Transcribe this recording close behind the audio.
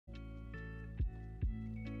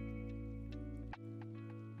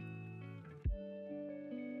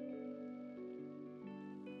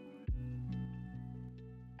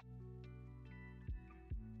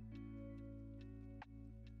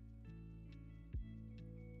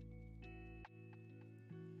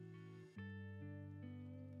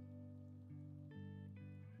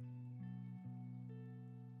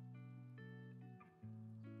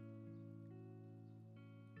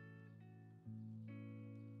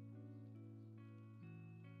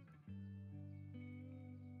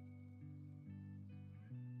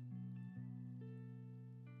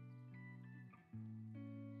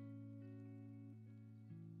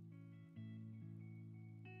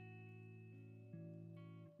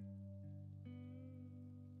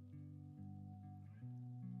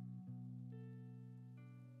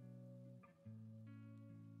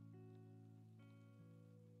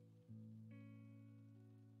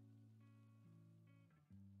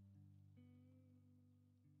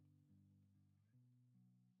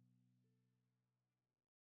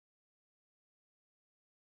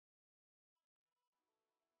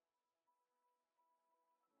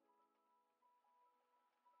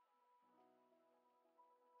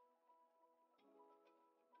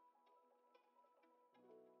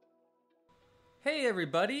Hey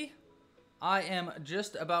everybody, I am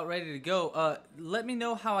just about ready to go. Let me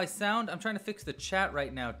know how I sound. I'm trying to fix the chat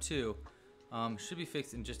right now too. Should be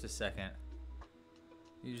fixed in just a second.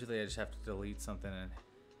 Usually I just have to delete something and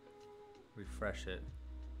refresh it.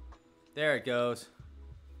 There it goes.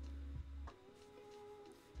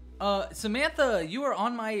 Samantha, you are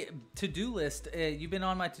on my to-do list. You've been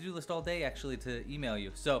on my to-do list all day actually to email you.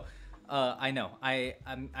 So I know.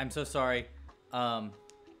 I'm so sorry. But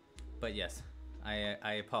yes.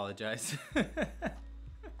 I apologize.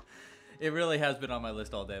 It really has been on my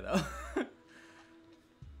list all day though.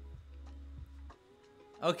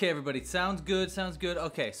 Okay, everybody, sounds good, sounds good.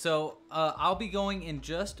 Okay, so I'll be going in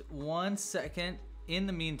just 1 second. In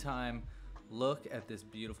the meantime, look at this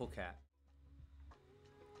beautiful cat.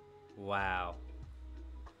 Wow.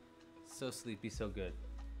 So sleepy, so good.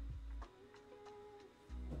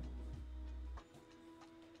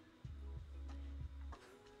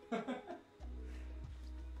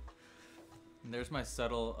 And there's my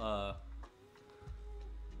subtle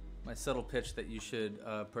pitch that you should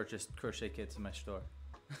purchase crochet kits in my store.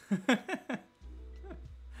 Okay.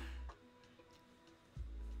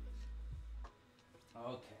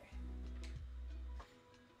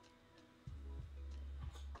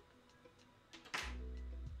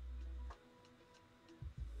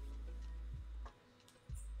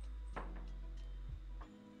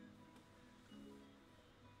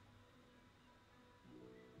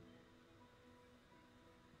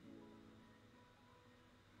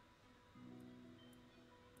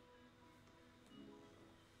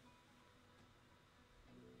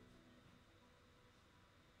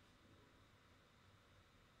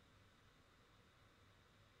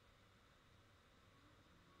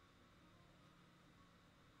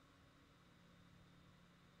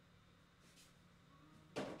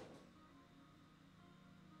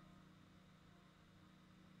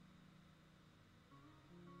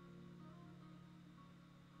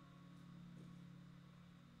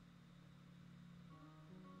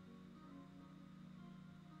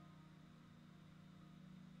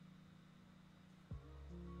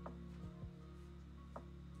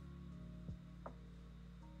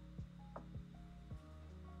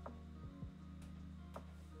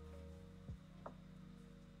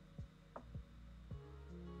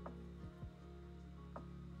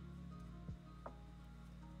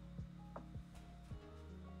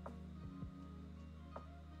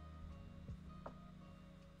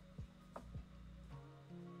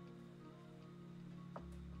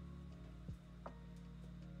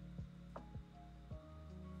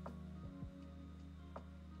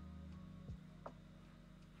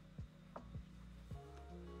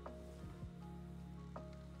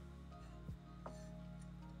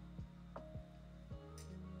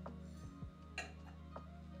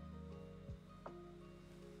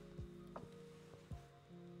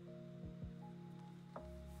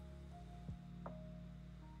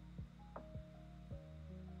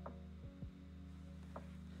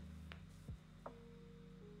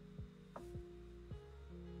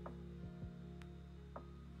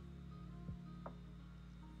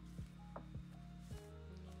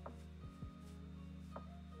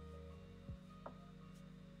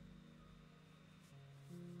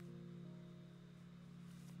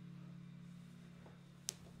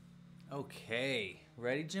 Okay,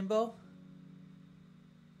 ready, Jimbo?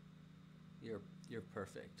 You're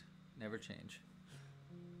perfect. Never change.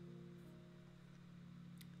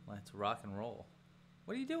 Let's rock and roll.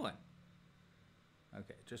 What are you doing?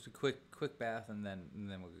 Okay, just a quick bath and then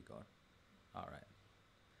we'll get going. All right.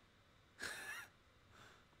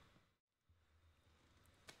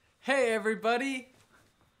 Hey everybody.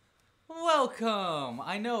 Welcome.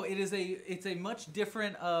 I know it's a much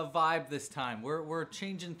different vibe this time. We're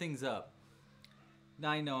changing things up.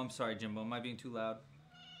 I know. I'm sorry, Jimbo. Am I being too loud?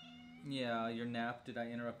 Yeah, your nap. Did I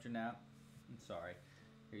interrupt your nap? I'm sorry.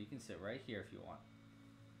 Here, you can sit right here if you want.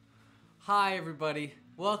 Hi, everybody.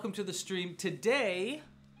 Welcome to the stream today.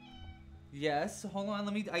 Yes. Hold on.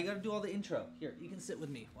 I gotta do all the intro. Here, you can sit with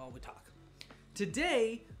me while we talk.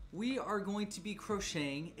 Today we are going to be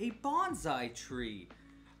crocheting a bonsai tree.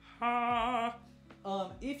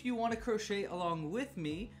 If you want to crochet along with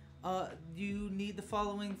me, you need the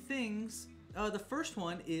following things. The first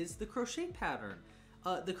one is the crochet pattern.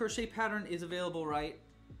 The crochet pattern is available right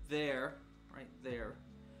there,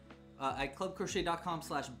 at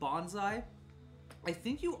clubcrochet.com/bonsai. I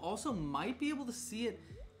think you also might be able to see it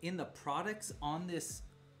in the products on this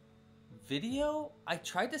video. I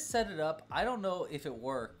tried to set it up. I don't know if it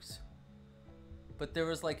works, but there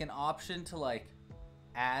was like an option to like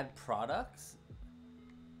add products.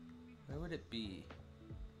 Where would it be?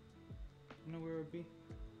 You know where it would be?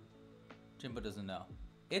 Jimbo doesn't know.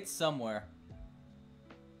 It's somewhere.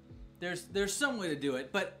 There's some way to do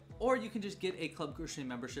it, or you can just get a Club Crochet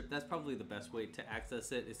membership. That's probably the best way to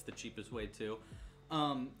access it. It's the cheapest way too.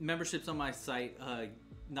 Memberships on my site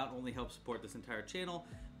not only help support this entire channel,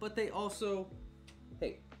 but they also,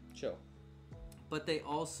 but they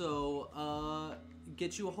also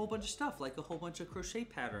get you a whole bunch of stuff, like a whole bunch of crochet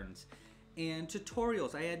patterns and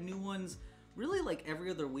tutorials. I add new ones really like every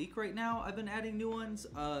other week right now. I've been adding new ones.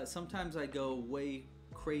 Sometimes I go way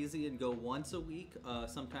crazy and go once a week.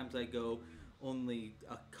 Sometimes I go only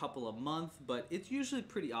a couple a month, but it's usually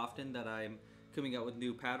pretty often that I'm coming out with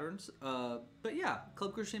new patterns. But yeah,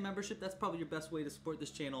 Club Crochet membership, that's probably your best way to support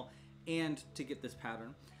this channel and to get this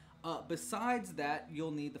pattern. Besides that,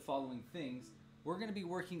 you'll need the following things. We're going to be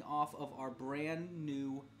working off of our brand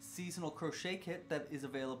new seasonal crochet kit that is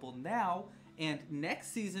available now. And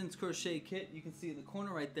next season's crochet kit, you can see in the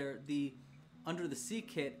corner right there, the Under the Sea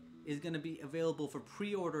kit is going to be available for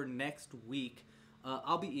pre-order next week.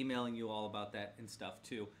 I'll be emailing you all about that and stuff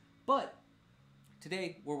too. But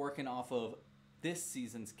today we're working off of this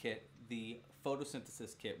season's kit, the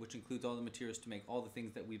photosynthesis kit, which includes all the materials to make all the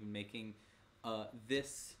things that we've been making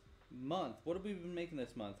this month. What have we been making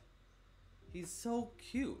this month? He's so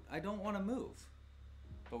cute. I don't want to move,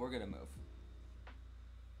 but we're going to move.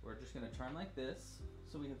 We're just going to turn like this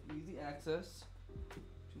so we have easy access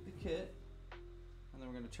to the kit. And then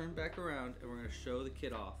we're going to turn back around and we're going to show the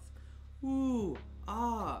kit off. Ooh,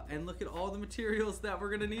 and look at all the materials that we're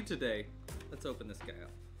going to need today. Let's open this guy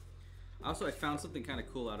up. Also, I found something kind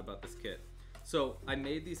of cool out about this kit. So I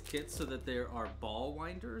made these kits so that there are ball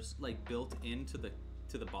winders like built into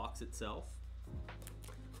the box itself.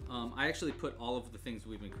 I actually put all of the things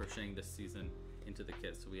we've been crocheting this season into the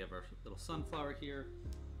kit. So we have our little sunflower here,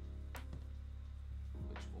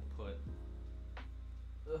 which we'll put.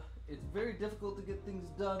 It's very difficult to get things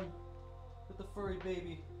done with the furry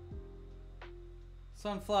baby.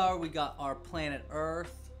 Sunflower, we got our planet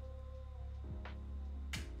Earth.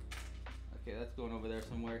 Okay, that's going over there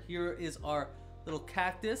somewhere. Here is our little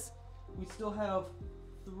cactus. We still have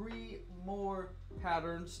 3 more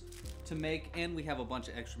patterns to make, and we have a bunch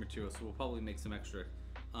of extra materials, so we'll probably make some extra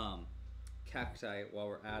cacti while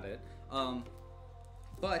we're at it.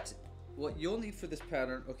 But what you'll need for this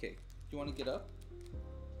pattern, okay, do you want to get up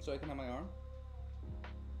so I can have my arm?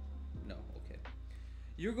 No, okay.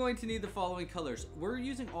 You're going to need the following colors. We're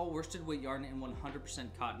using all worsted weight yarn and 100%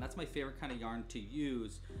 cotton. That's my favorite kind of yarn to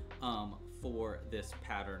use for this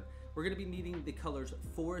pattern. We're going to be needing the colors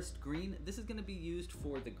forest green. This is going to be used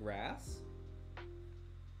for the grass.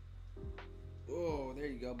 Oh, there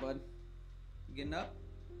you go, bud. You getting up?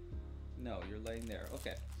 No, you're laying there.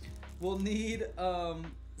 Okay. We'll need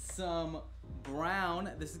some brown.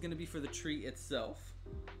 This is going to be for the tree itself.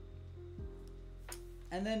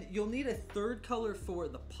 And then you'll need a third color for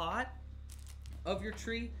the pot of your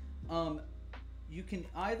tree. You can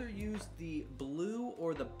either use the blue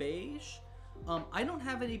or the beige. I don't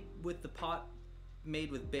have any with the pot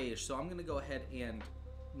made with beige, so I'm going to go ahead and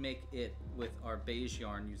make it with our beige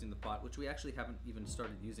yarn using the pot, which we actually haven't even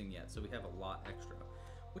started using yet, so we have a lot extra,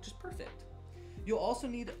 which is perfect. You'll also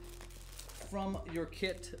need from your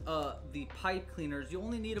kit the pipe cleaners. You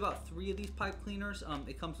only need about 3 of these pipe cleaners.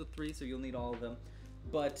 It comes with 3, so you'll need all of them.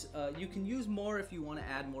 But you can use more if you want to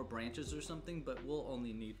add more branches or something, but we'll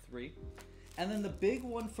only need 3. And then the big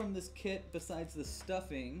one from this kit, besides the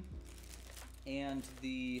stuffing and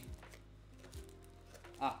the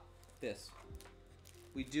this,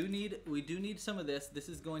 we do need some of this. This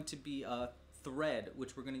is going to be a thread,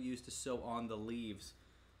 which we're going to use to sew on the leaves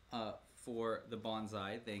for the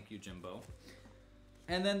bonsai. Thank you, Jimbo.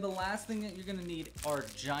 And then the last thing that you're going to need are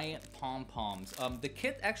giant pom-poms. The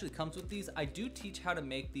kit actually comes with these. I do teach how to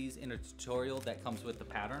make these in a tutorial that comes with the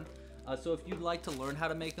pattern. So if you'd like to learn how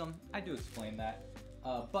to make them, I do explain that.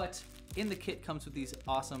 But in the kit comes with these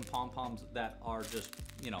awesome pom-poms that are just,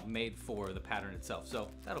 made for the pattern itself. So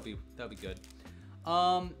that'll be good.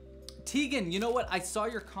 Tegan, you know what? I saw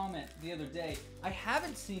your comment the other day. I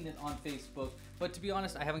haven't seen it on Facebook, but to be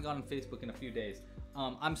honest, I haven't gone on Facebook in a few days.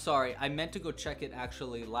 I'm sorry. I meant to go check it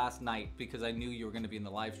actually last night because I knew you were going to be in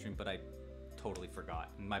the live stream, but I totally forgot.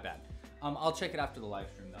 My bad. I'll check it after the live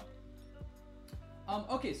stream though.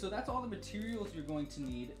 Okay, so that's all the materials you're going to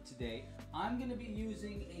need today. I'm going to be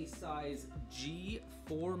using a size G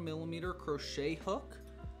 4mm crochet hook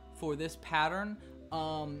for this pattern.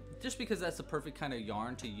 Just because that's the perfect kind of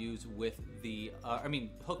yarn to use with the,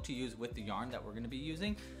 hook to use with the yarn that we're going to be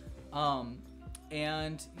using.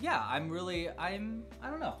 And yeah, I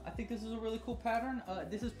don't know. I think this is a really cool pattern.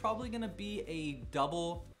 This is probably going to be a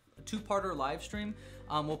two-parter live stream.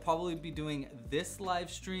 We'll probably be doing this live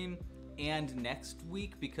stream and next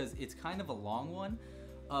week because it's kind of a long one.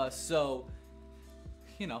 So,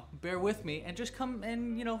 you know, bear with me and just come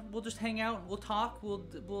and, you know, we'll just hang out and we'll talk.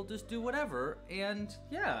 We'll just do whatever. And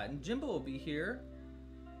yeah, and Jimbo will be here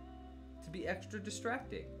to be extra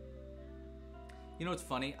distracting. You know what's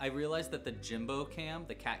funny? I realized that the Jimbo cam,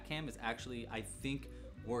 the cat cam, is actually, I think,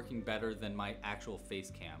 working better than my actual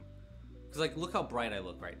face cam. Because, like, look how bright I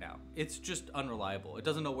look right now. It's just unreliable. It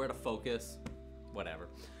doesn't know where to focus. Whatever.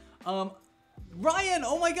 Ryan,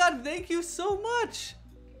 oh my god, thank you so much.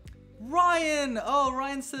 Ryan, oh,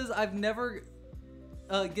 Ryan says, I've never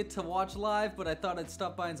get to watch live, but I thought I'd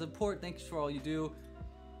stop by and support. Thanks for all you do.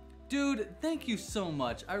 Dude, thank you so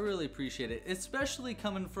much. I really appreciate it. Especially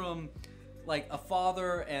coming from, like, a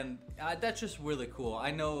father, and that's just really cool.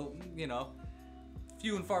 I know, you know,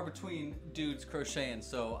 few and far between dudes crocheting,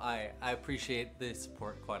 so I appreciate the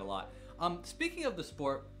support quite a lot. Speaking of the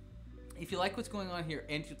support, if you like what's going on here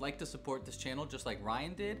and you'd like to support this channel just like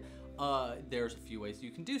Ryan did, there's a few ways you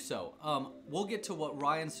can do so. We'll get to what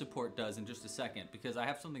Ryan's support does in just a second because I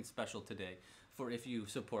have something special today for if you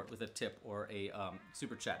support with a tip or a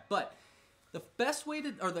super chat. But the best way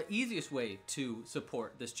to, or the easiest way to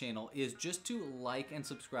support this channel is just to like and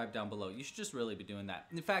subscribe down below. You should just really be doing that.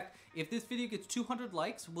 In fact, if this video gets 200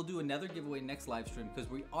 likes, we'll do another giveaway next live stream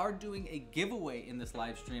because we are doing a giveaway in this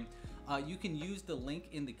live stream. You can use the link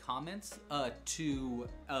in the comments to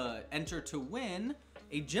enter to win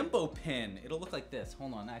a Jimbo pin. It'll look like this.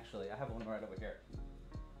 Hold on, actually, I have one right over here.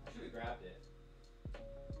 I should have grabbed it.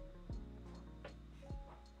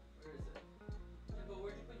 Where is it? Jimbo,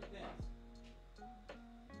 where'd you put your pins?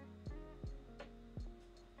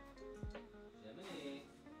 Jiminy.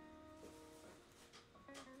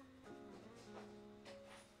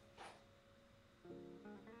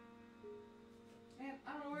 Man,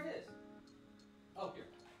 I don't know where it is. Oh, here.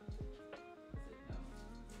 Is it? No.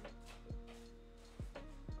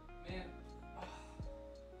 Man. Oh.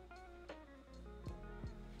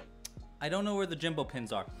 I don't know where the Jimbo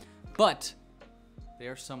pins are, but they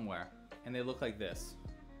are somewhere, and they look like this,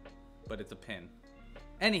 but it's a pin.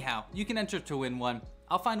 Anyhow, you can enter to win one.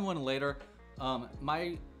 I'll find one later.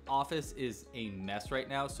 My office is a mess right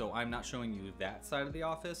now, so I'm not showing you that side of the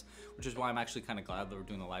office, which is why I'm actually kind of glad that we're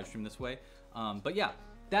doing the live stream this way. But yeah,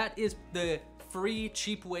 that is the free,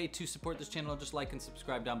 cheap way to support this channel. Just like and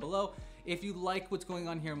subscribe down below. If you like what's going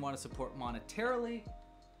on here and want to support monetarily,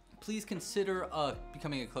 please consider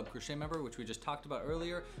becoming a Club Crochet member, which we just talked about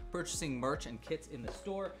earlier, purchasing merch and kits in the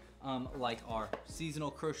store, like our seasonal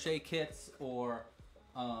crochet kits or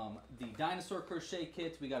the dinosaur crochet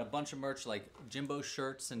kits. We got a bunch of merch like Jimbo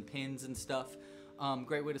shirts and pins and stuff.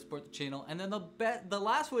 Great way to support the channel. And then the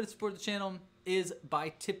last way to support the channel is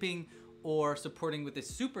by tipping or supporting with a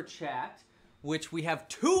super chat, which we have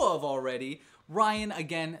 2 of already. Ryan,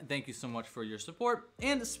 again, thank you so much for your support.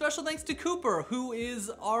 And special thanks to Cooper, who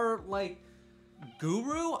is our, like,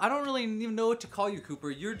 guru? I don't really even know what to call you,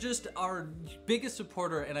 Cooper. You're just our biggest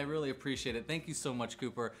supporter, and I really appreciate it. Thank you so much,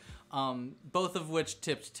 Cooper. Both of which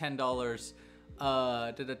tipped $10.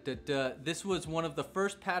 This was one of the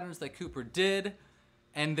first patterns that Cooper did,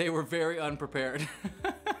 and they were very unprepared.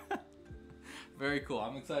 Very cool.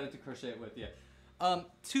 I'm excited to crochet it with you.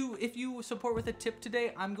 If you support with a tip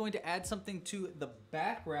today, I'm going to add something to the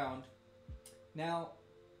background. Now,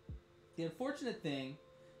 the unfortunate thing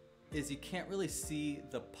is you can't really see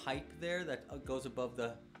the pipe there that goes above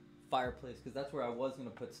the fireplace, because that's where I was going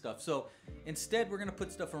to put stuff. So instead, we're going to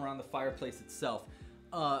put stuff around the fireplace itself.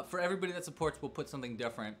 For everybody that supports, we'll put something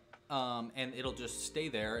different, and it'll just stay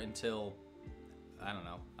there until, I don't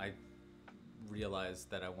know, I realize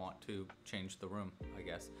that I want to change the room, I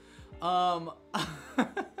guess.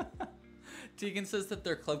 Tegan says that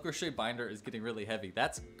their Club Crochet binder is getting really heavy.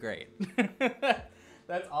 That's great.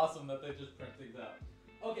 That's awesome that they just print things out.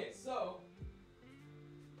 Okay, so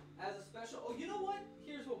as a special, oh, you know what?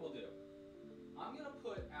 Here's what we'll do. I'm gonna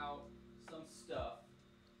put out some stuff.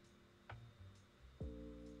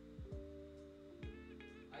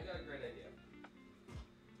 I got a great idea.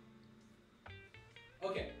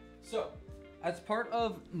 Okay, so as part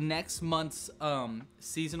of next month's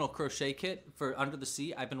seasonal crochet kit for Under the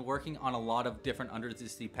Sea, I've been working on a lot of different Under the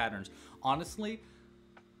Sea patterns. Honestly,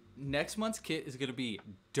 next month's kit is gonna be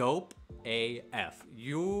dope AF.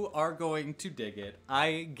 You are going to dig it.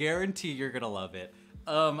 I guarantee you're gonna love it.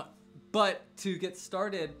 But to get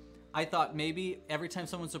started, I thought maybe every time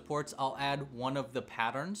someone supports, I'll add one of the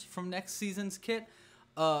patterns from next season's kit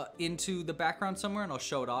into the background somewhere, and I'll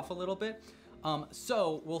show it off a little bit.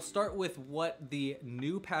 So we'll start with what the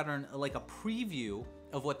new pattern, like a preview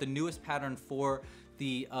of what the newest pattern for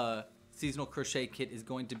the seasonal crochet kit is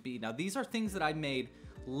going to be. Now, these are things that I made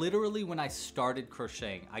literally when I started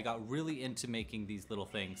crocheting. I got really into making these little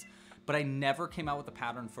things, but I never came out with a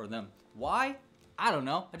pattern for them. Why? I don't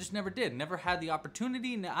know. I just never did. Never had the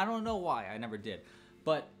opportunity. I don't know why I never did.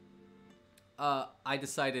 But I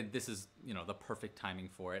decided this is, you know, the perfect timing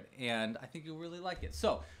for it, and I think you'll really like it.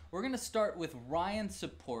 So we're gonna start with Ryan's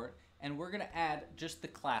support, and we're gonna add just the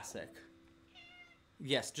classic.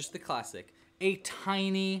 Yes, just the classic. A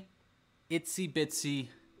tiny, itsy bitsy.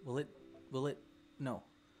 Will it? No.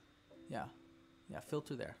 Yeah,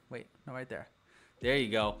 filter there. Wait, no, right there. There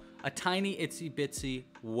you go. A tiny, itsy bitsy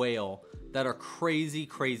whale that are crazy,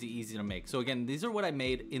 crazy easy to make. So again, these are what I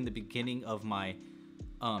made in the beginning of my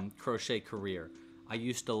crochet career. I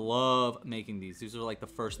used to love making these. These are like the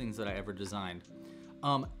first things that I ever designed.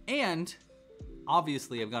 And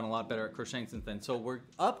obviously I've gotten a lot better at crocheting since then. So we're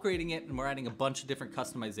upgrading it and we're adding a bunch of different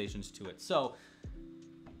customizations to it. So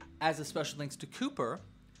as a special thanks to Cooper,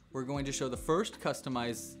 we're going to show the first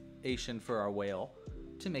customization for our whale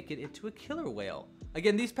to make it into a killer whale.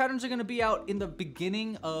 Again, these patterns are gonna be out in the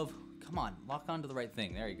beginning of, come on, lock onto the right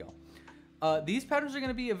thing, there you go. These patterns are going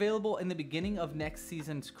to be available in the beginning of next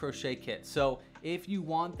season's crochet kit. So if you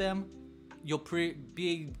want them, you'll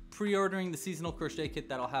be pre-ordering the seasonal crochet kit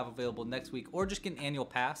that I'll have available next week, or just get an annual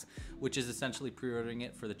pass, which is essentially pre-ordering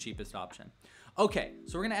it for the cheapest option. Okay,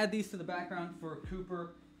 so we're going to add these to the background for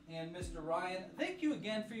Cooper and Mr. Ryan. Thank you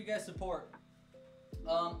again for you guys' support.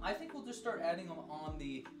 I think we'll just start adding them on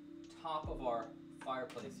the top of our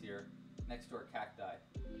fireplace here, next to our cacti.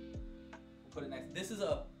 We'll put it next. This is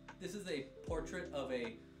a portrait of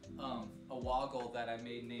a woggle that I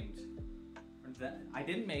made named, that I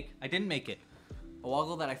didn't make it. A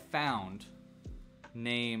woggle that I found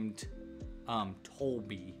named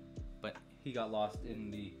Tolby, but he got lost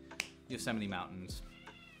in the Yosemite Mountains.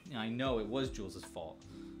 And I know it was Jules's fault.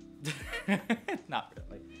 Not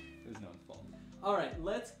really, it was no one's fault. All right,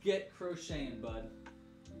 let's get crocheting, bud.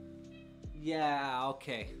 Yeah,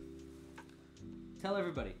 okay. Tell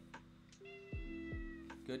everybody.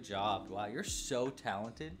 Good job. Wow, you're so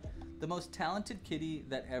talented. The most talented kitty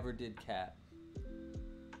that ever did cat.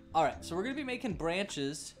 All right, so we're gonna be making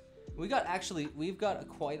branches. We've got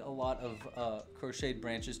quite a lot of crocheted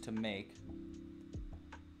branches to make.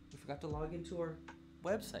 We forgot to log into our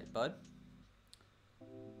website, bud.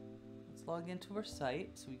 Let's log into our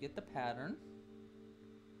site so we get the pattern.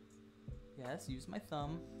 Yes, use my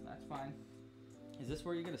thumb, that's fine. Is this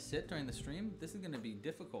where you're gonna sit during the stream? This is gonna be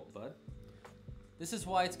difficult, bud. This is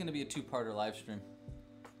why it's going to be a two-parter live stream,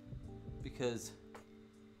 because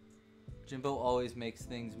Jimbo always makes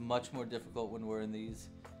things much more difficult when we're in this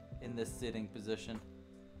sitting position.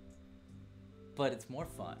 But it's more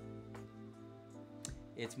fun.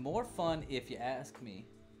 It's more fun if you ask me.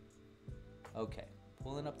 Okay,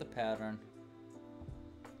 pulling up the pattern.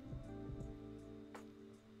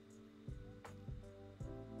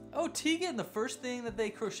 Oh, Tegan, the first thing that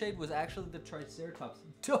they crocheted was actually the Triceratops.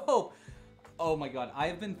 Dope! Oh my god,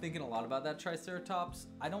 I've been thinking a lot about that Triceratops.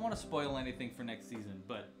 I don't want to spoil anything for next season,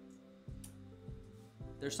 but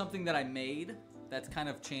there's something that I made that's kind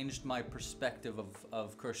of changed my perspective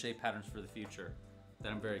of crochet patterns for the future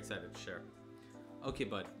that I'm very excited to share. Okay,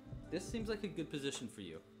 bud, this seems like a good position for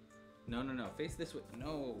you. No, face this way.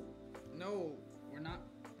 No, we're not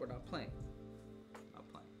playing. Not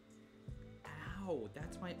playing. Ow,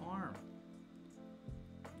 that's my arm.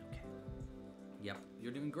 Yep,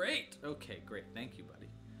 you're doing great. Okay, great. Thank you, buddy.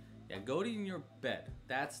 Yeah, go to your bed.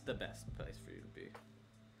 That's the best place for you to be.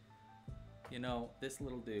 You know, this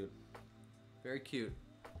little dude, very cute,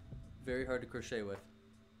 very hard to crochet with.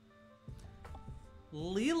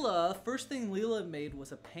 Leela, first thing Leela made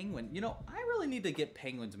was a penguin. You know, I really need to get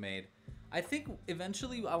penguins made. I think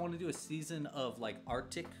eventually I want to do a season of like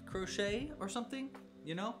Arctic crochet or something,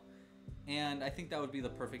 you know? And I think that would be the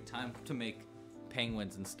perfect time to make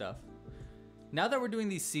penguins and stuff. Now that we're doing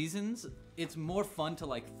these seasons, it's more fun to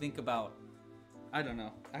like think about, I don't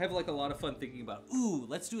know. I have like a lot of fun thinking about, ooh,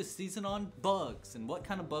 let's do a season on bugs and what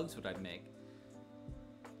kind of bugs would I make?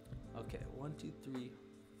 Okay, 1, 2, 3,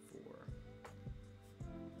 4.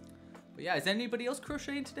 But yeah, is anybody else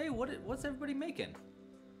crocheting today? What's everybody making?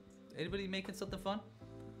 Anybody making something fun?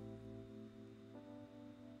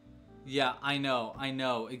 Yeah, I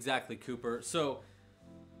know, exactly, Cooper. So,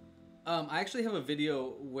 I actually have a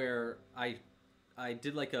video where I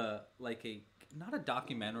did like a not a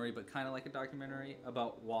documentary, but kind of like a documentary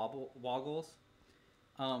about woggles.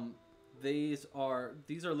 These are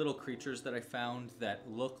little creatures that I found that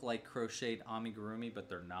look like crocheted amigurumi, but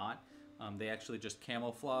they're not. They actually just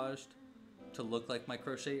camouflaged to look like my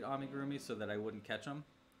crocheted amigurumi so that I wouldn't catch them.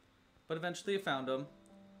 But eventually I found them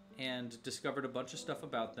and discovered a bunch of stuff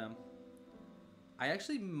about them. I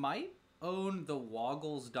actually might own the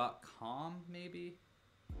woggles.com, maybe.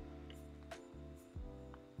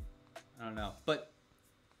 I don't know. But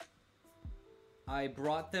I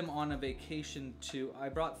brought them on a vacation to... I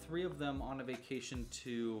brought 3 of them on a vacation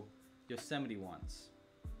to Yosemite once.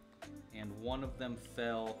 And one of them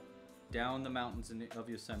fell down the mountains of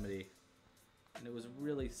Yosemite. And it was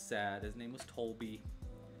really sad. His name was Tolby.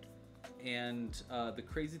 And the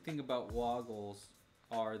crazy thing about woggles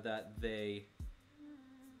are that they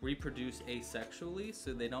reproduce asexually,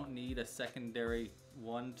 so they don't need a secondary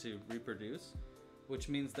one to reproduce, which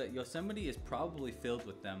means that Yosemite is probably filled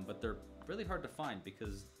with them, but they're really hard to find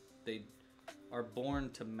because they are born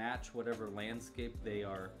to match whatever landscape they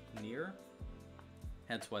are near.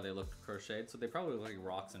 Hence why they look crocheted. So they probably look like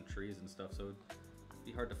rocks and trees and stuff, so it'd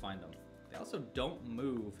be hard to find them. They also don't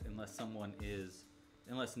move unless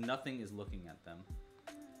nothing is looking at them.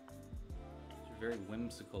 It's very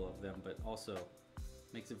whimsical of them, but also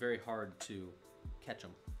makes it very hard to catch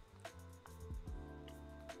them.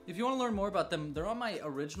 If you want to learn more about them, they're on my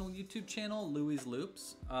original YouTube channel, Louie's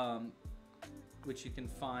Loops, which you can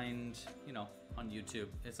find, you know, on YouTube.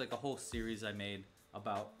 It's like a whole series I made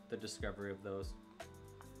about the discovery of those.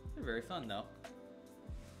 They're very fun, though.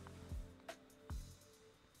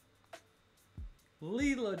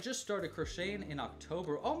 Leela just started crocheting in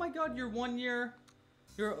October. Oh my God, you're 1 year.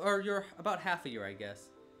 You're about half a year, I guess.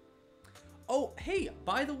 Oh, hey,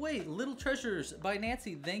 by the way, Little Treasures by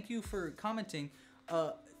Nancy, thank you for commenting.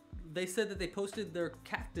 They said that they posted their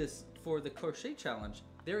cactus for the crochet challenge.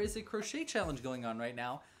 There is a crochet challenge going on right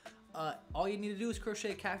now. All you need to do is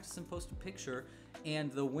crochet a cactus and post a picture,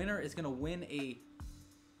 and the winner is gonna win an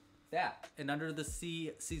Under the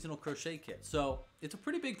Sea seasonal crochet kit. So it's a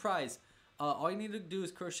pretty big prize. All you need to do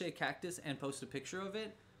is crochet a cactus and post a picture of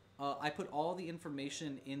it. I put all the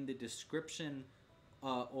information in the description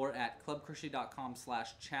or at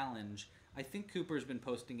clubcrochet.com/challenge. I think Cooper's been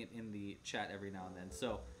posting it in the chat every now and then.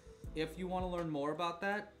 So if you want to learn more about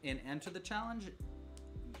that and enter the challenge,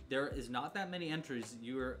 there is not that many entries.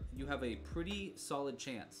 You have a pretty solid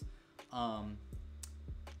chance.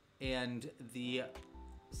 And the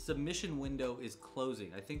submission window is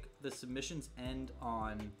closing. I think the submissions end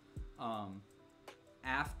on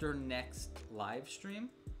after next live stream.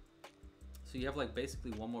 So you have like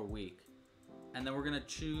basically 1 more week. And then I'm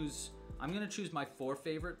gonna choose my 4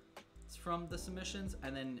 favorites from the submissions,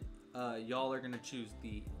 and then y'all are gonna choose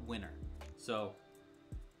the winner. So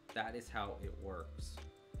that is how it works.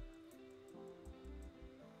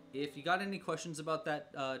 If you got any questions about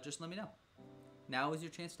that, just let me know. Now is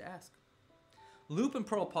your chance to ask. Loop and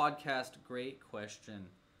Pearl podcast, great question.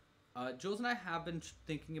 Jules and I have been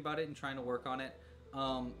thinking about it and trying to work on it.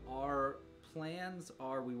 Our plans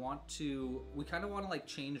are we kind of want to like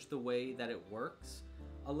change the way that it works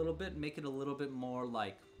a little bit, make it a little bit more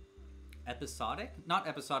like episodic. Not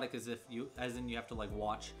episodic as in you have to like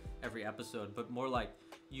watch every episode, but more like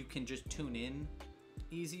you can just tune in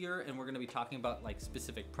easier, and we're going to be talking about like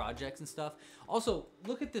specific projects and stuff. Also,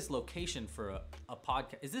 look at this location for a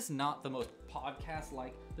podcast. Is this not the most podcast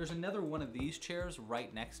like? There's another one of these chairs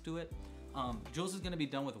right next to it. Jules is going to be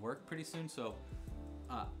done with work pretty soon, so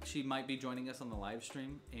she might be joining us on the live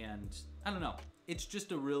stream, and I don't know. It's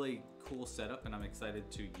just a really cool setup, and I'm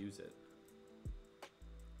excited to use it.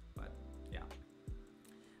 But yeah,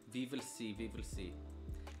 we will see, we will see.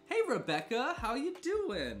 Hey Rebecca, how you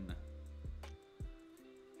doing?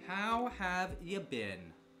 How have you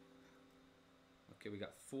been? Okay, we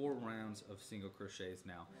got 4 rounds of single crochets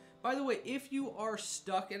now. By the way, if you are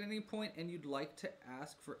stuck at any point and you'd like to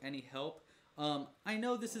ask for any help, I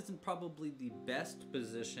know this isn't probably the best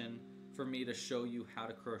position for me to show you how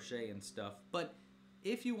to crochet and stuff, but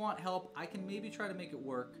if you want help, I can maybe try to make it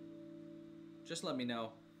work. Just let me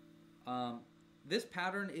know. This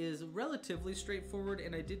pattern is relatively straightforward,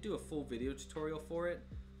 and I did do a full video tutorial for it,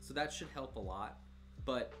 so that should help a lot.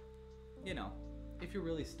 But, you know, if you're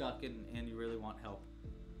really stuck and you really want help,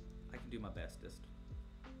 I can do my bestest.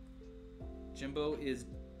 Jimbo is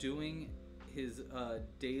doing his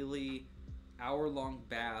daily hour-long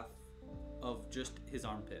bath of just his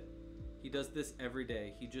armpit. He does this every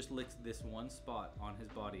day. He just licks this one spot on his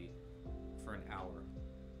body for an hour.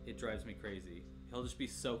 It drives me crazy. He'll just be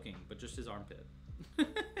soaking, but just his armpit.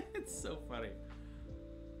 It's so funny.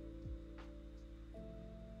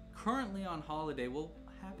 Currently on holiday. Well,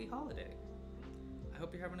 happy holiday. I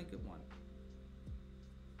hope you're having a good one.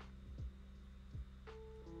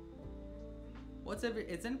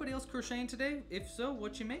 Is anybody else crocheting today? If so,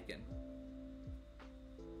 what you making?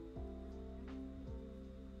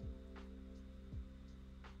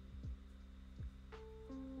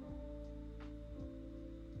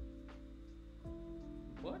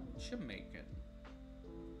 you making?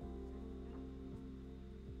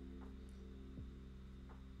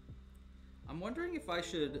 I'm wondering if I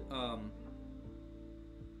should,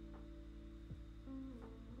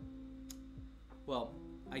 well,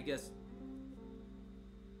 I guess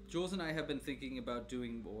Jules and I have been thinking about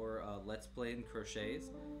doing more Let's Play and crochets,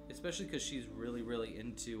 especially because she's really, really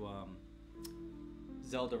into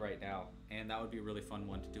Zelda right now, and that would be a really fun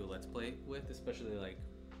one to do a Let's Play with, especially like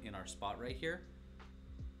in our spot right here.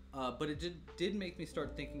 But it did make me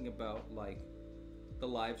start thinking about like the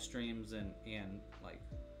live streams and like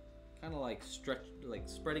kind of like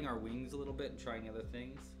spreading our wings a little bit and trying other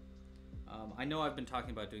things. I know I've been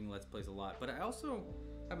talking about doing Let's Plays a lot, but I also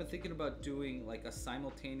have been thinking about doing like a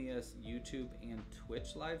simultaneous YouTube and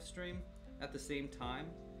Twitch live stream at the same time.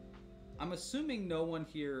 I'm assuming no one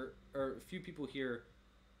here, or a few people here,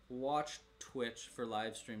 watch Twitch for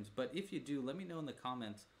live streams, but if you do, let me know in the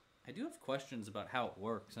comments. I do have questions about how it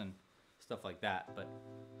works and stuff like that, but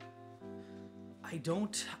I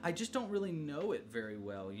just don't really know it very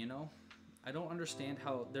well, you know? I don't understand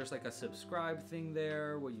how there's like a subscribe thing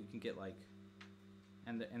there where you can get like,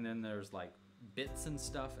 and then there's like bits and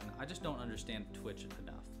stuff, and I just don't understand Twitch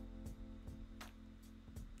enough.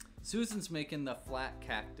 Susan's making the flat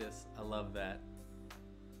cactus. I love that.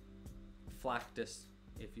 Flactus,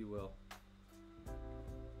 if you will.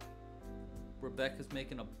 Rebecca's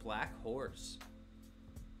making a black horse.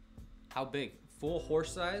 How big? Full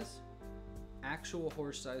horse size? Actual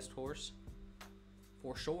horse-sized horse?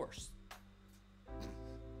 For shores.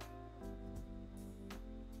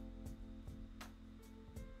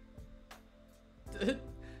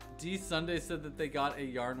 D Sunday said that they got a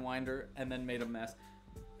yarn winder and then made a mess.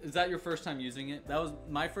 Is that your first time using it? That was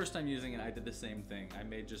my first time using it. I did the same thing. I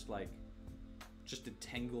made just a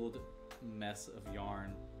tangled mess of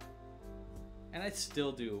yarn. And I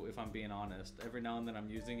still do, if I'm being honest. Every now and then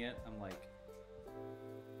I'm using it, I'm like,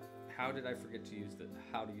 how did I forget to use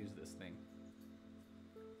how to use this thing?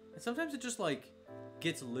 And sometimes it just like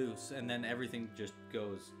gets loose and then everything just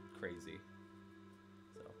goes crazy.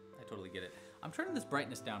 So I totally get it. I'm turning this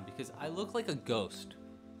brightness down because I look like a ghost.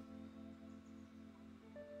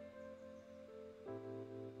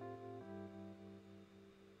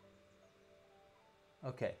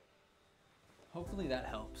 Okay. Hopefully that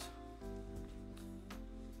helps.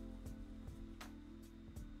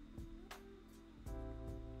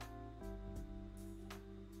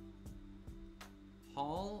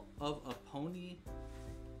 Haul of a pony.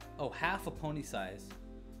 Oh, half a pony size.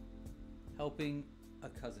 Helping a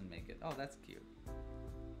cousin make it. Oh, that's cute.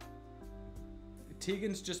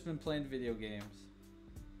 Tegan's just been playing video games.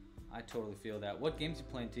 I totally feel that. What games you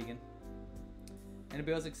playing, Tegan?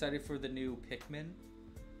 Anybody else excited for the new Pikmin?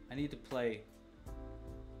 I need to play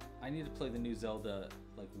the new Zelda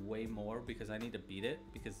like way more because I need to beat it,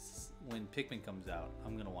 because when Pikmin comes out,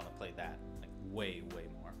 I'm gonna want to play that like way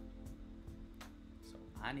more. So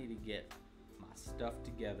I need to get my stuff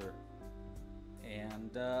together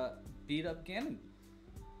and beat up Ganon.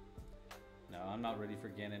 No, I'm not ready for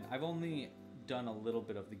Ganon. I've only done a little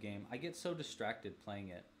bit of the game. I get so distracted playing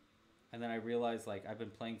it, and then I realize like I've been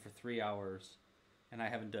playing for 3 hours and I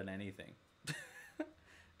haven't done anything.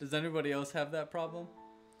 Does anybody else have that problem?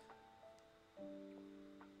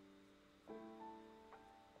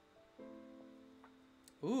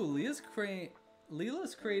 Ooh, Leela's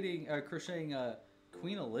crocheting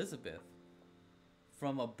Queen Elizabeth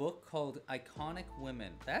from a book called Iconic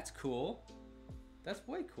Women. That's cool. That's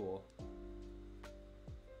way cool.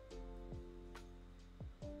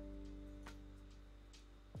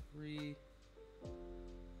 Three.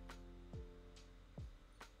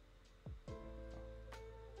 Oh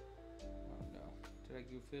no. Did I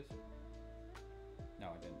goof this? No,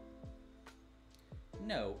 I didn't.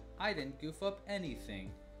 No, I didn't goof up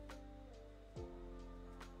anything.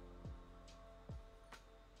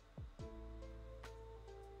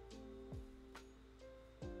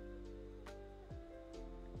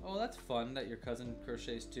 Oh, that's fun that your cousin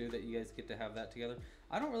crochets too, that you guys get to have that together.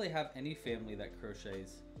 I don't really have any family that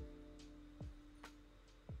crochets.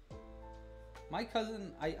 My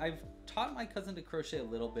cousin, I've taught my cousin to crochet a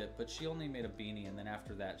little bit, but she only made a beanie, and then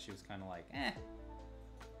after that she was kind of like, eh.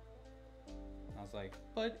 I was like,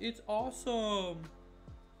 but it's awesome.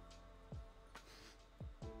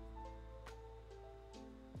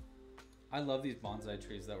 I love these bonsai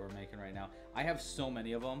trees that we're making right now. I have so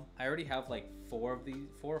many of them. I already have like 4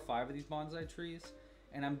 or 5 of these bonsai trees,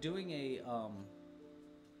 and I'm doing a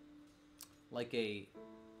like a,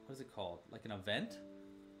 what is it called? Like an event,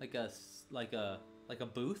 like a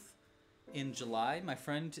booth in July. My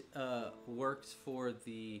friend works for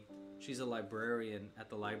the... She's a librarian at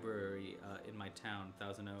the library in my town,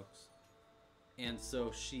 Thousand Oaks. And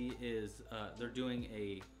so she is... they're doing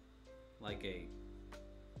a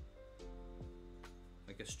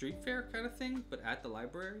street fair kind of thing, but at the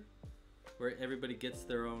library, where everybody gets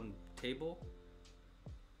their own table.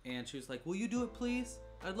 And she was like, will you do it, please?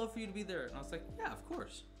 I'd love for you to be there. And I was like, yeah, of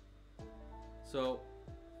course. So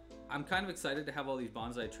I'm kind of excited to have all these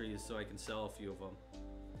bonsai trees so I can sell a few of them.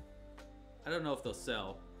 I don't know if they'll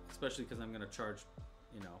sell, especially because I'm going to charge,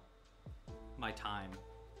 you know, my time.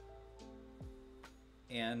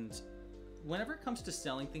 And whenever it comes to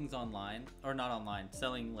selling things online, or not online,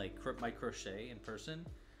 selling like my crochet in person,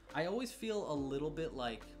 I always feel a little bit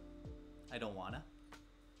like I don't wanna,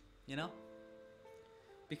 you know?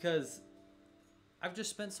 Because I've just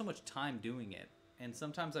spent so much time doing it, and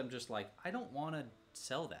sometimes I'm just like, I don't wanna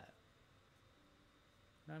sell that.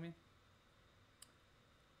 You know what I mean?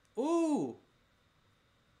 Ooh!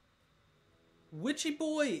 Witchy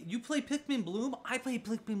boy, you play Pikmin Bloom? I play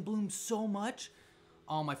Pikmin Bloom so much.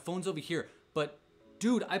 Oh, my phone's over here. But,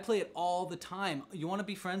 dude, I play it all the time. You want to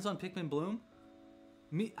be friends on Pikmin Bloom?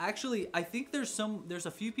 Me, actually, I think there's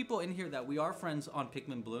a few people in here that we are friends on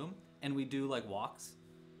Pikmin Bloom, and we do like walks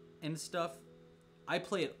and stuff. I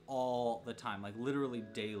play it all the time, like literally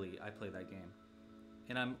daily. I play that game,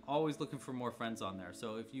 and I'm always looking for more friends on there.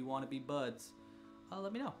 So if you want to be buds,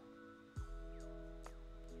 let me know.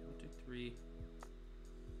 1, 2, 3.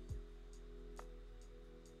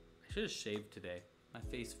 I should have shaved today. My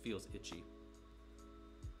face feels itchy.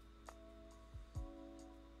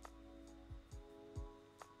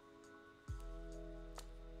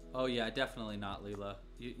 Oh yeah, definitely not, Leela.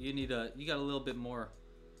 You got a little bit more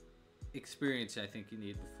experience, I think you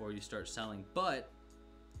need before you start selling. But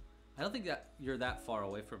I don't think that you're that far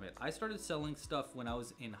away from it. I started selling stuff when I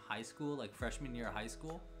was in high school, like freshman year of high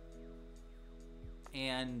school,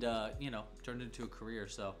 and you know, turned it into a career.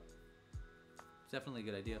 So it's definitely a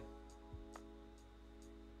good idea.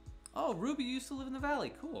 Oh, Ruby used to live in the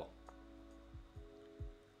valley. Cool.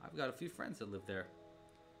 I've got a few friends that live there.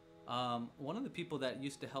 One of the people that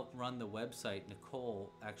used to help run the website,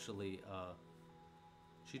 Nicole, actually,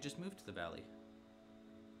 she just moved to the valley.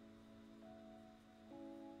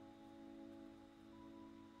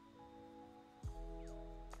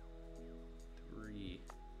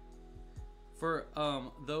 For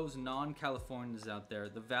those non-Californians out there,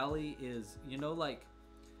 the valley is, you know, like,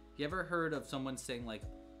 you ever heard of someone saying, like,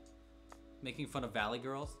 making fun of valley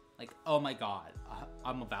girls? Like, oh my god,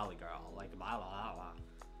 I'm a valley girl, like, blah, blah, blah.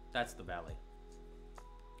 That's the valley.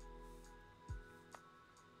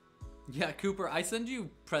 Yeah, Cooper, I send you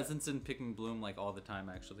presents in Pikmin Bloom, like, all the time,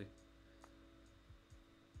 actually.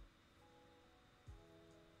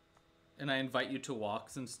 And I invite you to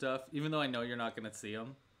walks and stuff, even though I know you're not going to see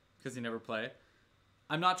them, because you never play.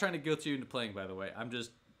 I'm not trying to guilt you into playing, by the way. I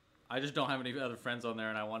just don't have any other friends on there,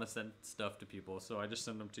 and I want to send stuff to people, so I just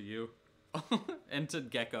send them to you. And to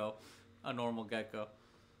Gecko, a normal Gecko.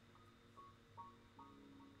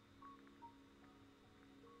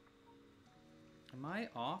 Am I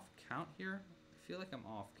off count here? I feel like I'm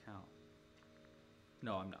off count.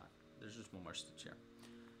 No, I'm not. There's just one more stitch here.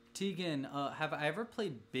 Tegan, have I ever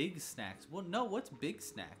played Big Snacks? Well, no, what's Big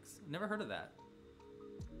Snacks? Never heard of that.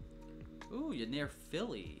 Ooh, you're near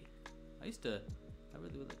Philly. I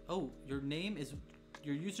really would like, oh, your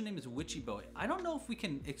username is Witchy Boy. I don't know if we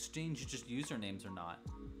can exchange just usernames or not.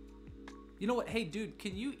 You know what? Hey, dude,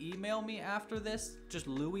 can you email me after this? Just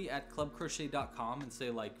louis@clubcrochet.com and say,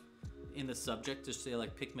 like, in the subject, just say,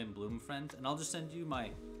 like, Pikmin Bloom friend. And I'll just send you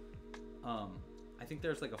my, I think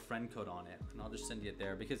there's, like, a friend code on it. And I'll just send you it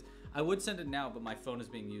there. Because I would send it now, but my phone is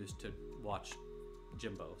being used to watch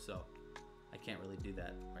Jimbo. So I can't really do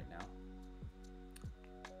that right now.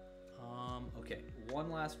 Okay,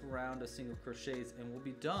 one last round of single crochets and we'll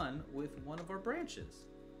be done with one of our branches,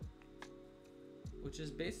 which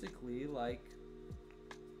is basically like,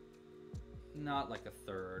 not like a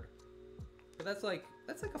third, but that's like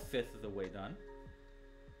a fifth of the way done.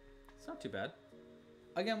 It's not too bad.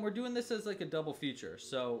 Again, we're doing this as like a double feature,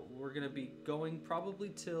 so we're gonna be going probably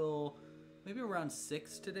till maybe around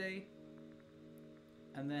 6 today,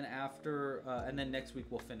 and then after, and then next week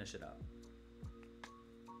we'll finish it up.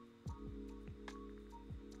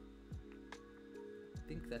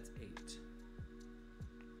 I think that's 8.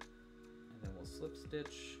 And then we'll slip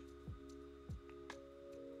stitch.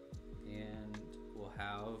 And we'll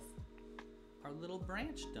have our little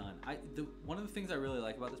branch done. One of the things I really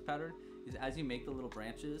like about this pattern is as you make the little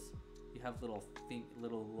branches, you have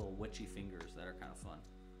little witchy fingers that are kind of fun.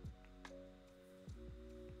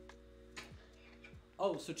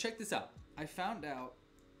 Oh, so check this out. I found out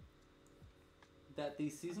that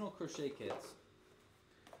these seasonal crochet kits,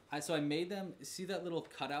 so I made them, see that little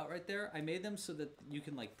cutout right there? I made them so that you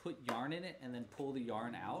can like put yarn in it and then pull the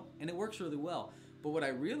yarn out, and it works really well. But what I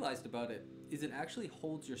realized about it is it actually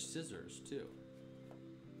holds your scissors too.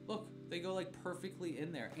 Look, they go like perfectly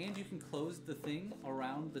in there, and you can close the thing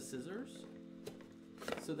around the scissors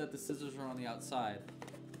so that the scissors are on the outside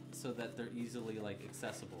so that they're easily like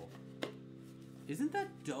accessible. Isn't that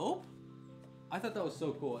dope? I thought that was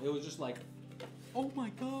so cool. It was just like, oh my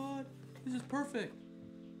god, this is perfect.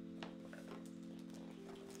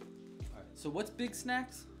 Alright, so what's Big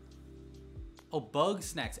Snacks? Oh, Bug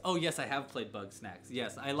Snacks. Oh yes, I have played Bug Snacks.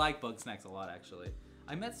 Yes, I like Bug Snacks a lot actually.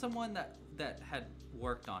 I met someone that had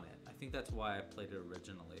worked on it. I think that's why I played it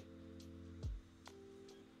originally.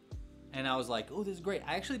 And I was like, oh, this is great.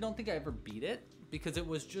 I actually don't think I ever beat it because it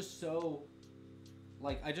was just so,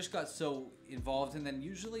 like, I just got so involved. And then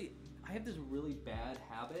usually I have this really bad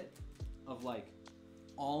habit of like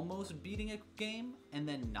almost beating a game and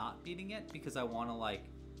then not beating it because I want to like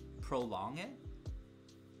prolong it.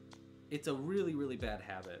 It's a really, really bad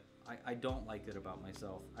habit. I don't like it about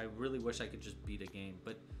myself. I really wish I could just beat a game,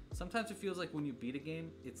 but sometimes it feels like when you beat a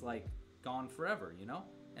game, it's like gone forever, you know?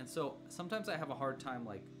 And so sometimes I have a hard time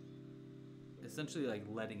like essentially like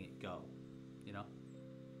letting it go, you know?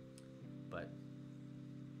 But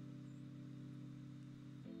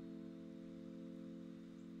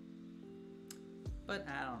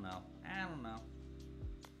I don't know. I don't know.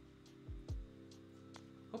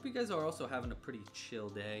 Hope you guys are also having a pretty chill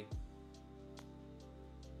day.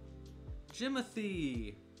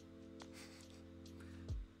 Jimothy!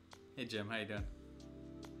 Hey Jim, how you doing?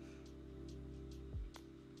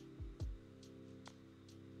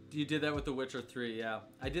 You did that with The Witcher 3, yeah.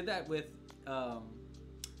 I did that with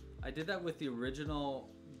the original,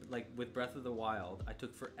 like with Breath of the Wild. I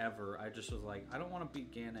took forever. I just was like, I don't want to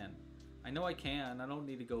beat Ganon. I know I can. I don't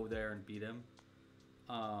need to go there and beat him.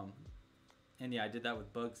 And yeah, I did that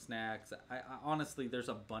with Bug Snacks. I honestly, there's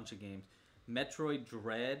a bunch of games. Metroid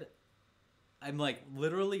Dread. I'm like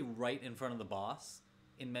literally right in front of the boss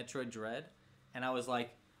in Metroid Dread. And I was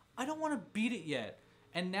like, I don't want to beat it yet.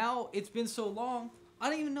 And now it's been so long,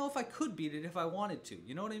 I don't even know if I could beat it if I wanted to.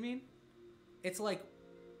 You know what I mean? It's like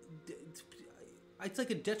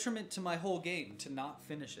a detriment to my whole game to not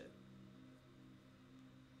finish it.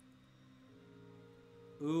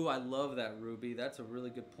 Ooh, I love that, Ruby. That's a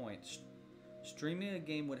really good point. Streaming a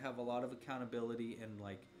game would have a lot of accountability and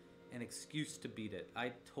like an excuse to beat it.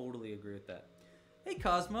 I totally agree with that. Hey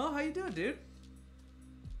Cosmo, how you doing, dude?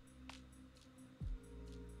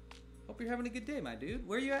 Hope you're having a good day, my dude.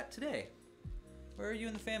 Where are you at today? Where are you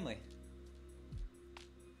and the family?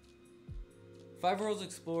 5-year-olds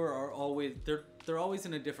explore are always they're always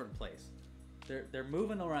in a different place. They're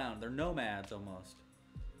moving around. They're nomads almost.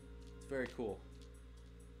 It's very cool.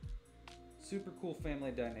 Super cool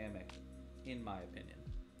family dynamic, in my opinion.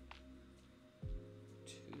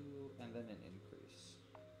 2 and then an increase.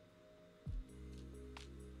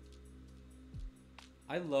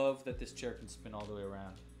 I love that this chair can spin all the way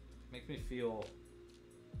around. Makes me feel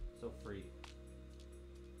so free.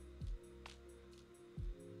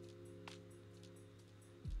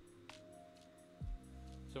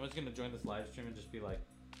 Someone's gonna join this live stream and just be like,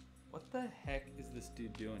 what the heck is this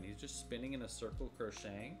dude doing? He's just spinning in a circle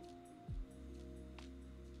crocheting?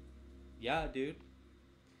 Yeah, dude.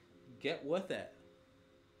 Get with it.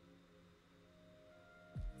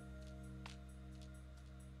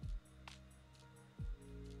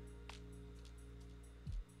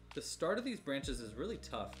 The start of these branches is really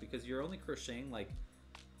tough because you're only crocheting like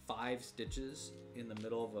 5 stitches in the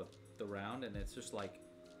middle of the round, and it's just like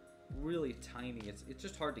really tiny. It's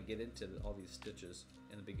just hard to get into all these stitches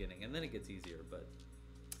in the beginning, and then it gets easier, but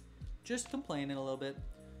just complaining a little bit.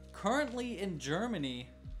 Currently in Germany,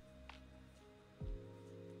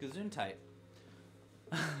 Gesundheit.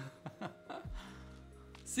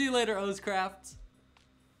 See you later, Ozcrafts.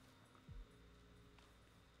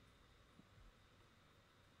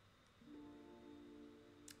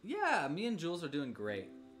 Yeah, me and Jules are doing great.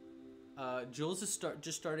 Jules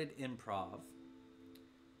just started improv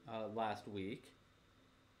last week,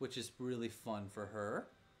 which is really fun for her.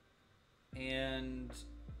 And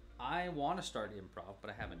I want to start improv, but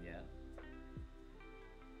I haven't yet.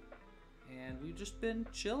 And we've just been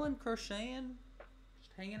chilling, crocheting,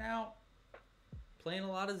 just hanging out, playing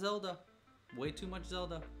a lot of Zelda. Way too much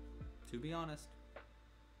Zelda, to be honest.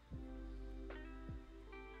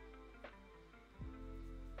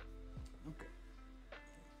 Okay.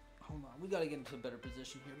 Hold on, we gotta get into a better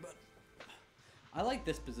position here, but I like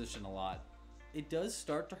this position a lot. It does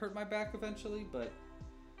start to hurt my back eventually, but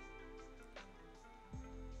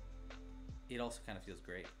it also kind of feels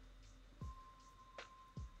great.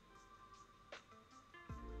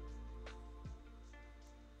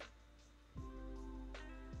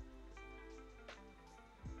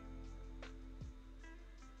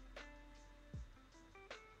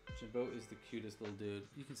 Jimbo is the cutest little dude.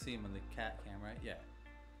 You can see him on the cat cam, right? Yeah.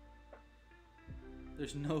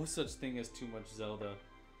 There's no such thing as too much Zelda.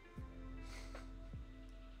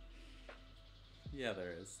 Yeah,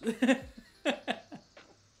 there is.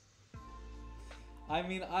 I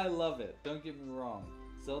mean, I love it. Don't get me wrong.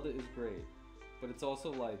 Zelda is great. But it's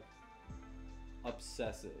also, like,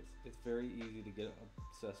 obsessive. It's very easy to get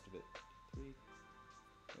obsessed with it. 3,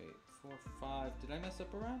 wait, 4, 5. Did I mess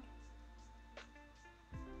up around?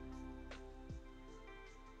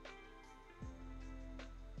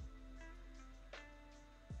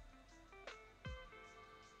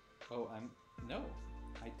 Oh, no,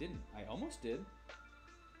 I didn't. I almost did.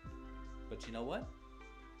 But you know what?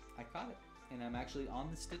 I caught it. And I'm actually on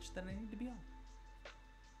the stitch that I need to be on.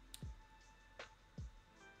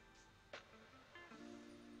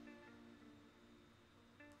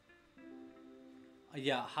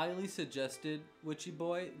 Yeah, highly suggested, Witchy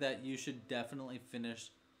Boy, that you should definitely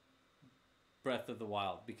finish Breath of the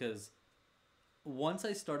Wild. Because once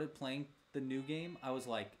I started playing the new game, I was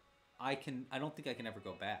like, I don't think I can ever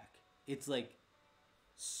go back. It's like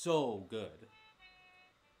so good.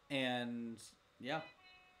 And yeah,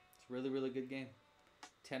 it's a really, really good game.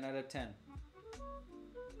 10 out of 10.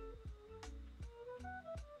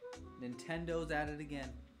 Nintendo's at it again.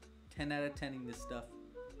 10 out of 10ing this stuff.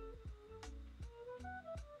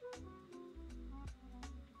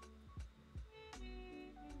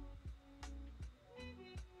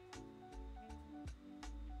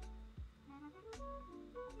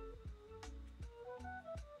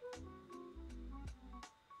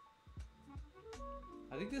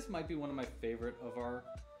 I think this might be one of my favorite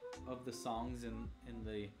of the songs in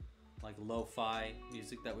the like lo-fi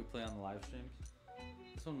music that we play on the live streams.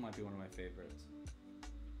 This one might be one of my favorites.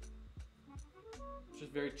 It's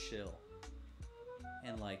just very chill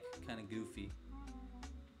and like kind of goofy.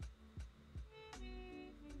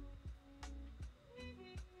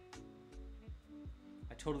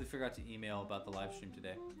 I totally forgot to email about the live stream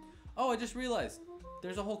today. Oh, I just realized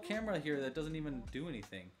there's a whole camera here that doesn't even do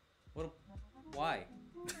anything. Why?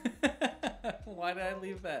 Why did I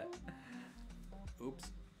leave that?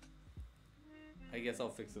 Oops. I guess I'll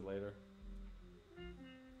fix it later.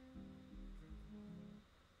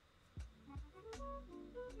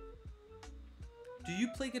 Do you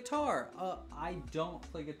play guitar? I don't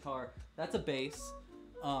play guitar. That's a bass.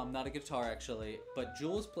 Not a guitar actually. But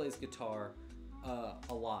Jules plays guitar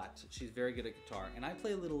a lot. She's very good at guitar. And I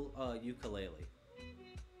play a little ukulele.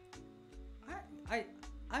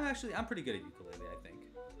 I'm pretty good at ukulele, I think.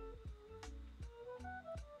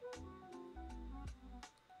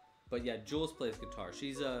 But yeah, Jules plays guitar.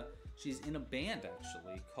 She's in a band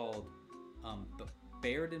actually called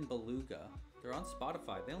Baird and Beluga. They're on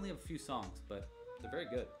Spotify. They only have a few songs, but they're very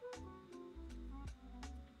good.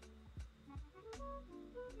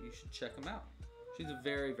 You should check them out. She's a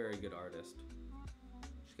very, very good artist.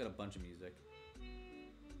 She's got a bunch of music.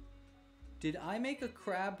 Did I make a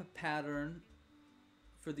crab pattern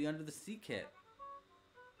for the Under the Sea kit?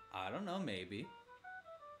 I don't know, maybe.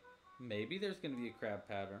 Maybe there's going to be a crab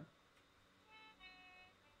pattern.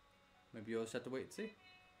 Maybe you'll just have to wait and see.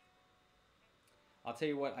 I'll tell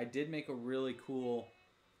you what, I did make a really cool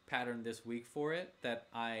pattern this week for it that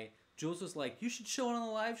Jules was like, you should show it on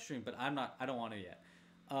the live stream, but I don't want to yet.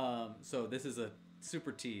 So this is a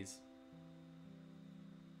super tease.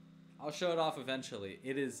 I'll show it off eventually.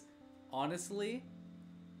 It is, honestly,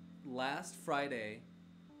 last Friday,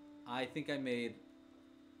 I think I made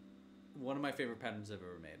one of my favorite patterns I've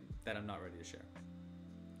ever made that I'm not ready to share.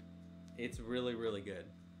 It's really, really good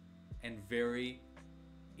and very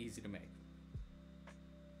easy to make.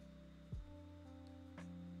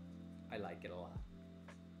 I like it a lot.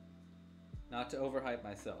 Not to overhype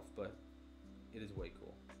myself, but it is way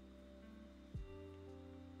cool.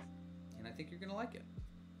 And I think you're gonna like it.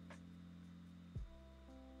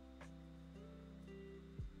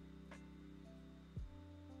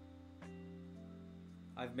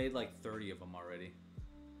 I've made like 30 of them already.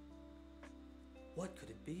 What could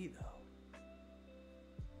it be though?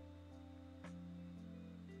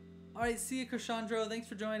 Alright, see you, Krishandro. Thanks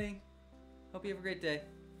for joining. Hope you have a great day.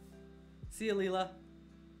 See you, Leela.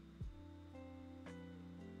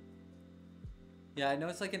 Yeah, I know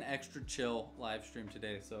it's like an extra chill live stream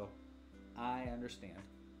today, so I understand.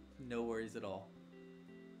 No worries at all.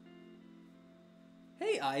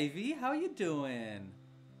 Hey, Ivy, how you doing?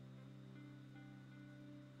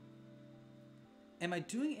 Am I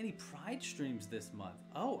doing any Pride streams this month?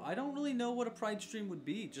 Oh, I don't really know what a Pride stream would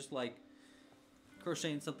be. Just like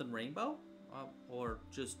crocheting something rainbow? Or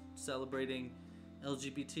just celebrating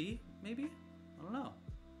LGBT, maybe? I don't know.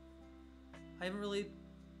 I haven't really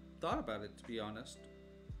thought about it, to be honest.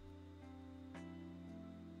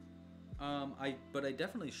 But I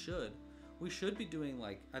definitely should. We should be doing,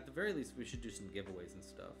 like, at the very least, we should do some giveaways and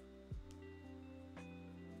stuff.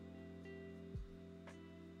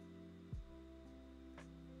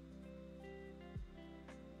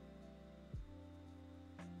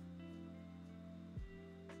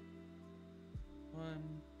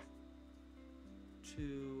 One,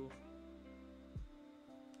 two,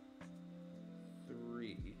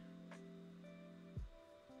 three.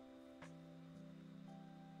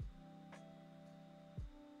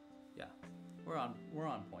 Yeah, we're on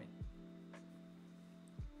point.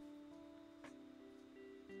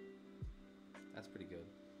 That's pretty good.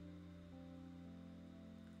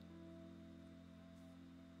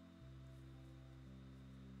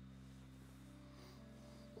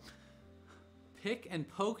 Pick and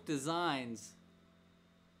poke designs.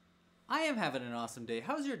 I am having an awesome day.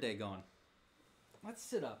 How's your day going? Let's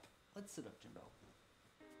sit up. Let's sit up, Jimbo.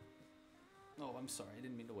 Oh, I'm sorry. I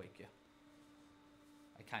didn't mean to wake you.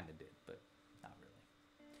 I kind of did, but not really.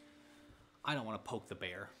 I don't want to poke the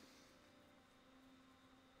bear.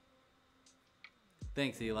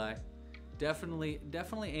 Thanks, Eli. Definitely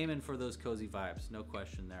aiming for those cozy vibes. No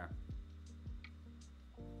question there.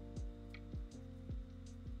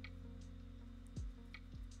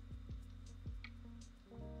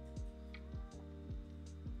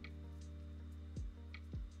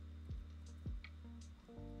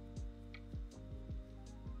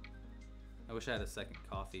 I wish I had a second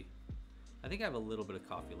coffee. I think I have a little bit of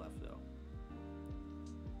coffee left though.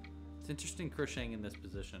 It's interesting crocheting in this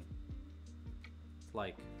position. It's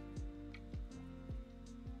like,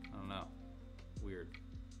 I don't know, weird.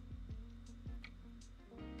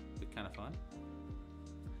 But kind of fun.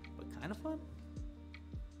 But kind of fun?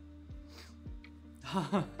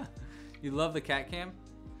 You love the cat cam?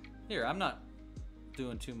 Here, I'm not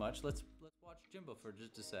doing too much. Let's watch Jimbo for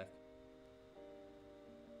just a sec.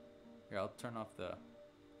 Here, I'll turn off that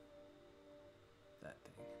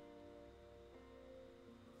thing.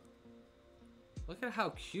 Look at how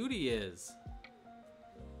cute he is.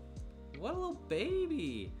 What a little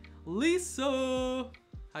baby. Lisa!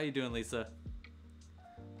 How you doing, Lisa?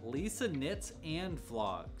 Lisa knits and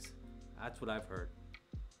vlogs. That's what I've heard.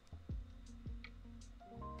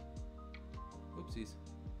 Oopsies.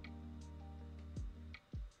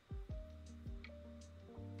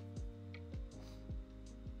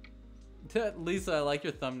 Lisa, I like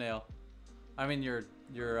your thumbnail. I mean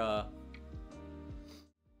I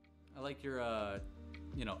like your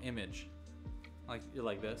you know, image. Like you're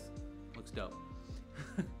like this. Looks dope.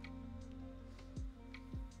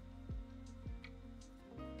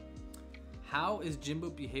 How is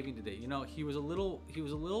Jimbo behaving today? You know, he was a little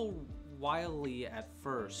wily at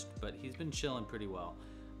first, but he's been chilling pretty well.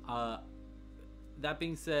 That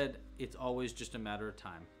being said, it's always just a matter of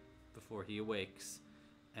time before he awakes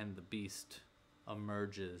and the beast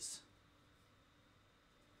emerges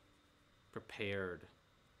prepared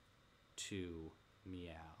to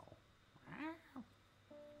meow.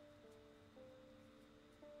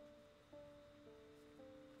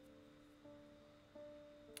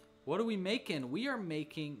 What are we making? We are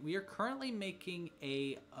currently making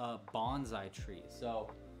a bonsai tree. So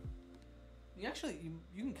you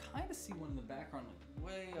can kind of see one in the background, like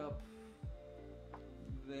way up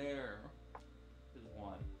there.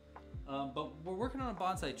 But we're working on a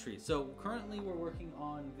bonsai tree. So currently we're working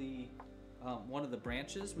on the one of the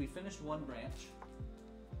branches. We finished one branch,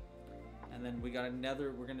 and then we got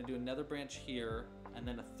another. We're gonna do another branch here, and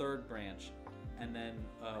then a third branch, and then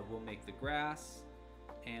we'll make the grass,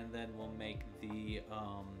 and then we'll make the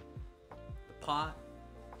pot.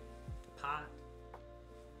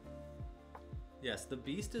 Yes, the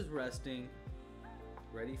beast is resting,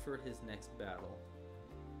 ready for his next battle.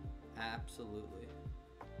 Absolutely.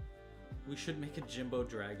 We should make a Jimbo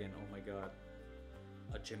dragon. Oh my god.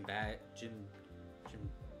 A Jimbragon?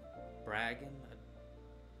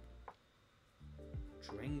 A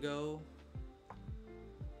Dringo?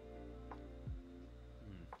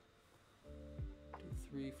 2,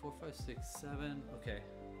 3, 4, 5, 6, 7. Okay.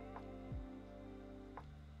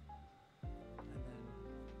 And then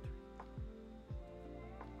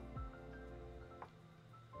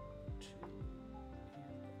 2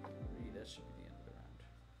 and 3. That should be the end of the round.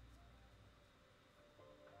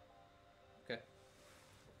 Okay.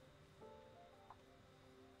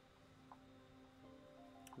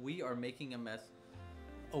 We are making a mess.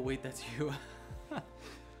 Oh wait, that's you.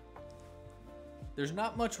 There's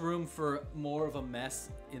not much room for more of a mess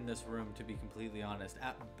in this room, to be completely honest.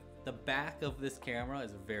 The back of this camera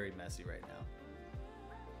is very messy right now.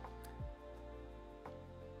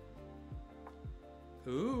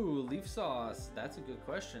 Ooh, leaf sauce. That's a good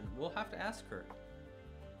question. We'll have to ask her.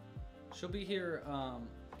 She'll be here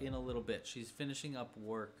in a little bit. She's finishing up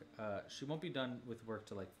work. She won't be done with work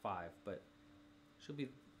till like 5, but she'll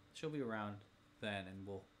be around then, and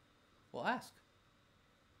we'll ask.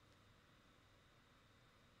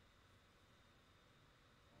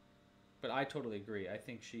 But I totally agree. I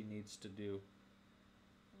think she needs to do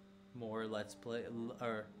more Let's Play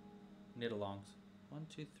or knit-alongs. 1,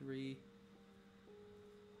 2, 3,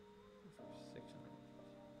 6,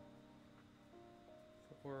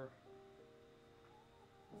 4,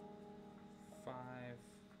 5,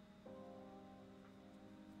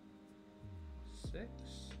 6,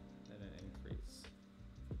 and an increase.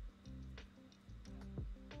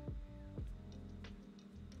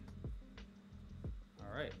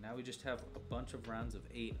 Alright, now we just have a bunch of rounds of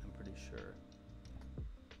 8, I'm pretty sure.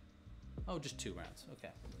 Oh, just 2 rounds,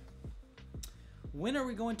 okay. When are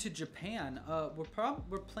we going to Japan?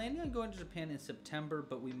 We're planning on going to Japan in September,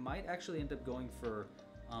 but we might actually end up going for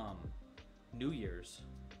New Year's,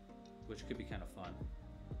 which could be kind of fun.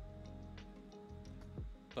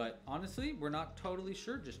 But honestly, we're not totally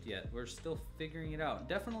sure just yet. We're still figuring it out.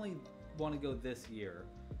 Definitely want to go this year.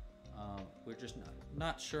 We're just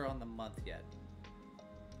not sure on the month yet.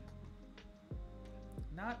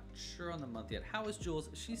 Not sure on the month yet. How is Jules?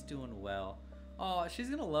 She's doing well. Oh, she's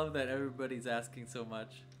gonna love that everybody's asking so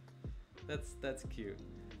much. That's cute.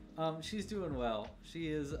 She's doing well. She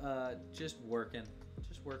is just working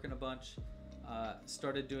a bunch.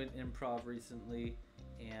 Started doing improv recently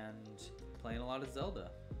and playing a lot of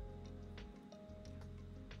Zelda.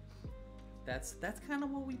 That's kind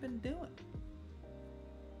of what we've been doing.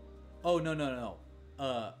 Oh no.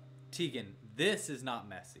 Tegan, this is not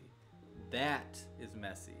messy. That is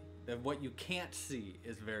messy. That what you can't see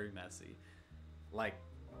is very messy. Like,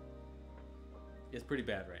 it's pretty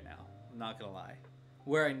bad right now. I'm not gonna lie.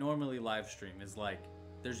 Where I normally live stream is like,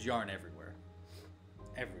 there's yarn everywhere.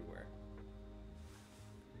 Everywhere.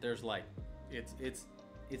 There's like, it's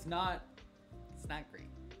not great.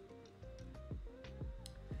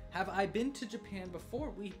 Have I been to Japan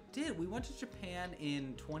before? We did. We went to Japan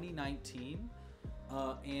in 2019,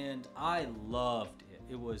 and I loved it.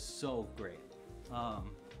 It was so great.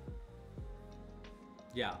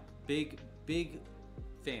 Yeah, big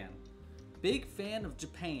fan. Big fan of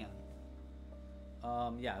Japan.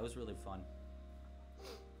 Yeah, it was really fun.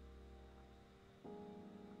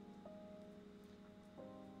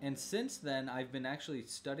 And since then, I've been actually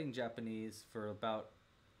studying Japanese for about...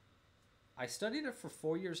 I studied it for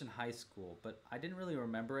 4 years in high school, but I didn't really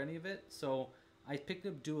remember any of it. So I picked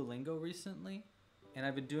up Duolingo recently, and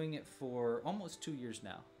I've been doing it for almost 2 years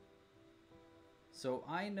now. So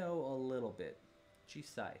I know a little bit.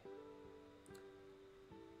 Jisai.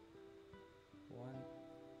 1.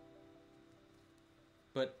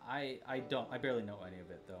 But I barely know any of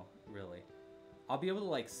it though, really. I'll be able to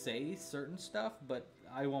like say certain stuff, but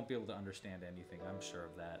I won't be able to understand anything, I'm sure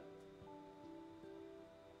of that.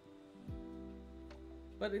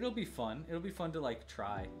 But it'll be fun. It'll be fun to like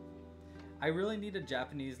try. I really need a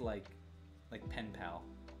Japanese like pen pal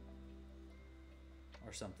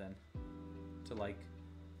or something to like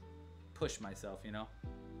push myself, you know?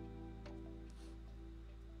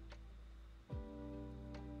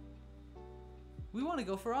 We want to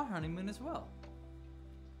go for our honeymoon as well.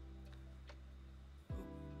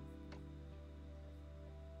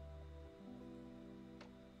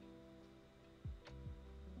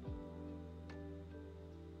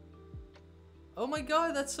 Oh my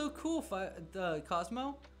god, that's so cool,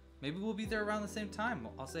 Cosmo. Maybe we'll be there around the same time.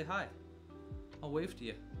 I'll say hi. I'll wave to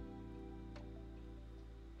you.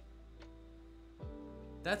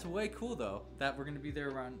 That's way cool though, that we're gonna be there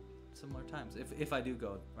around similar times, if I do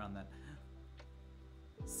go around then.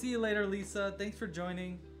 See you later, Lisa. Thanks for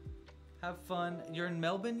joining. Have fun. You're in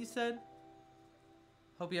Melbourne, you said?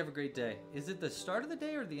 Hope you have a great day. Is it the start of the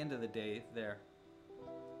day or the end of the day there?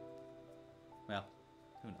 Well,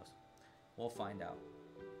 who knows? We'll find out.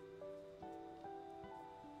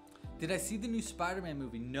 Did I see the new Spider-Man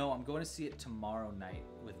movie? No, I'm going to see it tomorrow night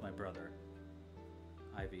with my brother,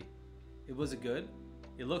 Ivy. Was it good?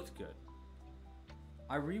 It looked good.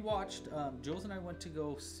 I rewatched, Jules and I went to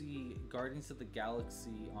go see Guardians of the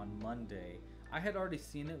Galaxy on Monday. I had already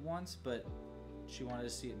seen it once, but she wanted to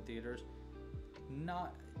see it in theaters.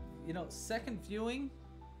 Not, you know, second viewing,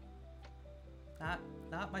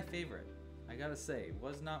 not my favorite. I gotta say, it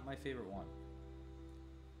was not my favorite one.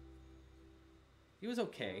 He was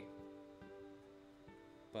okay.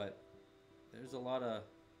 But there's a lot of,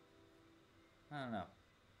 I don't know.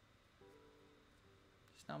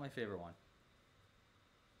 It's not my favorite one.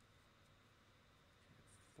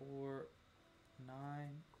 4, 9.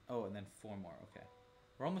 Oh, and then 4 more. Okay.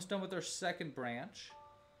 We're almost done with our second branch.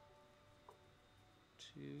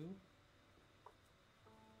 2,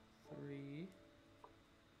 3,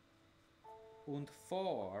 and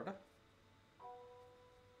 4. And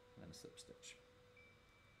then a slip stitch.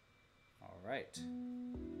 All right.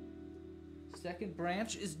 Second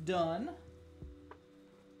branch is done.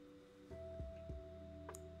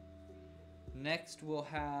 Next we'll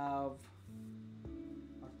have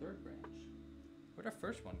our third branch. Where'd our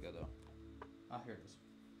first one go though? Oh, here it is.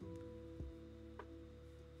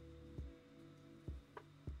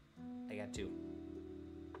 I got 2.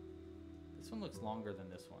 This one looks longer than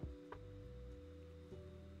this one.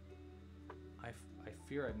 I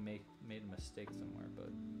fear I made a mistake somewhere,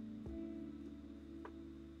 but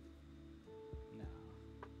no,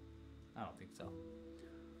 I don't think so.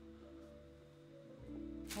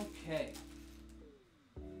 Okay.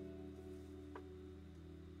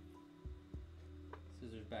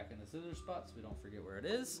 Scissors back in the scissors spot so we don't forget where it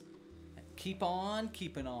is. And keep on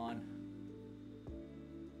keeping on.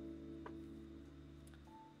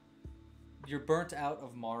 You're burnt out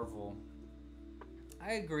of Marvel.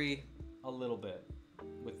 I agree a little bit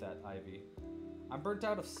with that, Ivy. I'm burnt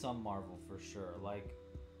out of some Marvel for sure. Like,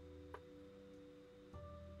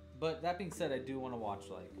 but that being said, I do want to watch,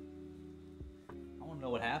 like, I want to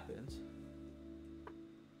know what happens.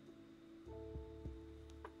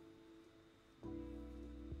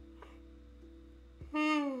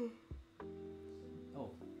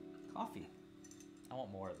 Oh, coffee. I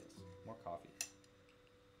want more of this. More coffee.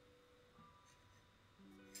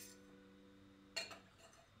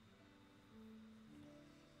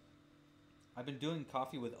 I've been doing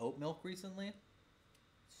coffee with oat milk recently.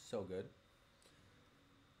 So good.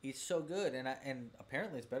 It's so good, and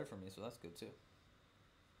apparently it's better for me, so that's good too.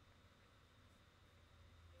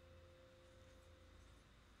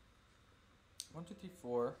 One, 2, 3,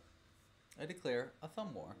 4. I declare a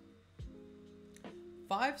thumb war.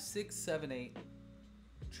 5, 6, 7, 8.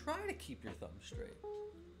 Try to keep your thumb straight.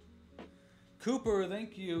 Cooper,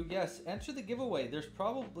 thank you. Yes, enter the giveaway. There's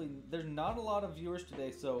not a lot of viewers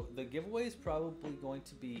today, so the giveaway is probably going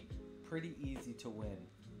to be pretty easy to win.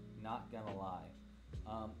 Not gonna lie.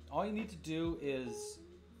 All you need to do is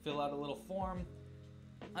fill out a little form.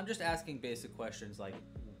 I'm just asking basic questions like,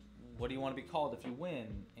 what do you want to be called if you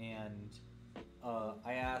win? And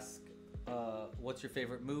I ask, what's your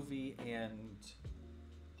favorite movie? And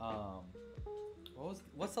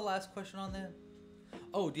what's the last question on that?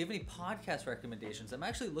 Oh, do you have any podcast recommendations? I'm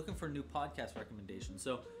actually looking for new podcast recommendations.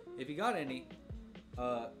 So if you got any,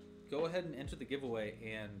 go ahead and enter the giveaway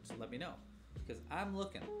and let me know, because I'm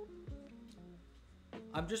looking.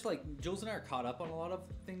 I'm just like, Jules and I are caught up on a lot of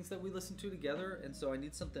things that we listen to together, and so I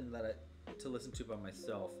need something to listen to by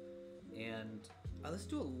myself. And I listen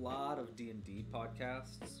to a lot of D&D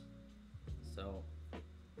podcasts. So,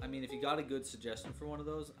 I mean, if you got a good suggestion for one of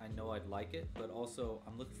those, I know I'd like it, but also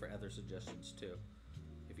I'm looking for other suggestions too,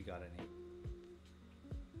 if you got any.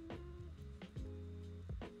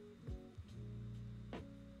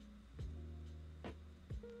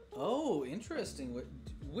 Oh, interesting.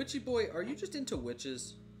 Witchy boy, are you just into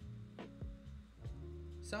witches?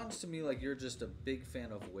 Sounds to me like you're just a big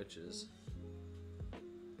fan of witches.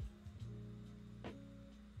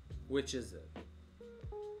 Which is it?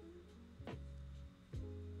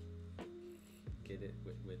 Get it?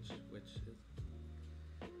 Which is...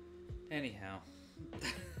 Anyhow.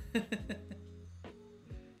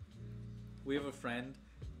 We have a friend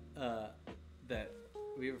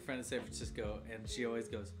in San Francisco, and she always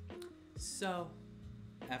goes, so,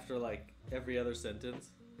 after like every other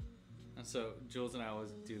sentence. And so Jules and I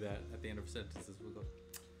always do that at the end of sentences. We'll go,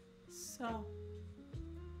 so.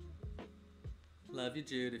 Love you,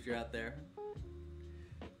 Jude, if you're out there.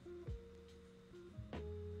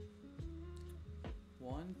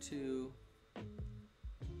 One, two.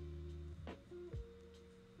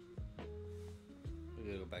 We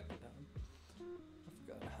gotta go back to that one. I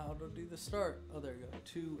forgot how to do the start. Oh, there you go.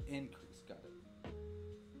 2 increase. Got it.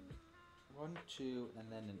 1, 2,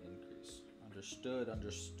 and then an increase. Understood,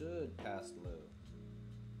 past low.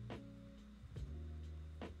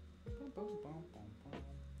 Boom, boom, boom, boom, boom.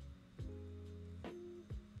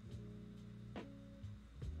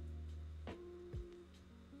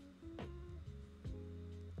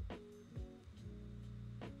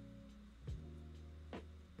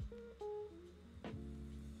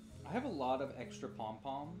 I have a lot of extra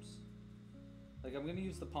pom-poms. Like, I'm going to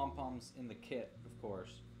use the pom-poms in the kit, of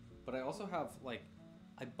course. But I also have like,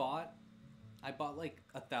 I bought like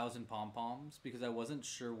 1,000 pom-poms because I wasn't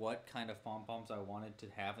sure what kind of pom-poms I wanted to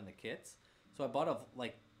have in the kits. So I bought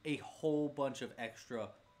a whole bunch of extra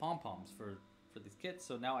pom-poms for these kits.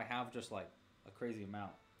 So now I have just like a crazy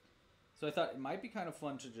amount. So I thought it might be kind of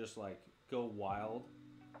fun to just like go wild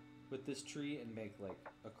with this tree and make like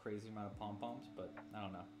a crazy amount of pom-poms, but I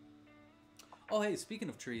don't know. Oh, hey, speaking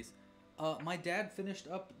of trees, my dad finished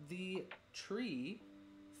up the tree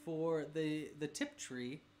for the tip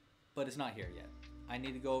tree, but it's not here yet. I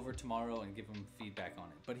need to go over tomorrow and give him feedback on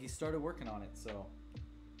it. But he started working on it, so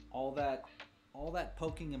all that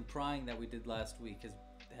poking and prying that we did last week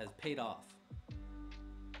has paid off.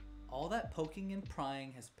 All that poking and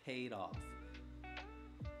prying has paid off.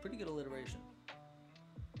 Pretty good alliteration.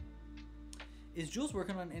 Is Jules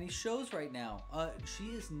working on any shows right now? She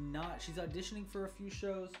is not. She's auditioning for a few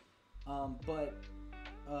shows, but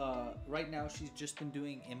right now she's just been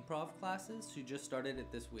doing improv classes. She just started it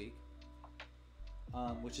this week,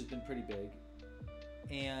 which has been pretty big,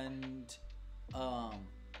 and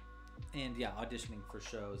yeah, auditioning for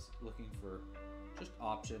shows, looking for just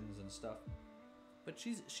options and stuff. But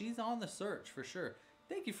she's on the search for sure.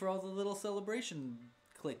 Thank you for all the little celebration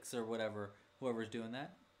clicks or whatever, whoever's doing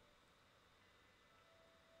that.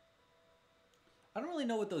 I don't really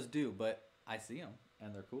know what those do, but I see them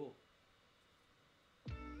and they're cool.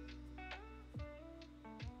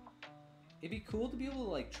 It'd be cool to be able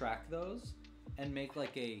to like track those and make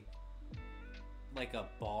like a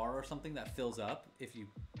bar or something that fills up if you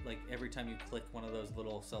like every time you click one of those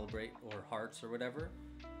little celebrate or hearts or whatever.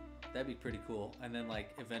 That'd be pretty cool. And then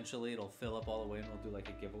like eventually it'll fill up all the way and we'll do like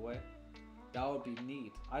a giveaway. That would be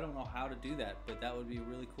neat. I don't know how to do that, but that would be a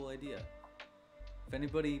really cool idea. If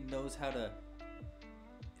anybody knows how to,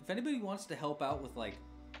 if anybody wants to help out with like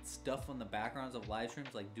stuff on the backgrounds of live streams,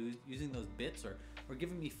 like using those bits or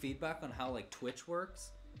giving me feedback on how like Twitch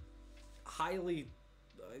works, I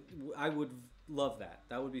would love that.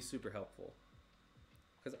 That would be super helpful.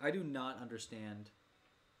 Because I do not understand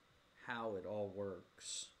how it all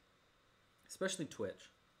works. Especially Twitch.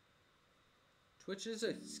 Twitch is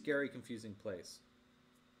a scary, confusing place.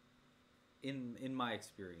 In my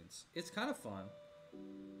experience. It's kind of fun.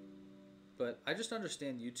 But I just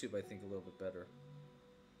understand YouTube, I think, a little bit better.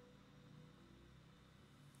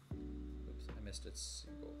 Oops, I missed its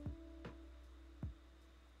single.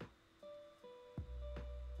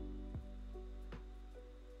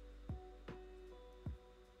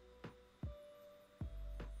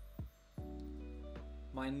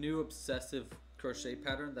 My new obsessive crochet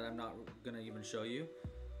pattern that I'm not gonna even show you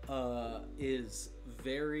is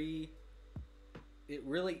very, it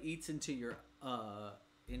really eats into your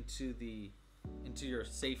into your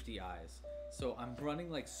safety eyes. So I'm running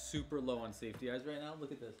like super low on safety eyes right now.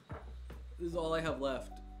 Look at this. This is all I have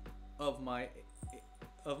left of my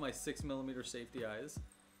 6mm safety eyes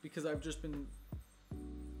because I've just been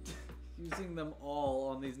using them all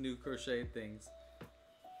on these new crochet things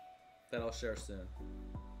that I'll share soon.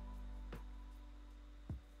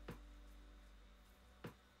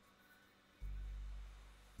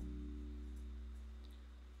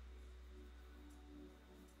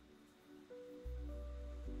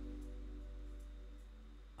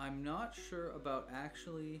 I'm not sure about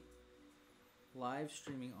actually live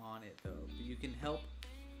streaming on it though, but you can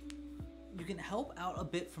help out a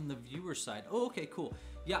bit from the viewer side. Oh, okay, cool.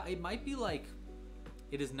 Yeah, it might be like,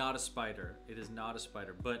 it is not a spider. It is not a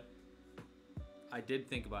spider, but I did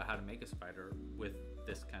think about how to make a spider with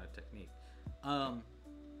this kind of technique.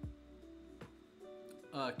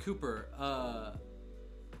 Cooper,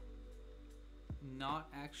 not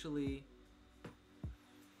actually,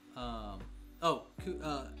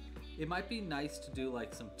 it might be nice to do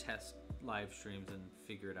like some test live streams and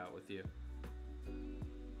figure it out with you.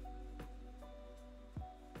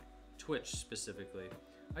 Twitch specifically.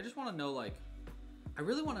 I just want to know, like, I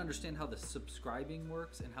really want to understand how the subscribing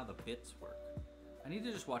works and how the bits work. I need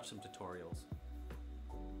to just watch some tutorials.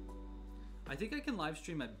 I think I can live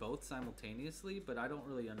stream at both simultaneously, but I don't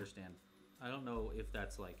really understand. I don't know if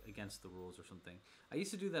that's like against the rules or something. I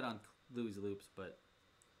used to do that on Louie's Loops, but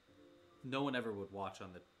no one ever would watch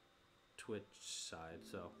on the Twitch side,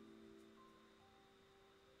 so.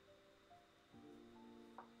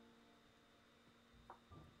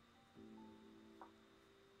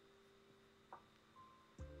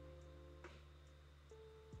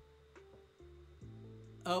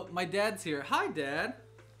 Oh, my dad's here. Hi, Dad.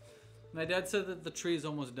 My dad said that the tree is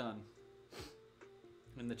almost done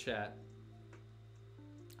in the chat.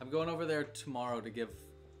 I'm going over there tomorrow to give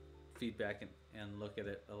feedback and look at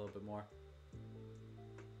it a little bit more.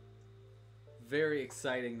 Very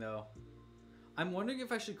exciting, though. I'm wondering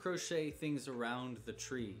if I should crochet things around the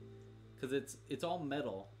tree, because it's all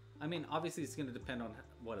metal. I mean, obviously it's going to depend on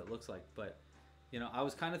what it looks like, but you know, I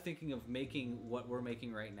was kind of thinking of making what we're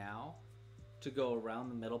making right now to go around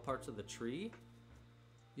the metal parts of the tree.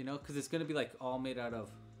 You know, because it's going to be like all made out of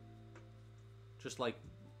just like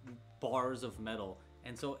bars of metal.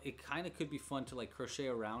 And so it kind of could be fun to like crochet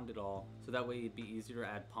around it all. So that way it'd be easier to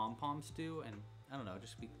add pom-poms to. And I don't know,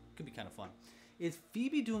 could be kind of fun. Is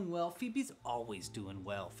Phoebe doing well? Phoebe's always doing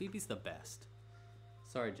well. Phoebe's the best.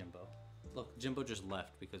 Sorry, Jimbo. Look, Jimbo just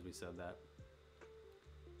left because we said that.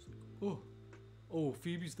 Like, oh,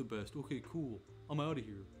 Phoebe's the best. Okay, cool. I'm out of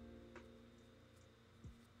here.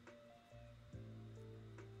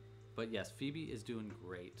 But yes, Phoebe is doing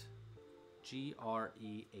great.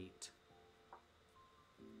 GRE8.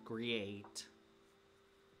 Great.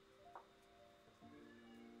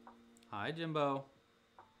 Hi, Jimbo.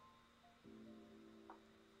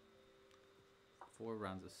 4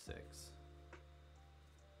 rounds of 6.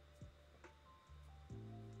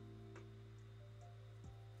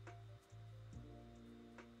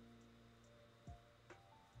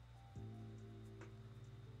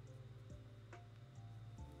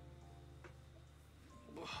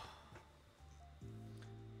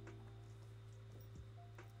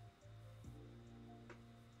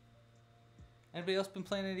 Anybody else been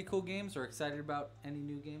playing any cool games or excited about any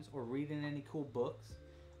new games or reading any cool books?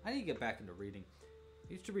 I need to get back into reading.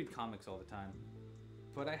 I used to read comics all the time,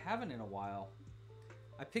 but I haven't in a while.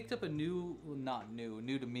 I picked up a new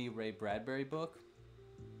to me Ray Bradbury book.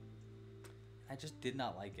 I just did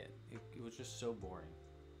not like it. It was just so boring.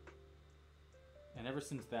 And ever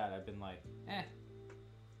since that, I've been like,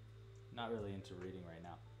 not really into reading right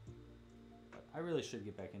now. But I really should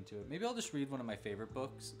get back into it. Maybe I'll just read one of my favorite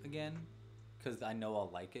books again, because I know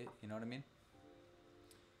I'll like it. You know what I mean?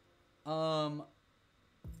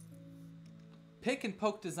 Pick and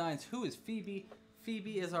Poke Designs. Who is Phoebe?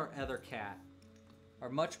 Phoebe is our other cat. Our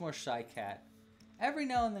much more shy cat. Every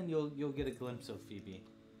now and then you'll get a glimpse of Phoebe.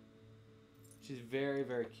 She's very,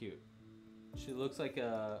 very cute. She looks like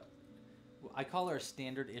I call her a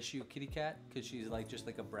standard issue kitty cat because she's like just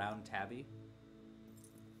like a brown tabby.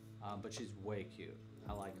 But she's way cute.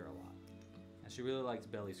 I like her a lot. And she really likes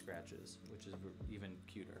belly scratches, which is even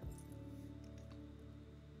cuter.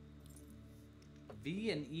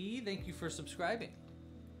 V and E, thank you for subscribing.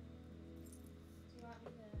 Do you want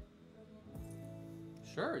me to bring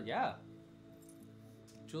in? Sure, yeah.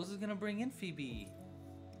 Jules is gonna bring in Phoebe.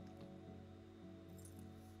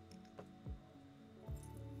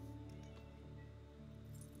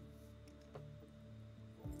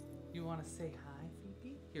 You want to say hi,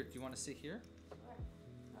 Phoebe? Here, do you want to sit here? Sure. Okay.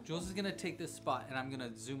 Jules is gonna take this spot, and I'm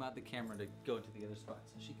gonna zoom out the camera to go to the other spot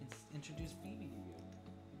so she can introduce Phoebe to you.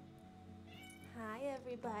 Hi,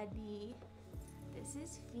 everybody. This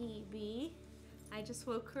is Phoebe. I just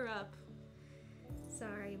woke her up.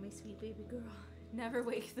 Sorry, my sweet baby girl. Never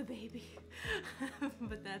wake the baby.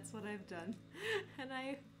 But that's what I've done. And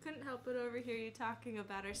I couldn't help but overhear you talking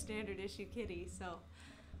about our standard issue kitty, so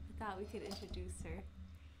I thought we could introduce her.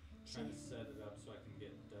 Trying to set it up so I can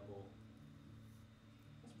get double.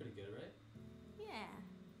 That's pretty good, right? Yeah.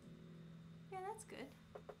 Yeah, that's good.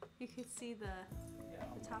 You could see the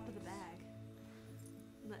top of the bag.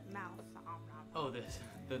 The mouth. Oh, this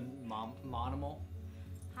the monimal.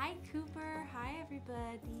 Hi, Cooper. Hi,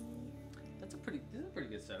 everybody. This is a pretty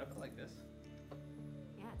good setup. I like this.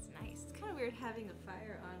 Yeah, it's nice. It's kind of weird having a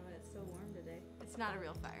fire on when it's so warm today. It's not a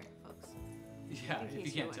real fire, folks. Yeah, In if you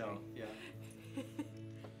case can't you're tell. wondering. Yeah.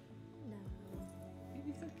 No.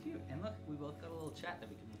 Phoebe's so cute. And look, we both got a little chat that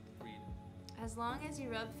we can read. As long as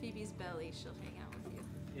you rub Phoebe's belly, she'll hang out with you.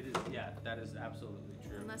 It is, yeah, that is absolutely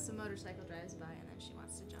true. Unless a motorcycle drives by and then she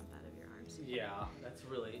wants to jump out of your arms. Yeah, it's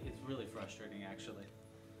really frustrating actually.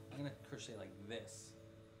 I'm gonna crochet like this.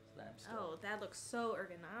 So that I'm still. Oh, that looks so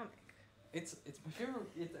ergonomic. It's my favorite.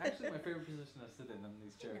 It's actually my favorite position to sit in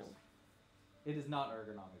these chairs. No. It is not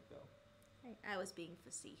ergonomic though. I was being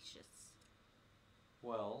facetious.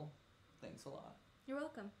 Well, thanks a lot. You're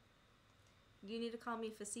welcome. You need to call me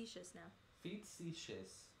facetious now.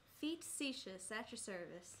 Feet-cetious. Feet-cetious, at your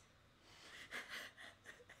service.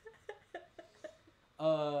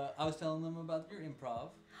 I was telling them about your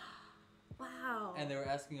improv. Wow. And they were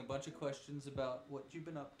asking a bunch of questions about what you've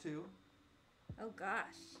been up to. Oh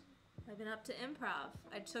gosh. I've been up to improv.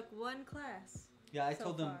 I took one class. Yeah, I so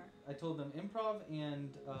told them. far. I told them improv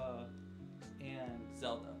and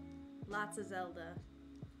Zelda. Lots of Zelda.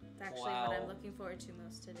 It's actually Wow. what I'm looking forward to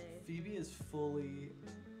most today. Phoebe is fully.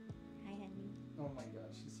 Hi, honey. Oh my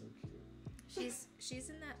god, she's so cute. She's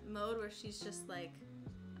in that mode where she's just like,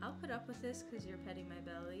 I'll put up with this because you're petting my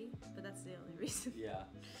belly, but that's the only reason. Yeah.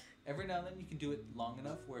 Every now and then you can do it long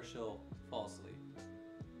enough where she'll fall asleep.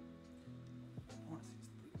 I want to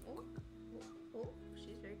see this. Oh,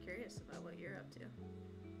 she's very curious about what you're up to.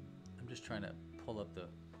 I'm just trying to pull up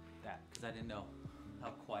that because I didn't know how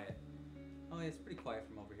quiet. Oh, yeah, it's pretty quiet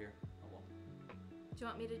from over here. Oh well. Do you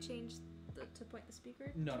want me to change to point the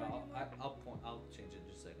speaker? No, I'll change it in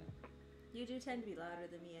just a second. You do tend to be louder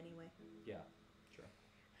than me anyway. Yeah, sure.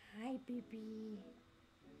 Hi, baby.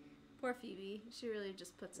 Poor Phoebe. She really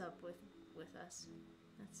just puts up with us.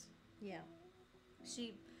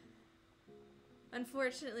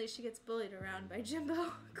 Unfortunately, she gets bullied around by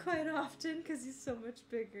Jimbo quite often because he's so much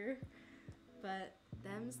bigger. But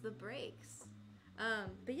them's the breaks.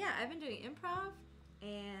 But yeah, I've been doing improv,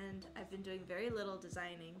 and I've been doing very little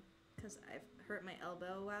designing because I've hurt my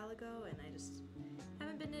elbow a while ago, and I just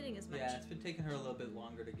haven't been knitting as much. Yeah, it's been taking her a little bit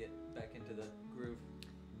longer to get back into the groove.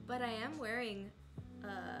 But I am wearing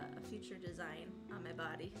a future design on my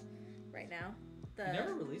body right now. You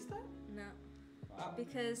never released that? No. Wow.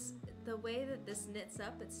 Because the way that this knits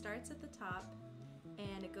up, it starts at the top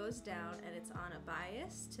and it goes down and it's on a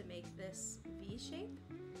bias to make this V shape.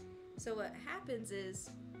 So what happens is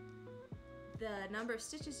the number of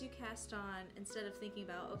stitches you cast on, instead of thinking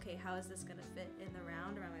about, okay, how is this going to fit in the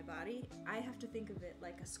round around my body, I have to think of it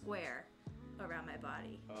like a square around my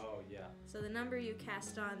body. Oh, yeah. So the number you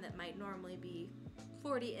cast on that might normally be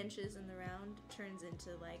 40 inches in the round turns into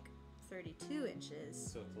like 32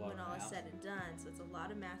 inches So it's a lot when of all is math. said and done. So it's a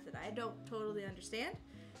lot of math that I don't totally understand.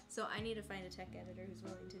 So I need to find a tech editor who's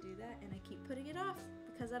willing to do that, and I keep putting it off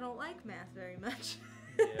because I don't like math very much.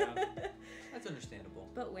 Yeah, that's understandable.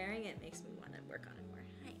 But wearing it makes me want to work on it more.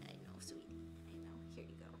 I know, sweetie. I know. Here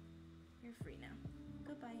you go. You're free now.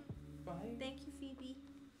 Goodbye. Bye. Thank you, Phoebe.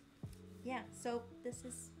 Yeah, so this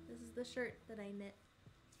is the shirt that I knit.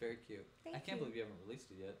 It's very cute. Thank I can't you. believe you haven't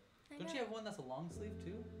released it yet. I Don't know. you have one that's a long sleeve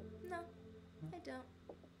too? No, I don't.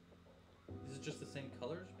 Is it just the same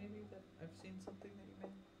colors maybe that I've seen something that you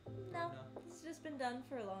made? No, No. it's just been done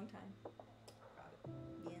for a long time. Got it.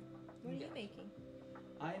 Yeah. What are Yeah. you making?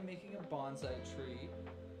 I am making a bonsai tree.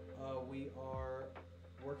 We are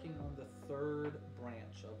working on the third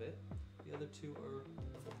branch of it. The other two are,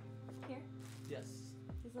 Here, yes,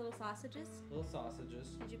 these little sausages. little sausages.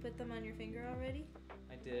 Did you put them on your finger already?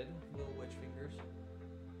 I did. Little witch fingers.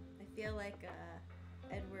 I feel like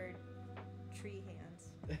Edward Tree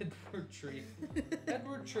Hands. Edward Tree.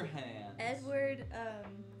 Edward Trehan. Edward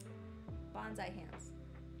Bonsai Hands.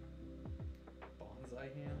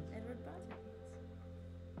 Bonsai hands. Edward Bonsai Hands.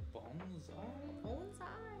 Bonsai?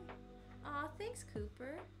 Bonsai. Aw, thanks,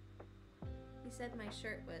 Cooper. He said my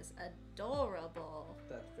shirt was adorable.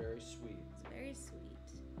 That's very sweet. It's very sweet.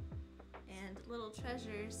 And Little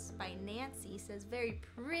Treasures by Nancy says, very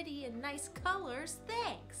pretty and nice colors.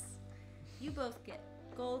 Thanks. You both get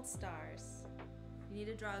gold stars. You need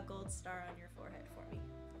to draw a gold star on your forehead for me.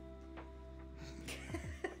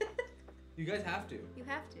 You guys have to. You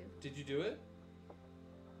have to. Did you do it?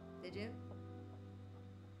 Did you?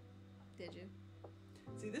 Did you?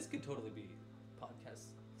 See, this could totally be podcast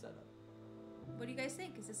setup. What do you guys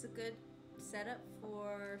think? Is this a good setup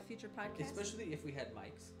for future podcasts? Especially if we had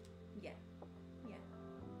mics Yeah. Yeah.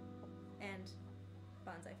 And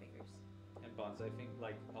bonsai fingers. and bonsai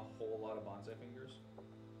like a whole lot of bonsai fingers.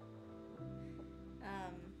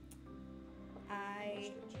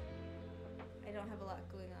 I don't have a lot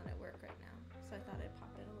going on at work right now, so I thought I'd pop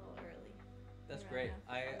in a little early. That's Right great.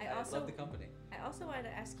 now. I also- love the company. I also wanted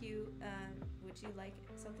to ask you, would you like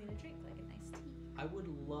something to drink, like a nice tea? I would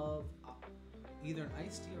love either an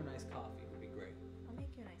iced tea or an iced coffee would be great. I'll make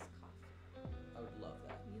you a nice coffee. I would love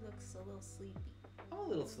that. You look so a little sleepy. I'm a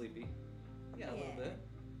little sleepy. Yeah, a little Yeah. bit.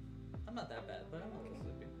 I'm not that bad, but I'm a little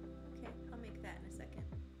sleepy. Okay, I'll make that in a second.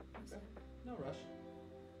 Okay. No rush.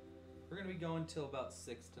 We're gonna be going till about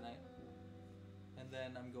 6 tonight, and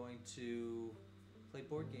then I'm going to play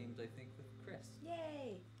board games. I think with Chris.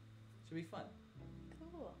 Yay! Should be fun.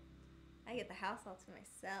 Cool. I get the house all to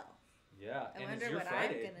myself. Yeah. I and wonder it's your what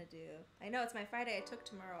Friday. I'm gonna do. I know it's my Friday. I took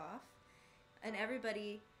tomorrow off, and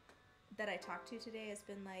everybody that I talked to today has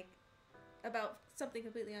been like about something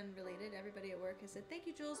completely unrelated. Everybody at work has said, "Thank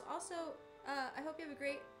you, Jules. Also, I hope you have a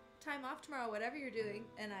great time off tomorrow, whatever you're doing."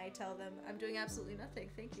 And I tell them, "I'm doing absolutely nothing.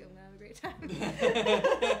 Thank you. I'm gonna have a great time."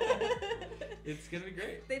 It's gonna be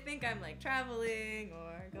great. They think I'm like traveling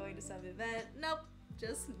or going to some event. Nope,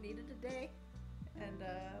 just needed a day. And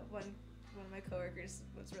one of my coworkers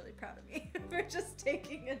was really proud of me for just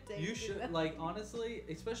taking a day. You to should them. like honestly,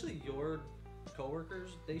 especially your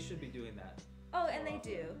coworkers. They should be doing that. Oh, and they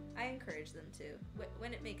do. I encourage them to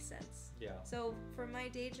when it makes sense. Yeah. So for my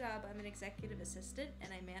day job, I'm an executive assistant, and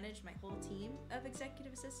I manage my whole team of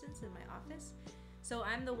executive assistants in my office. So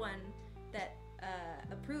I'm the one that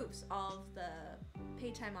approves all of the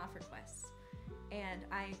paid time off requests, and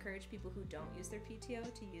I encourage people who don't use their PTO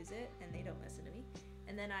to use it, and they don't listen to me.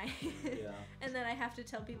 And then and then I have to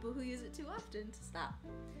tell people who use it too often to stop.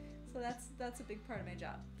 So that's a big part of my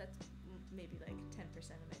job. That's maybe like 10%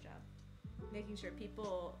 of my job. Making sure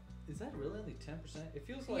people... Is that really only 10%? It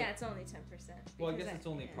feels like... Yeah, it's only 10%. Well, I guess it's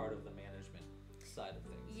only part of the management side of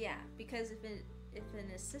things. Yeah, because if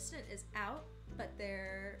an assistant is out, but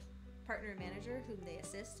their partner manager whom they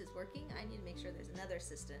assist is working, I need to make sure there's another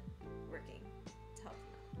assistant working to help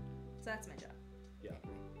them out. So that's my job. Yeah.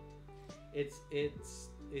 Anyway.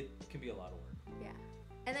 It can be a lot of work. Yeah.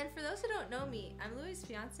 And then for those who don't know me, I'm Louis'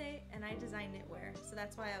 fiance, and I design knitwear. So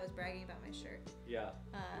that's why I was bragging about my shirt. Yeah.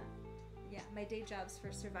 Yeah, my day job's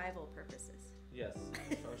for survival purposes. Yes,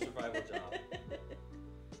 our survival job.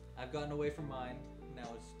 I've gotten away from mine. Now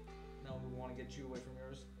we want to get you away from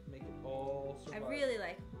yours. Make it all survival. I really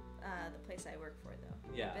like the place I work for,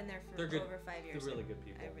 though. Yeah. I've been there for over 5 years. They're really good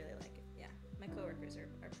people. I really like it. Yeah, my coworkers are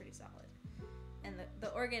pretty solid, and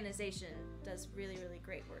the organization does really, really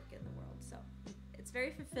great work in the world. So it's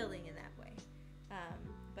very fulfilling in that way.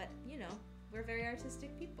 But you know, we're very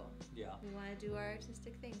artistic people. Yeah. We want to do our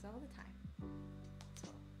artistic things all the time. So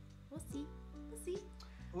we'll see. We'll see.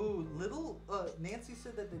 Ooh, Nancy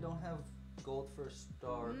said that they don't have gold for a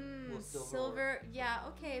star. Silver. Yeah,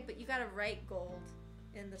 okay, but you gotta write gold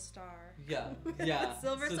in the star. Yeah, yeah.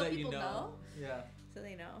 Silver, so people know. Yeah. So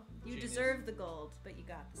they know. You Genius. deserve the gold, but you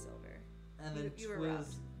got the silver. And then you were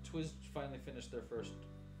robbed. Twiz finally finished their first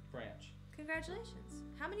branch. Congratulations.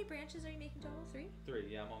 How many branches are you making total? 3? 3,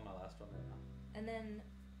 yeah, I'm on my last one right now. And then,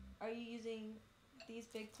 are you using these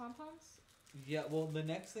big pom-poms? Yeah, well, the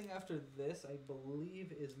next thing after this, I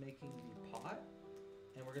believe, is making the pot.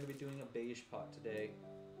 And we're going to be doing a beige pot today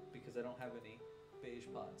because I don't have any beige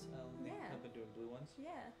pots. I've been doing blue ones.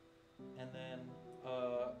 Yeah. And then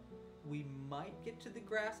we might get to the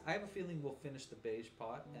grass. I have a feeling we'll finish the beige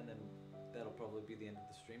pot, and then that'll probably be the end of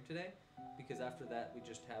the stream today. Because after that, we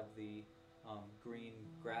just have the green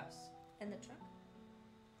grass. And the trunk?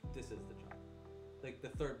 This is the trunk. Like, the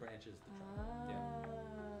third branch is the trunk. Oh. Yeah.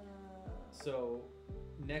 So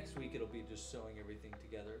next week it'll be just sewing everything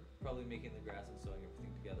together, probably making the grass and sewing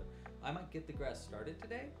everything together. I might get the grass started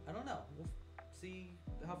today. I don't know. We'll see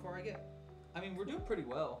how far I get. I mean, we're doing pretty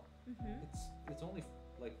well. Mm-hmm. It's only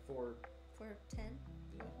like 4. 4:10.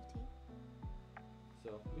 Yeah. 15.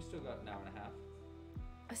 So we still got an hour and a half.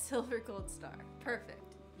 A silver gold star.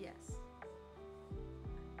 Perfect. Yes.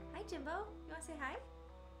 Hi, Jimbo. You want to say hi?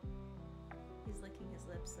 He's licking his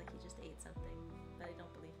lips like he just ate something, but I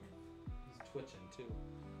don't believe him. He's twitching too.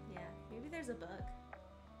 Yeah, maybe there's a bug.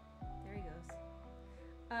 There he goes.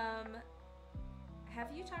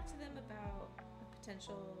 Have you talked to them about a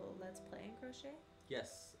potential Let's Play in crochet?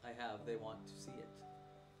 Yes, I have. They want to see it.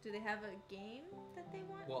 Do they have a game that they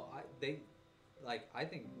want? Well, I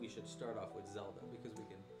think we should start off with Zelda because we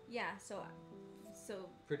can. Yeah, so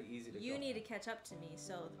Pretty easy to. You need to catch up to me,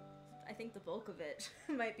 so I think the bulk of it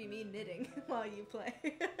might be me knitting while you play.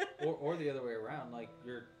 or the other way around. Like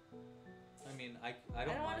I mean, I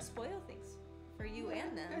don't want to spoil things for you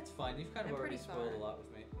and them. That's fine. You've kind of already spoiled a lot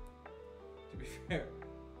with me. To be fair,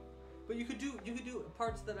 but you could do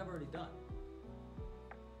parts that I've already done.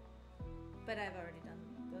 But I've already done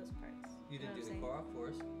those parts. You didn't do the Korok for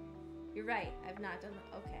us. You're right. I've not done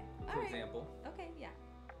the. Okay. For example. Okay. Yeah.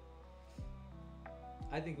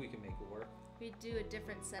 I think we can make it work. We do a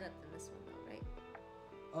different setup than this one, though,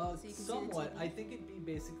 right? So you can somewhat. see the TV. I think it'd be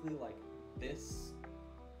basically like this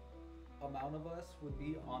amount of us would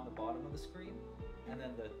be on the bottom of the screen, and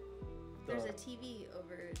then there's a TV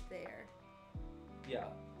over there. Yeah.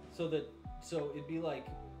 So it'd be like,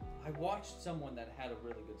 I watched someone that had a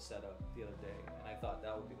really good setup the other day, and I thought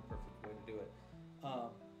that would be the perfect way to do it.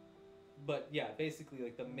 But yeah, basically,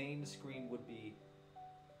 like the main screen would be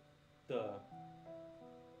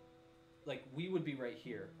like we would be right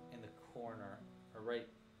here in the corner, or right.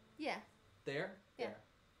 Yeah. There. Yeah. There.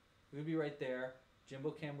 We would be right there.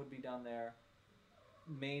 Jimbo Cam would be down there.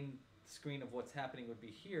 Main screen of what's happening would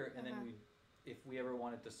be here, and then if we ever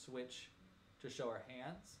wanted to switch to show our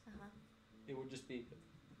hands, it would just be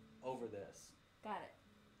over this. Got it.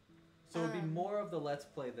 So it would be more of the Let's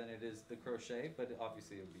Play than it is the crochet, but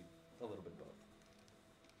obviously it would be a little bit both.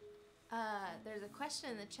 There's a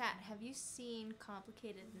question in the chat. Have you seen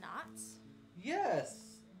Complicated Knots?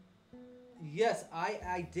 Yes. Yes,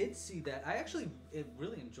 I did see that. I actually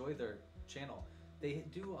really enjoy their channel. They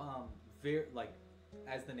do very, like,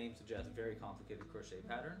 as the name suggests, very complicated crochet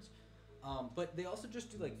patterns. But they also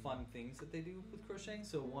just do like fun things that they do with crocheting.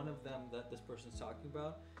 So one of them that this person's talking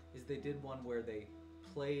about is they did one where they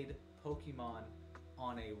played Pokemon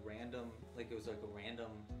on a random, like it was like a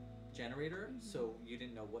random generator. So you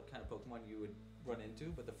didn't know what kind of Pokemon you would run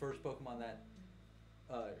into. But the first Pokemon that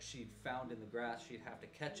she'd found in the grass, she'd have to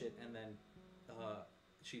catch it and then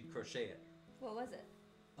she'd crochet it. What was it?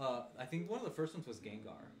 I think one of the first ones was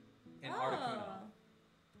Gengar and Articuno.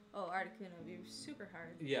 Oh, Articuno would be super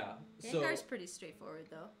hard. Yeah. Gengar's pretty straightforward,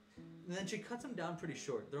 though. And then she cuts them down pretty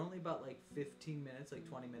short. They're only about like 15 minutes, like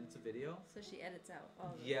 20 minutes of video. So she edits out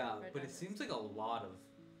all the but it seems like a lot of,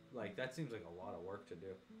 like, that seems like a lot of work to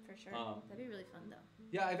do. For sure. That'd be really fun, though.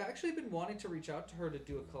 Yeah, I've actually been wanting to reach out to her to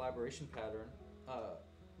do a collaboration pattern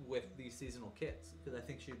with these seasonal kits. Because I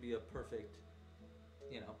think she'd be a perfect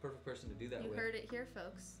person to do that with. You heard it here,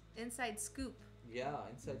 folks. Inside scoop. Yeah,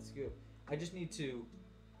 inside scoop. I just need to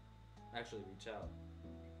actually reach out.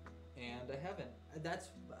 And I haven't.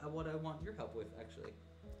 That's what I want your help with, actually.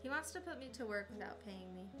 He wants to put me to work without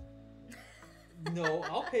paying me. No,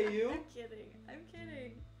 I'll pay you. I'm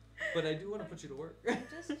kidding. But I do want to put you to work. I'm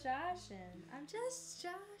just joshing.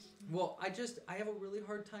 Well, I have a really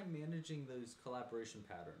hard time managing those collaboration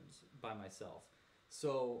patterns by myself.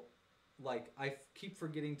 So, like, I keep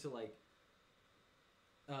forgetting to, like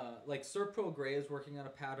Sir Pro Gray is working on a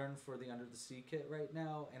pattern for the Under the Sea kit right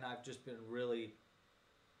now, and I've just been really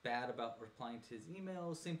bad about replying to his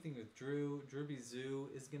emails. Same thing with Drew. Drewby Zoo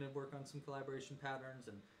is going to work on some collaboration patterns,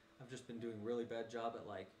 and I've just been doing a really bad job at,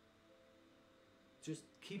 like, just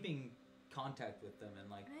keeping contact with them and,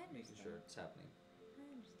 like, making sure it's happening. I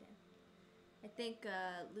understand. I think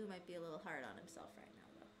Lou might be a little hard on himself right now,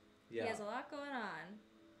 though. Yeah. He has a lot going on.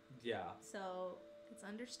 Yeah. So it's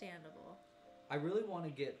understandable. I really want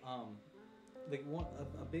to get a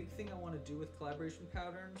big thing I want to do with collaboration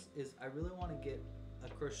patterns is I really want to get a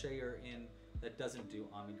crocheter in that doesn't do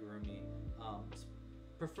amigurumi,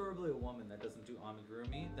 preferably a woman that doesn't do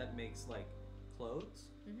amigurumi, that makes like clothes,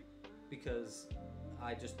 because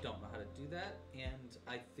I just don't know how to do that, and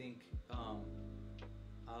I think I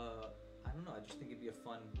don't know, I just think it'd be a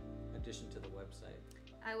fun addition to the website.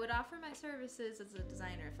 I would offer my services as a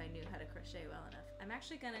designer if I knew how to crochet well enough. I'm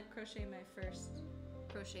actually gonna crochet my first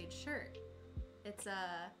crocheted shirt. It's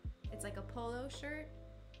like a polo shirt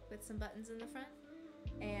with some buttons in the front,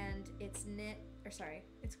 and it's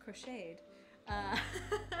crocheted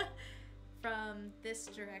from this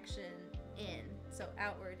direction in, so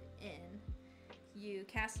outward in. You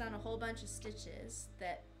cast on a whole bunch of stitches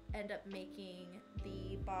that end up making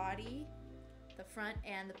the body, the front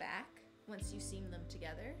and the back, once you seam them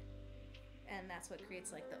together, and that's what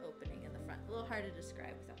creates like the opening in the front. A little hard to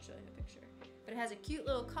describe without showing a picture, but it has a cute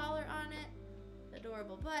little collar on it,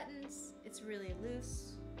 adorable buttons, it's really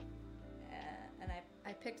loose, and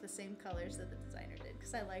I picked the same colors that the designer did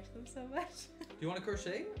because I liked them so much. Do you want to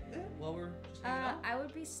crochet while we're just hanging out? I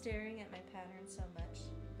would be staring at my pattern so much.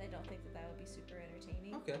 I don't think that would be super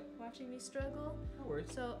entertaining. Okay. Watching me struggle. No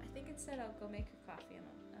worries. So I think instead I'll go make her coffee and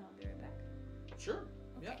I'll be right back. Sure.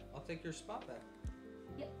 Okay. Yeah, I'll take your spot back.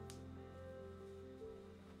 Yep.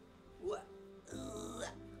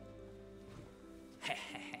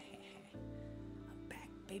 I'm back,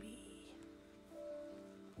 baby.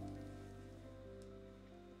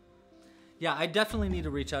 Yeah, I definitely need to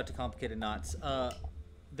reach out to Complicated Knots.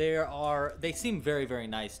 They seem very, very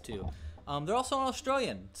nice too. They're also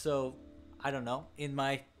Australian, so I don't know. In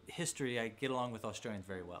my history, I get along with Australians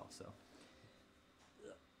very well, so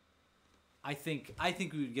I think we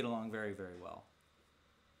would get along very, very well.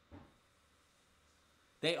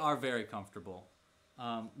 They are very comfortable.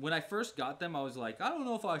 When I first got them, I was like, I don't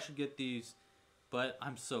know if I should get these, but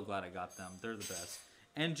I'm so glad I got them. They're the best.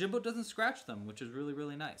 And Jimbo doesn't scratch them, which is really,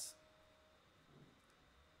 really nice.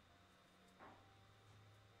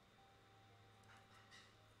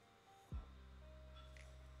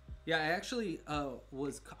 Yeah, I actually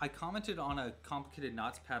I commented on a Complicated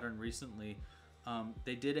Knots pattern recently.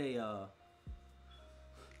 They did a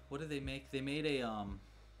what did they make? They made a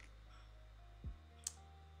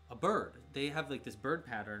bird. They have like this bird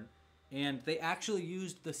pattern, and they actually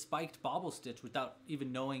used the spiked bobble stitch without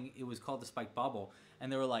even knowing it was called the spiked bobble.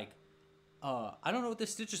 And they were like, I don't know what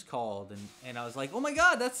this stitch is called, and I was like, oh my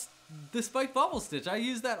god, that's the spiked bobble stitch. I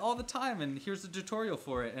use that all the time, and here's a tutorial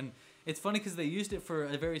for it. And it's funny because they used it for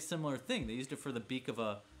a very similar thing. They used it for the beak of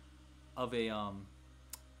a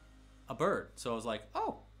bird. So I was like,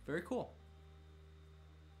 oh, very cool.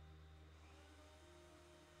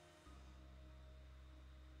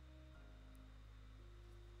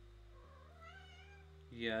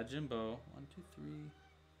 Yeah, Jimbo. 1, 2, 3.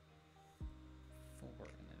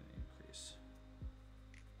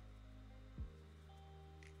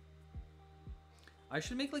 I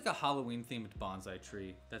should make like a Halloween themed bonsai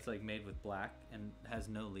tree that's like made with black and has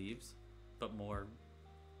no leaves, but more.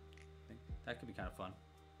 I think that could be kind of fun.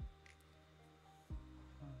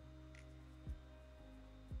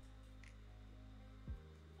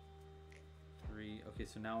 Three. Okay,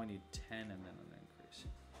 so now I need 10 and then an increase.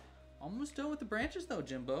 Almost done with the branches though,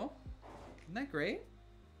 Jimbo. Isn't that great?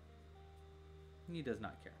 And he does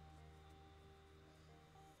not care.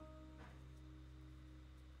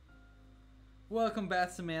 Welcome back,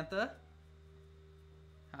 Samantha.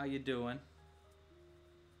 How you doing?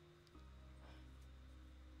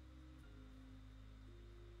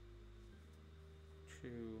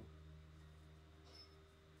 Two.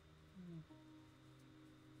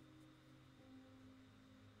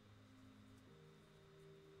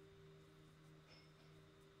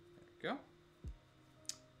 There we go.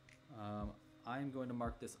 I'm going to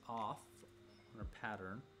mark this off on a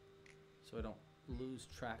pattern so I don't lose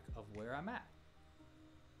track of where I'm at.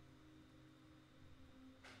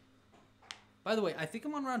 By the way, I think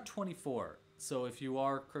I'm on round 24. So if you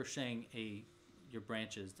are crocheting your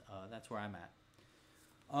branches, that's where I'm at.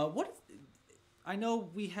 I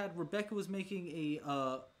know we had Rebecca was making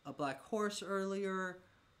a black horse earlier.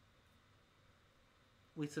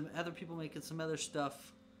 With some other people making some other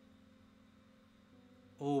stuff.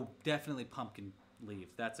 Oh, definitely pumpkin leaf.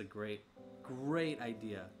 That's a great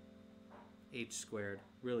idea. H squared,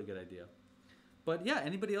 really good idea. But yeah,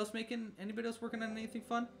 anybody else working on anything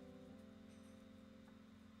fun?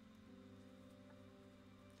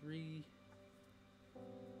 3.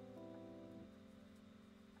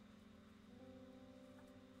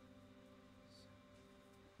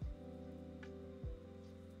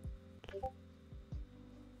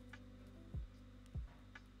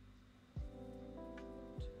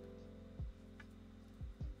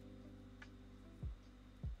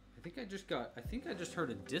 I think I just heard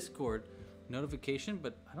a Discord notification,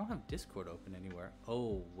 but I don't have Discord open anywhere.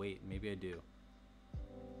 Oh, wait, maybe I do.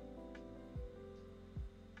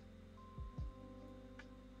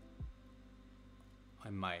 I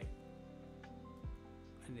might.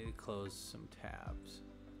 I need to close some tabs.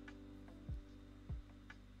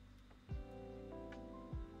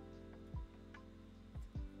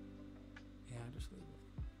 Yeah, just leave it.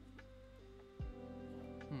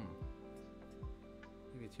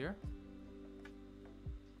 Maybe it's here?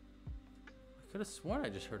 I could have sworn I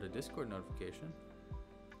just heard a Discord notification.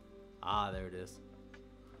 Ah, there it is.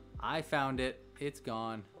 I found it. It's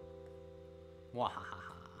gone. Wahaha.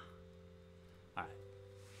 Alright.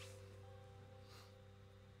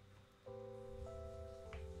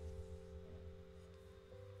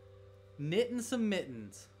 Knitting some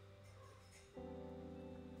mittens.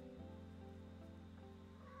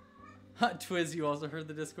 Twiz, you also heard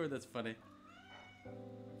the Discord? That's funny.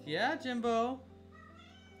 Yeah, Jimbo.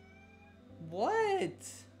 What?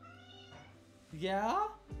 Yeah?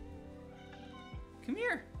 Come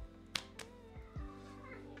here.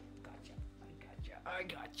 I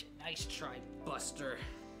gotcha. Nice try, Buster.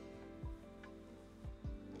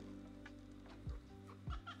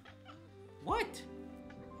 What?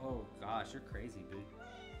 Oh gosh, you're crazy, dude.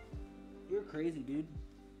 You're crazy, dude.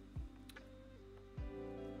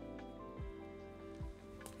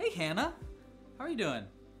 Hey, Hannah. How are you doing?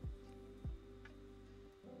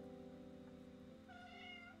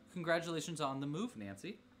 Congratulations on the move,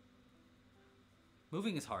 Nancy.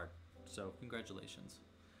 Moving is hard, so congratulations.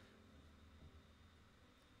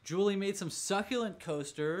 Julie made some succulent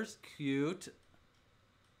coasters. Cute.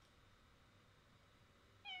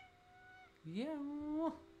 Yeah.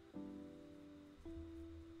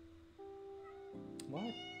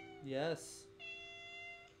 What? Yes.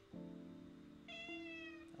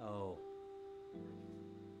 Oh.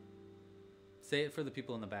 Say it for the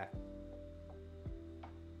people in the back.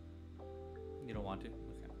 You don't want to?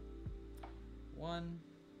 Okay. 1,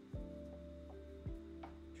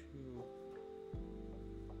 2,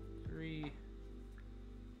 3,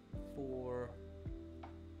 4,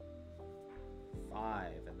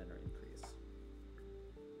 5, and then increase.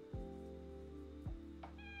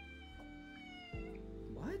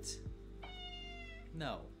 What?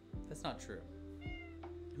 No, that's not true.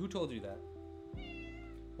 Who told you that?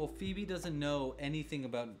 Well, Phoebe doesn't know anything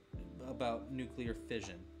about nuclear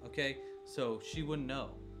fission, okay? So she wouldn't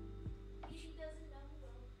know. She doesn't know.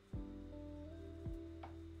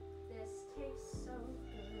 This tastes so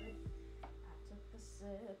good. I took a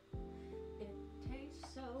sip. It tastes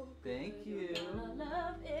so good. Thank you. I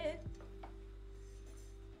love it.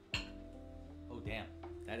 Oh, damn.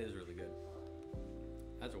 That is really good.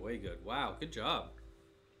 That's way good. Wow, good job.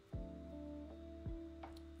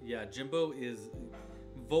 Yeah, Jimbo is...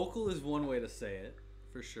 Vocal is one way to say it.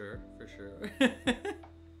 For sure, for sure.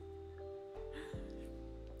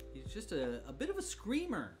 He's just a bit of a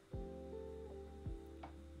screamer.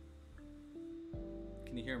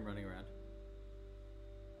 Can you hear him running around?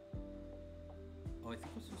 Oh, I think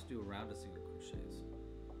I'm supposed to do a round of single crochets.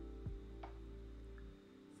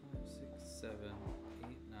 5, 6, 7,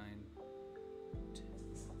 8, 9, 10.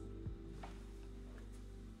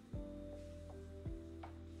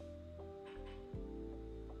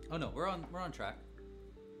 Oh no, we're on track.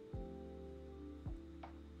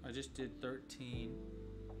 I just did 13.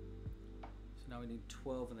 So now we need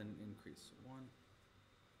 12 and then increase. 1,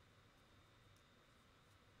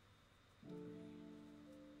 3,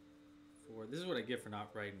 4. This is what I get for not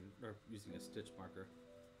writing or using a stitch marker.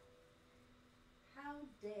 How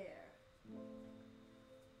dare.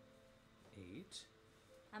 8.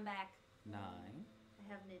 I'm back. 9.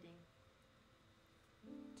 I have knitting.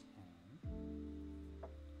 10.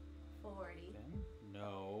 40. 10.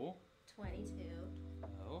 No. 22.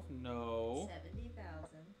 No. No.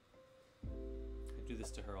 70,000. I do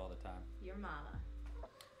this to her all the time. Your mama.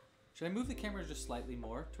 Should I move the camera just slightly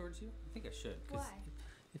more towards you? I think I should. Why?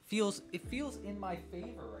 It feels in my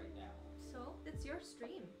favor right now. So, it's your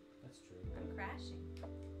stream. That's true. I'm crashing.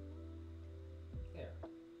 There.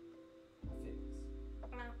 Fix.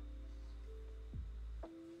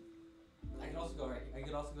 I could also go right. I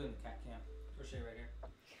could also go in the cat cam. Crochet right here.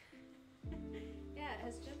 Yeah,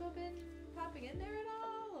 has Jimbo been popping in there at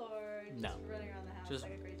all, or just No. running around the house Just-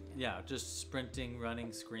 like a crazy cat? Yeah, just sprinting,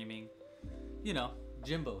 running, screaming. You know,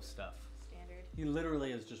 Jimbo stuff. Standard. He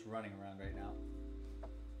literally is just running around right now.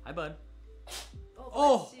 Hi, bud.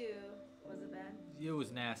 Oh, bless you. Was it bad? It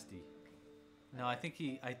was nasty. No, I think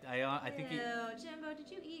he. I think he. Ew, Jimbo, did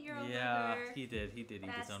you eat your own Yeah, burger? he did. He did eat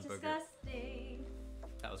That's his own burger. disgusting.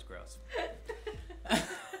 That was gross.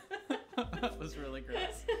 That was really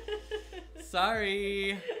gross.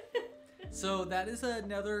 Sorry. So that is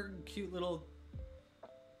another cute little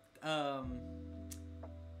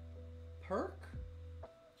perk,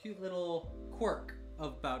 cute little quirk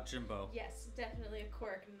about Jimbo. Yes, definitely a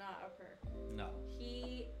quirk, not a perk. No.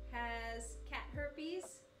 He has cat herpes,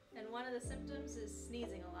 and one of the symptoms is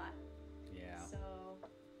sneezing a lot. Yeah. So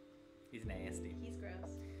He's nasty. he's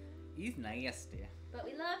gross. He's nasty. But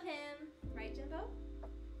we love him. Right, Jimbo?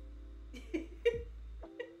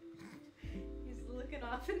 He's looking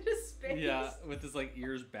off into space. Yeah, with his like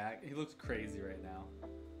ears back. He looks crazy right now.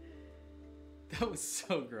 That was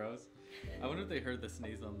so gross. I wonder if they heard the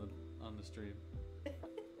sneeze on the stream.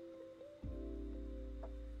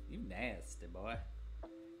 You nasty boy.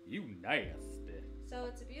 You nasty. So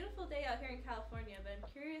it's a beautiful day out here in California, but I'm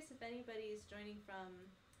curious if anybody's joining from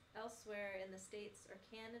elsewhere in the States or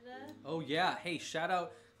Canada. Oh yeah, hey, shout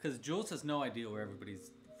out, because Jules has no idea where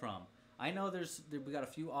everybody's from. I know we got a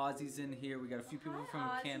few Aussies in here. We got a few people Hi, from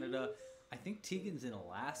Aussies. Canada. I think Tegan's in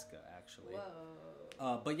Alaska actually.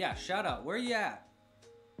 Whoa. But yeah, shout out. Where you at?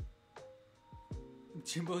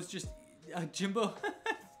 Jimbo's just Jimbo.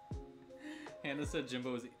 Hannah said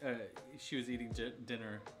Jimbo was she was eating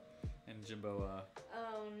dinner, and Jimbo.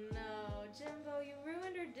 Oh no, Jimbo, you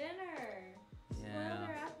ruined her dinner. Spoiled Yeah.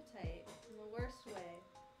 her appetite in the worst way.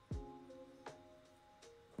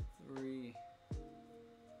 3,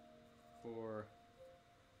 4,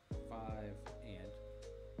 5, and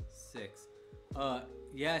 6.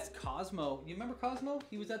 Yes, Cosmo. You remember Cosmo?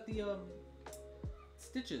 He was at the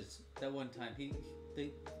Stitches that one time.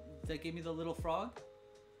 They gave me the little frog.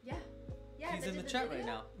 Yeah. Yeah. He's they in the did chat right video?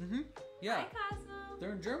 now. Mm-hmm. Yeah. Hi, Cosmo.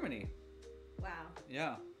 They're in Germany. Wow.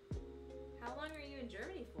 Yeah. How long are you in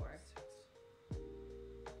Germany for?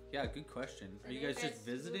 Yeah, good question. I Are you know guys you just guys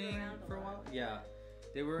move visiting around a for a lot. while? Yeah.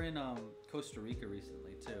 They were in Costa Rica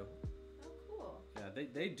recently too. Oh, cool. Yeah,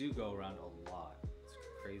 they do go around a lot. It's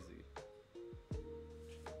crazy.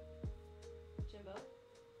 Jimbo,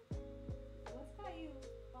 what's got you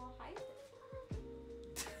all hyped?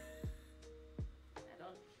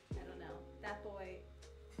 I don't know. That boy.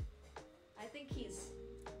 I think he's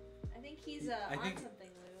I on think- something,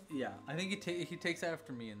 Lou. Yeah, I think he takes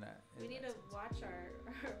after me in that. We in need that to sense. watch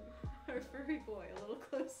our furry boy a little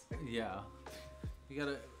closer. Yeah. You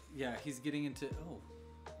gotta. Yeah, he's getting into. Oh,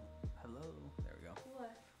 hello. There we go.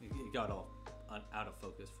 What? He got all out of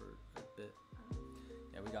focus for a bit.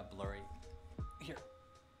 Yeah, we got blurry. Here.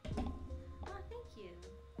 Oh, thank you.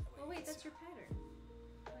 Oh wait, that's your pattern.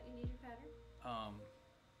 Don't you need your pattern?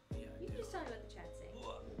 Yeah, I You do. can just tell me what the chat's saying.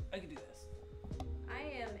 I can do this. I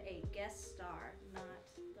am a guest star, not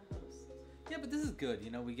the host. Yeah, but this is good. You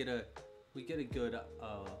know, we get a good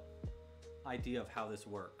idea of how this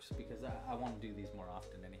works because I want to do these more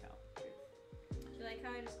often anyhow. Do you like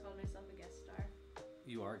how I just called myself a guest star?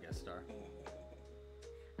 You are a guest star.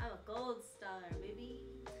 I'm a gold star, baby.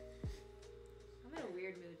 I'm in a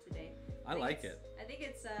weird mood today. I like it. I think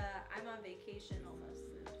it's I'm on vacation almost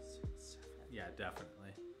mood. Yeah,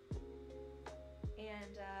 definitely.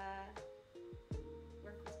 And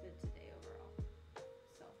work was good today overall.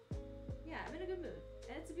 So yeah, I'm in a good mood.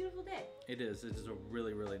 And it's a beautiful day. It is. It is a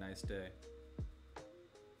really, really nice day.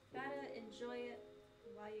 Gotta enjoy it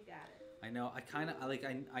while you got it. I know.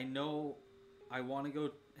 I know I want to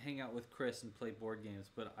go hang out with Chris and play board games,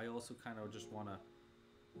 but I also kind of just want to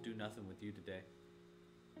do nothing with you today.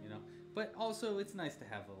 You know? But also, it's nice to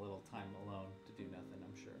have a little time alone to do nothing,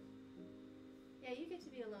 I'm sure. Yeah, you get to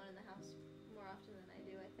be alone in the house more often than I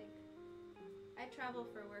do, I think. I travel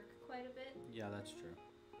for work quite a bit. Yeah, that's true.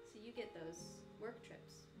 So you get those work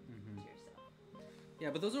trips to yourself. Yeah,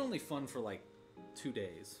 but those are only fun for like 2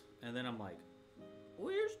 days. And then I'm like,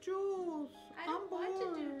 where's Jules? I don't want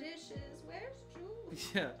to do dishes. Where's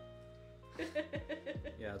Jules? Yeah.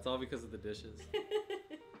 Yeah, it's all because of the dishes.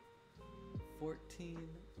 14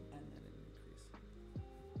 and then an increase.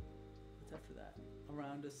 What's after that? A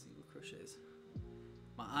round of single crochets.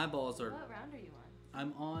 My eyeballs are... What round are you on?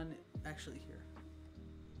 I'm on... Actually, here.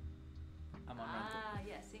 I'm on round 30.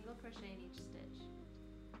 Yeah, single crochet in each stitch.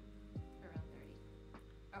 Around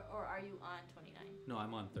 30. Or are you on 29? No,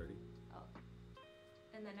 I'm on 30. Oh.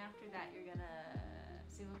 And then after that, you're gonna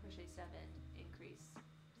single crochet 7, increase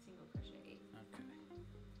single crochet 8. Okay.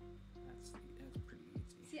 That's pretty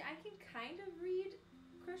easy. See, I can kind of read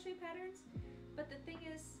crochet patterns, but the thing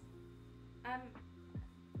is,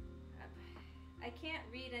 I can't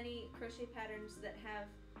read any crochet patterns that have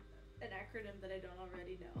an acronym that I don't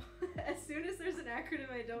already know. As soon as there's an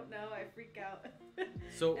acronym I don't know, I freak out.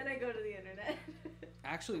 So, and I go to the internet.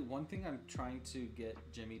 actually, one thing I'm trying to get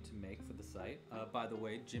Jimmy to make for the site, by the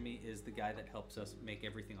way, Jimmy is the guy that helps us make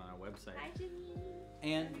everything on our website. Hi, Jimmy.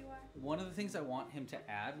 And one of the things I want him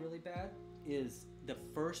to add really bad is the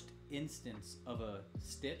first instance of a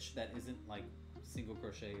stitch that isn't like single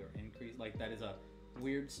crochet or increase, like that is a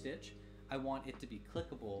weird stitch. I want it to be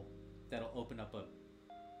clickable. That'll open up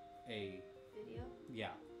a video. Yeah.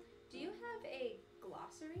 Do you have a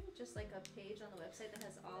glossary, just like a page on the website that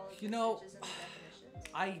has all of the stitches and the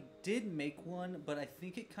definitions? I did make one, but I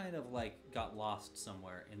think it kind of like got lost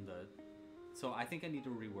somewhere in the. So I think I need to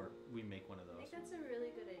remake one of those. I think that's a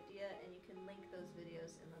really good idea, and you can link those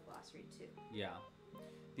videos in the glossary too. Yeah.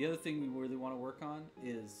 The other thing we really want to work on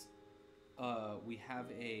is we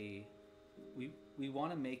have we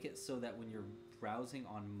want to make it so that when you're browsing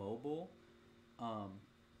on mobile,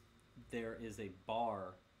 there is a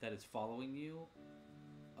bar that is following you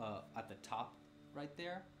at the top right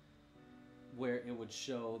there, where it would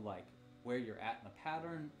show like where you're at in the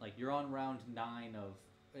pattern, like you're on round 9 of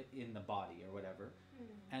in the body or whatever,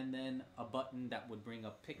 and then a button that would bring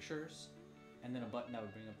up pictures, and then a button that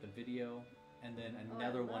would bring up the video, and then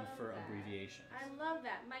another one for abbreviations. I love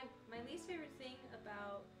that. My least favorite thing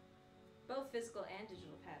about both physical and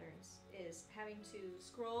digital patterns is having to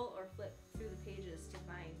scroll or flip through the pages to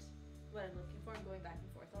find what I'm looking for and going back and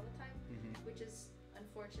forth all the time, which is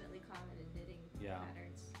unfortunately common in knitting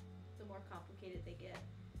patterns. The more complicated they get.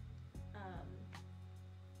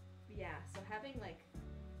 So having like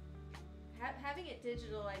having it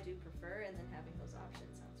digital I do prefer, and then having those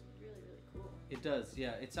options sounds really, really cool. It does,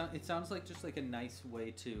 yeah. It sounds like just like a nice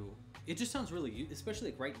way to. It just sounds really,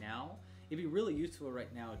 especially like right now. It'd be really useful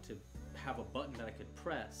right now to have a button that I could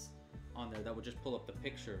press on there that would just pull up the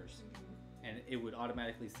pictures, and it would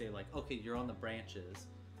automatically say like, okay, you're on the branches.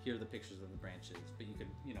 Here are the pictures of the branches, but you could,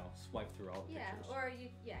 swipe through all the pictures. Or you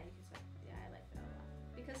can swipe. Yeah, I like that a lot.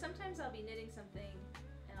 Because sometimes I'll be knitting something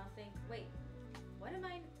and I'll think, wait, what am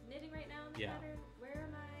I knitting right now in the pattern? Where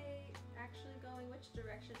am I actually going? Which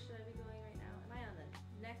direction should I be going right now? Am I on the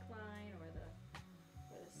neckline or the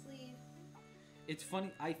sleeve? It's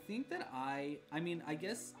funny. I think that I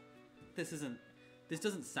guess this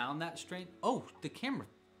doesn't sound that strange. Oh, the camera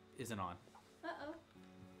isn't on. Uh-oh.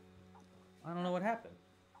 I don't know what happened.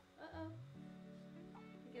 Uh-oh.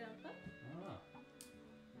 Get unplugged? Ah.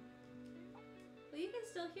 Well, you can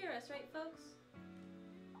still hear us, right, folks?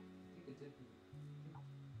 I think it did.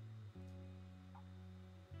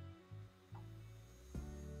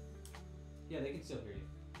 Yeah, they can still hear you.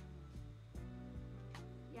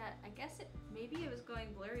 Yeah, I guess maybe it was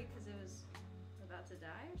going blurry because it was about to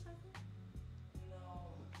die or something?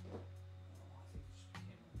 No. I think it just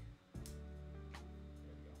became like...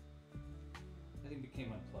 There we go. I think it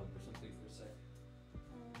became unplugged or something for a sec.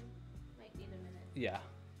 Might need a minute. Yeah.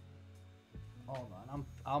 Hold on,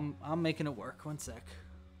 I'm making it work. One sec.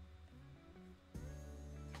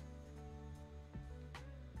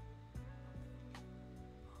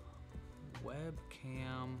 Webcam.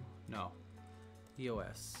 cam. No.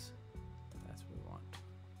 EOS. That's what we want.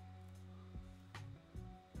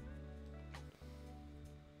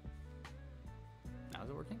 Now is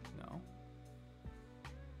it working? No.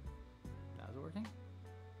 Now is it working?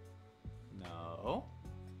 No.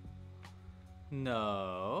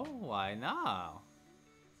 No. Why not?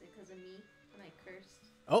 Is it because of me when I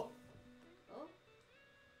cursed? Oh.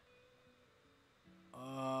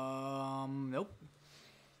 Oh. Nope.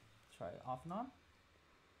 Try it off and on.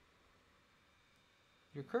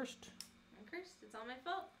 You're cursed. I'm cursed. It's all my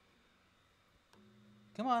fault.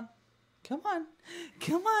 Come on. Come on.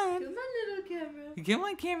 Come on. Come on, little camera. Come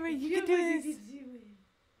on, camera. You can do this. You can do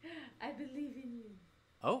it. I believe in you.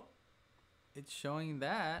 Oh. It's showing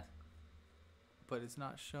that. But it's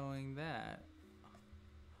not showing that.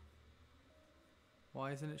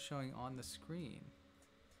 Why isn't it showing on the screen?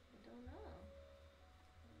 I don't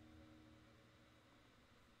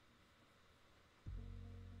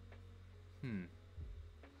know.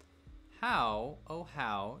 How, oh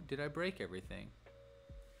how, did I break everything?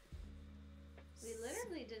 We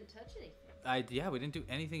literally didn't touch anything. Yeah, we didn't do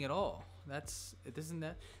anything at all. This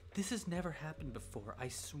has never happened before, I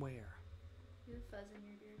swear. You have fuzz in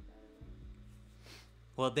your beard, by the way.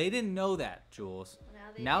 Well, they didn't know that, Jules.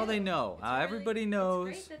 Well, now do. they know. Everybody knows.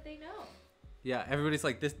 It's great that they know. Yeah, everybody's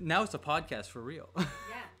like, this. Now it's a podcast for real. Yeah.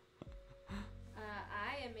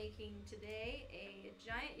 I am making today a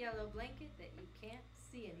giant yellow blanket that you can't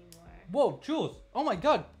see anymore. Whoa, Jules. Oh my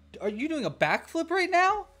God. Are you doing a backflip right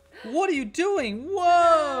now? What are you doing?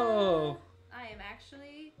 Whoa. I am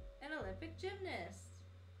actually an Olympic gymnast.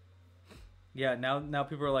 Yeah, now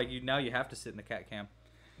people are like, now you have to sit in the cat cam.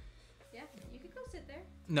 Yeah, you could go sit there.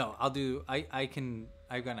 No, I'll do, I've got an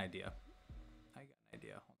idea. Hold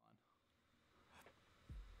on.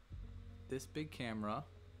 This big camera,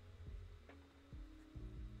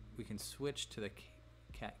 we can switch to the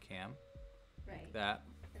cat cam. Right. Like that.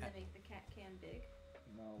 And then make the cat cam big.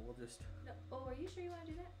 No, we'll just. No. Oh, are you sure you want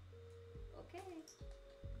to do that? Okay.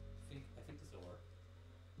 I think this will work.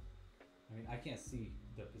 I mean, I can't see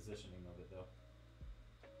the positioning of it though.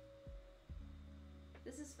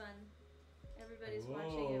 This is fun. Everybody's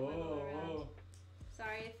watching it wiggle around.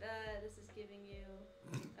 Sorry if this is giving you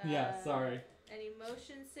Yeah, sorry. any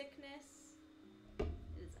motion sickness. It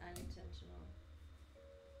is unintentional.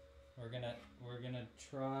 We're gonna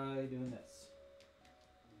try doing this.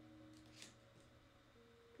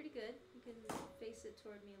 Pretty good. You can face it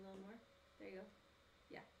toward me a little more. There you go.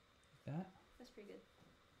 Yeah. That? That's pretty good.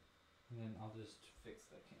 And then I'll just fix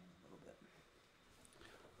the cam a little bit.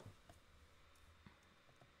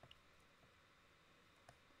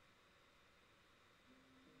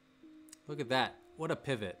 Look at that. What a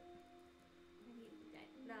pivot.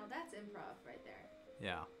 Now that's improv right there.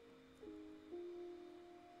 Yeah.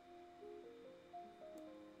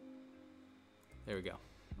 There we go.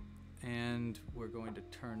 And we're going to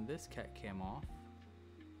turn this cat cam off.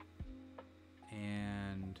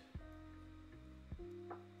 And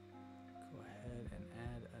go ahead and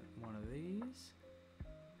add one of these.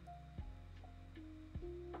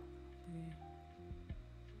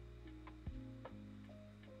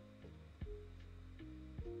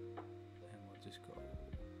 And we'll just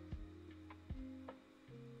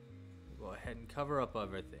go ahead and cover up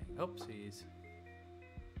everything. Oopsies.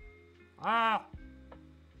 Ah!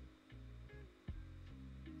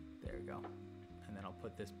 There we go. And then I'll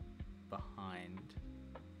put this behind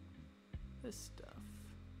this stuff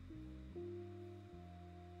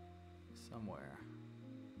somewhere.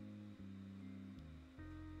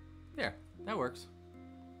 There, that works.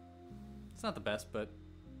 It's not the best, but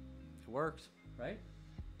it works, right?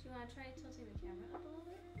 Do you want to try tilting the camera up a little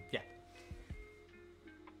bit? Yeah.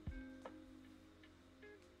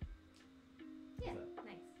 Yeah,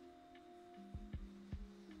 nice.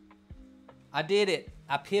 I did it.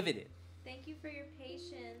 I pivoted. Thank you for your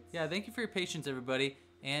patience. Yeah, thank you for your patience, everybody.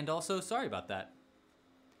 And also, sorry about that.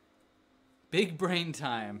 Big brain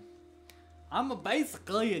time. I'm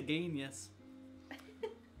basically a genius.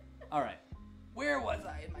 All right. Where was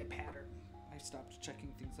I in my pattern? I stopped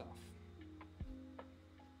checking things off.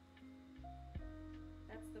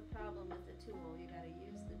 That's the problem with the tool. You gotta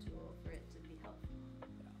use the tool for it to be helpful.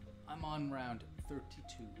 Yeah. I'm on round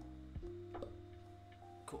 32.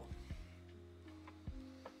 Cool.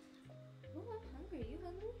 Oh, I'm hungry. You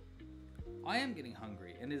hungry? I am getting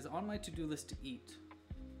hungry, and it is on my to-do list to eat.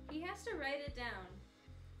 He has to write it down,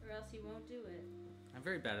 or else he won't do it. I'm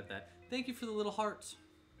very bad at that. Thank you for the little hearts.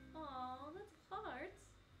 Aw, that's hearts.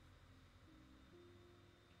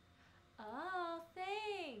 Oh,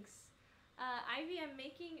 thanks. Ivy, I'm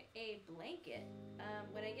making a blanket.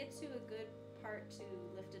 When I get to a good apart to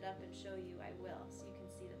lift it up and show you, I will, so you can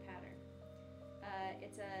see the pattern.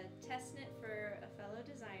 It's a test knit for a fellow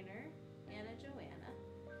designer, Anna Joanna.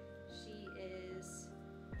 She is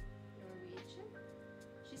Norwegian.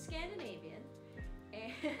 She's Scandinavian,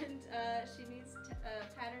 and she needs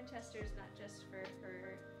pattern testers not just for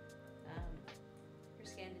her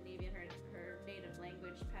Scandinavian, her native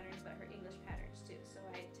language patterns, but her English patterns too. So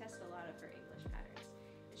I test a lot of her English patterns.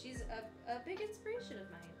 And she's a big inspiration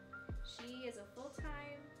of mine. She is a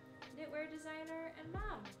full-time knitwear designer and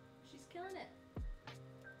mom. She's killing it.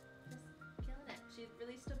 Just killing it. She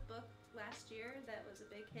released a book last year that was a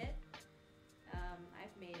big hit.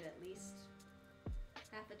 I've made at least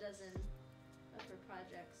half a dozen of her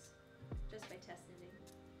projects just by test knitting.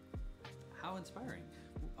 How inspiring.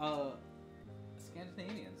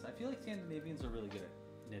 Scandinavians. I feel like Scandinavians are really good at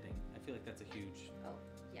knitting. I feel like that's a huge... Oh,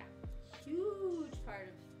 yeah. Huge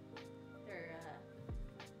part of their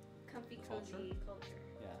comfy, cozy culture.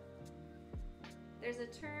 Yeah. There's a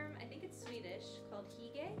term, I think it's Swedish, called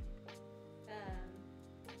hygge.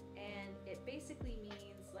 And it basically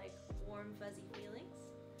means like warm, fuzzy feelings.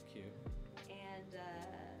 Cute. And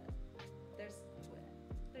there's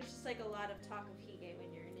just like a lot of talk of hygge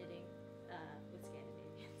when you're knitting with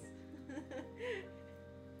Scandinavians.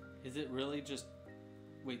 Is it really just...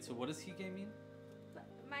 Wait, so what does hygge mean?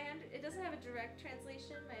 It doesn't have a direct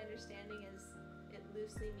translation. My understanding is it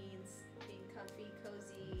loosely means being comfy,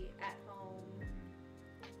 cozy, at home.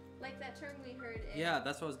 Like that term we heard in... Yeah,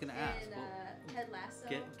 that's what I was going to ask. In Ted Lasso.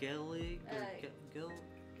 Gillig? Gillig.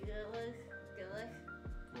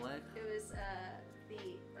 It was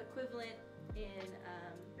the equivalent in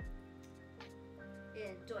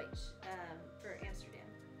Deutsch for Amsterdam.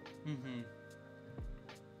 Mm-hmm.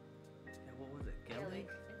 Yeah, what was it? Gillig? I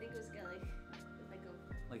think it was Gillig.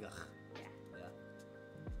 Like a... Yeah. Yeah.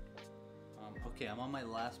 Okay, I'm on my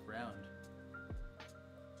last round.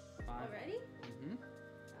 5. Already? Mm-hmm.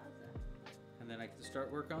 Awesome. And then I can start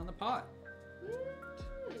working on the pot. Woo!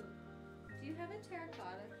 Do you have a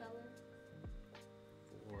terracotta color?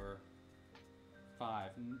 4,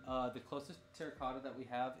 5. The closest terracotta that we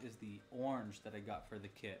have is the orange that I got for the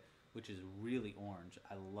kit, which is really orange.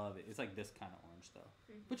 I love it. It's like this kind of orange though,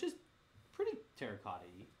 which is pretty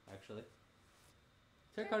terracotta-y actually.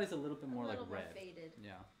 Terracotta is a little bit more like red. More faded.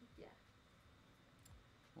 Yeah. Yeah.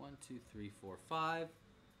 1, 2, 3, 4, 5,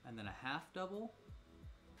 and then a half double,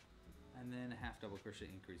 and then a half double crochet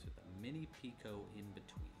increase with a mini picot in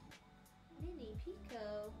between. Mini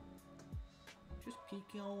picot. Just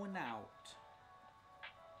picoing out.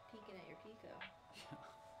 Peeking at your picot.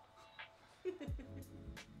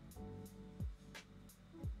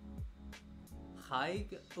 Hi.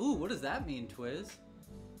 Ooh, what does that mean, Twiz?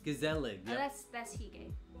 Gazelig. Yep. Oh, that's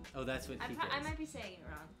hygge. Oh, that's what hygge is. I might be saying it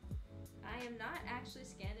wrong. I am not actually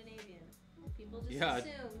Scandinavian. People just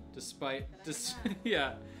assume. Despite, I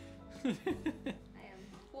am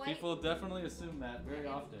quite. People definitely assume that very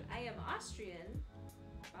often. I am Austrian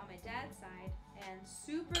on my dad's side and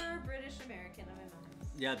super British American on my mom's.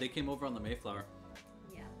 Yeah, they came over on the Mayflower.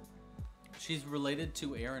 Yeah. She's related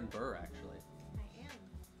to Aaron Burr, actually. I am.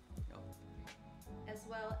 Yep. As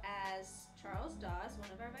well as Charles Dawes, one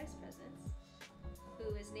of our vice presidents,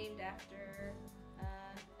 who is named after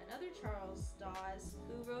another Charles Dawes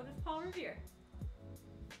who rode with Paul Revere.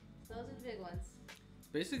 So those are the big ones.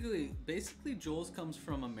 Basically, Jules comes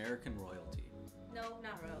from American royalty. No,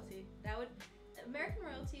 not royalty. American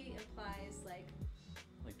royalty implies like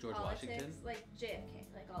George politics, Washington, like JFK,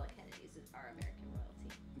 like all the Kennedys are American royalty.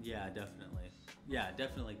 Yeah, definitely. Yeah,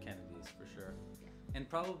 definitely Kennedys for sure. Yeah. And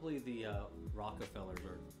probably the Rockefellers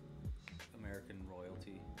are American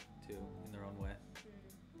royalty too, in their own way,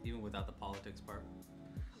 even without the politics part.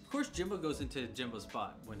 Of course, Jimbo goes into Jimbo's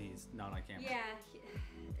spot when he's not on camera. Yeah, you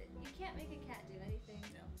can't make a cat do anything.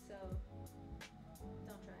 Yeah. So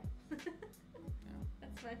don't try. Yeah.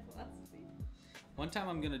 That's my philosophy. One time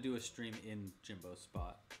I'm gonna do a stream in Jimbo's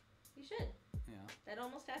spot. You should. Yeah. That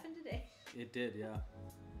almost happened today. It did, yeah.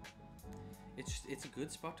 It's a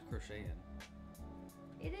good spot to crochet in.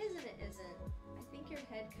 It is and it isn't. I think your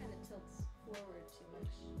head kind of tilts forward too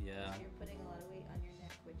much. Yeah. You're putting a lot of weight on your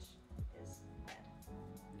neck, which is bad.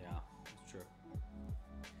 Yeah, that's true.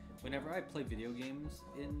 Whenever I play video games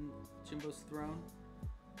in Jimbo's throne,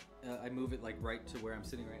 I move it like right to where I'm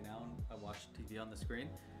sitting right now and I watch TV on the screen.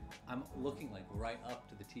 I'm looking like right up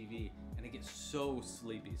to the TV and I get so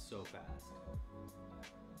sleepy so fast.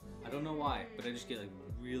 I don't know why, but I just get like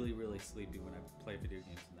really, really sleepy when I play video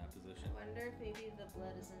games in that position. I wonder if maybe the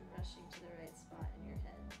blood isn't rushing to the right spot in your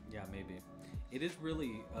head. Yeah, maybe. It is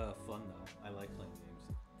really fun though. I like playing games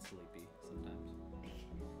sleepy sometimes.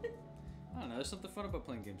 don't know. There's something fun about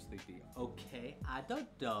playing games, Sleepy. Okay, I don't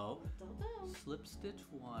know. Slip stitch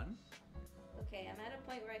 1. Okay, I'm at a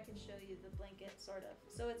point where I can show you the blanket, sort of.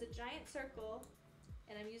 So it's a giant circle,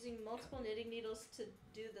 and I'm using multiple knitting needles to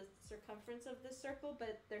do the circumference of this circle,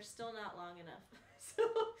 but they're still not long enough. So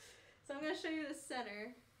I'm going to show you the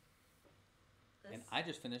center. And I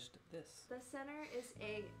just finished this. The center is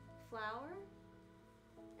a flower,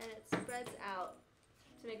 and it spreads out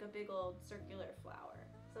to make a big old circular flower.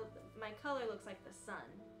 So my color looks like the sun.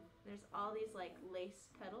 There's all these like lace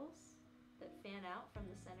petals that fan out from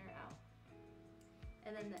the center out.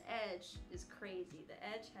 And then the edge is crazy. The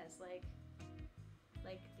edge has like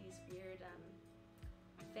these weird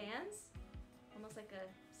fans, almost like a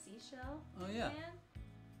seashell fan.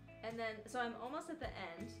 And then, so I'm almost at the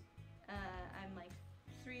end. I'm like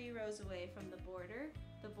 3 rows away from the border.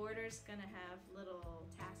 The border's gonna have little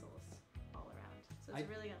tassels all around. So it's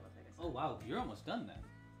really gonna look like a sun. Oh wow, you're almost done then.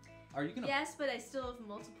 Are you gonna? Yes, but I still have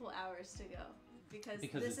multiple hours to go because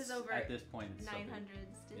this is over at this point it's 900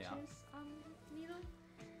 stitches on the needle.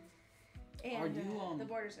 And the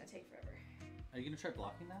border's gonna take forever. Are you gonna try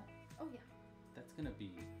blocking that? Oh yeah. That's gonna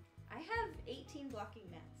be. I have 18 blocking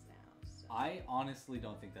mats now. So. I honestly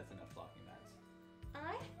don't think that's enough blocking mats.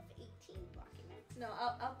 I have 18 blocking mats. No,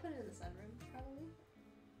 I'll put it in the sunroom probably.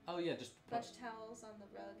 Oh yeah, just bunch towels on the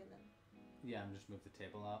rug and then. Yeah, and just move the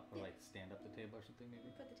table out or like stand up the table or something maybe.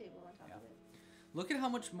 Put the table on top of it. Look at how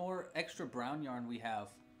much more extra brown yarn we have.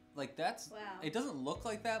 Like that's. Wow. It doesn't look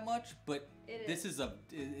like that much, but it's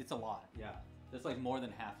a lot. Yeah, there's like more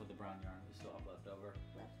than half of the brown yarn we still have left over.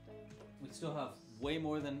 We still have way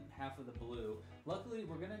more than half of the blue. Luckily,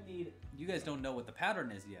 we're gonna need. You guys don't know what the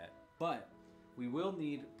pattern is yet, but we will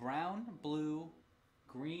need brown, blue,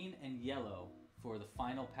 green, and yellow for the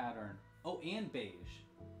final pattern. Oh, and beige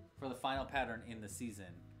for the final pattern in the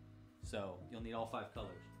season. So you'll need all 5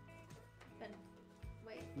 colors. But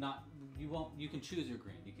wait. Not you won't. You can choose your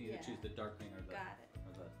green. You can either choose the dark green or the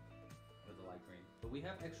light green. But we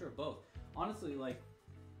have extra of both. Honestly, like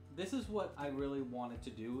this is what I really wanted to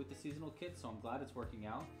do with the seasonal kit. So I'm glad it's working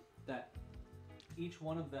out. That each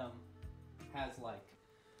one of them has like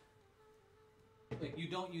you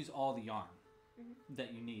don't use all the yarn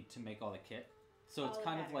that you need to make all the kit. So it's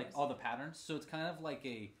kind of like all the patterns. So it's kind of like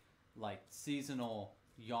a seasonal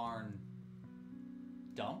yarn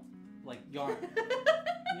dump, like yarn.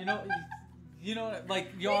 you know,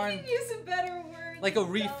 like yarn. We can use a better word. Like a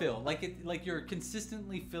refill, like you're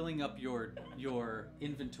consistently filling up your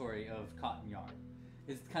inventory of cotton yarn.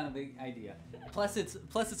 Is kind of the idea. Plus it's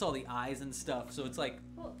all the eyes and stuff. So it's like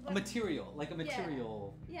a material,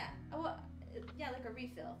 Yeah. Well, yeah, like a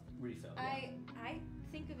refill. Refill. Yeah. I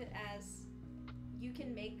think of it as you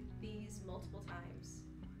can make these multiple times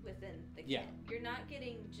within the kit. Yeah. You're not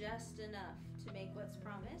getting just enough to make what's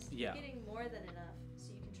promised. Yeah. You're getting more than enough.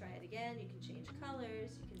 So you can try it again, you can change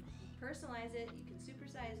colors, you can personalize it, you can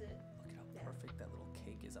supersize it. Look at how perfect that little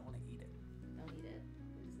cake is. I want to eat it. Don't eat it.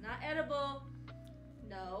 It's not edible.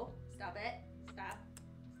 No. Stop it. Stop.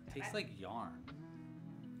 Tastes like yarn.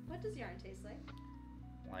 What does yarn taste like?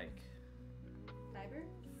 Like fiber?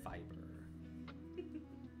 Fiber.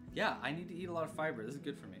 Yeah, I need to eat a lot of fiber. This is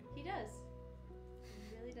good for me. He does.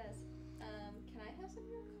 He really does. Can I have some of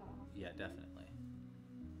your coffee? Yeah, definitely.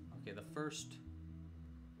 Okay, the first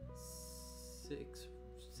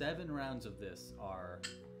 7 rounds of this are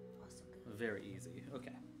very easy.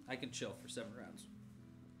 Okay, I can chill for 7 rounds.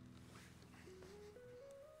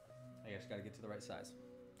 I just gotta get to the right size.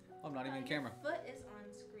 Oh, I'm not even in camera. Your foot is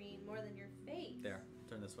on screen more than your face. There,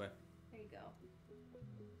 turn this way. There you go.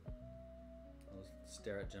 I'll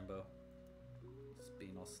stare at Jimbo. Just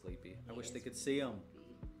being all sleepy. I wish they could see him.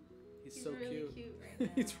 He's so really cute. Cute right now.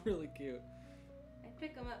 He's really cute. I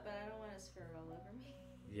pick him up, but I don't want his fur all over me.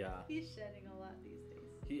 Yeah. He's shedding a lot these days.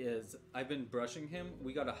 He is. I've been brushing him.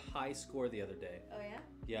 We got a high score the other day. Oh yeah?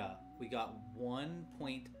 Yeah. We got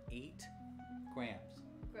 1.8 grams.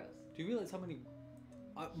 Gross. Do you realize how many...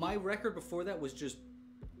 my record before that was just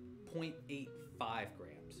 0.85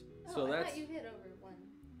 grams. Oh, so I thought you hit over 1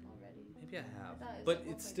 already. Maybe I have. But like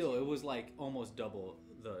it's still, it was like almost double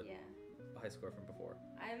the high score from before.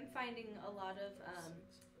 I'm finding a lot of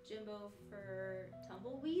Jimbo fur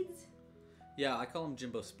tumbleweeds. Yeah, I call them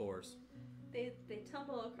Jimbo spores. They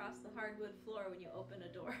tumble across the hardwood floor when you open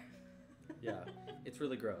a door. Yeah, it's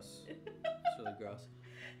really gross. It's really gross.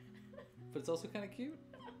 But it's also kind of cute.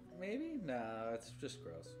 Maybe? No, it's just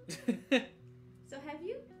gross. So have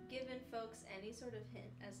you given folks any sort of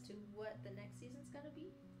hint as to what the next season's going to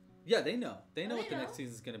be? Yeah, they know. They know what the next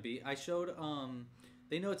season's going to be. I showed,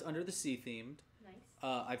 they know it's under the sea themed. Nice.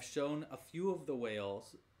 I've shown a few of the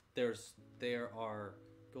whales. There are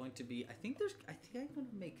going to be, I think I'm going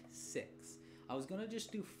to make 6. I was going to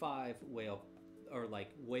just do 5 whale, or like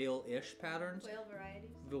whale-ish patterns. Whale varieties?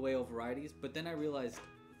 The whale varieties, but then I realized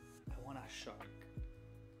I want a shark.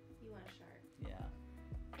 You want a shark?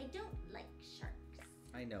 Yeah. I don't like sharks.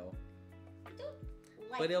 I know. I don't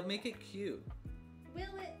like But it'll make it cute. Will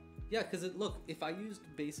it? Yeah, because look, if I used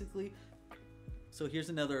basically, so here's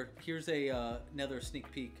another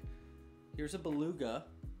sneak peek. Here's a beluga.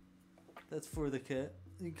 That's for the kit.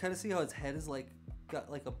 You can kind of see how its head is like, got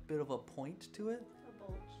like a bit of a point to it. A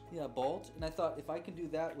bulge. Yeah, bulge. And I thought if I can do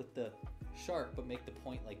that with the shark, but make the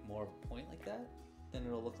point like more of a point like that, then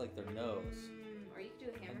it'll look like their nose. Or you could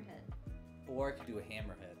do a hammerhead. Or I could do a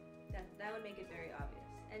hammerhead. That would make it very obvious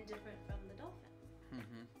and different from the dolphin.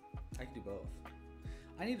 Mm-hmm. I could do both.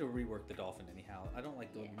 I need to rework the dolphin anyhow. I don't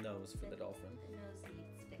like the nose for the dolphin. The nose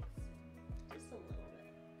needs fixed. Just a little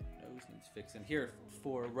bit. Nose needs fixing. Here,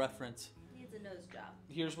 for reference. Needs a nose job.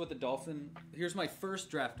 Here's what the dolphin, here's my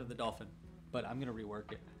first draft of the dolphin, but I'm going to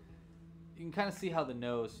rework it. You can kind of see how the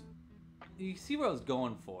nose, you see what I was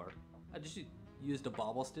going for. I just used a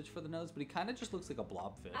bobble stitch for the nose, but he kind of just looks like a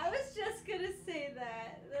blobfish. I was just going to say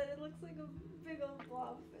that it looks like a big old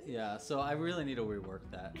blobfish. Yeah, so I really need to rework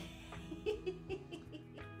that.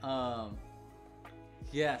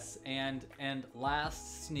 Yes, and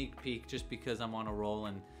last sneak peek, just because I'm on a roll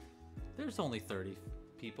and there's only 30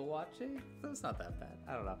 people watching, so it's not that bad.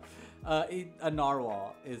 I don't know. A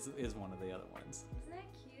narwhal is one of the other ones. Isn't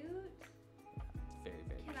that cute? Yeah, very,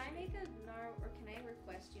 very Can I make a or can I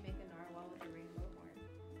request you make a narwhal with a rainbow horn?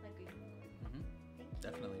 Like a unicorn? Mm-hmm. Thank you.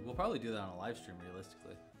 Definitely. We'll probably do that on a live stream,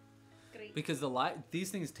 realistically. Great. Because these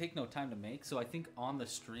things take no time to make, so I think on the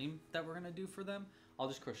stream that we're going to do for them, I'll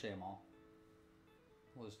just crochet them all.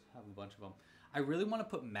 We'll just have a bunch of them. I really want to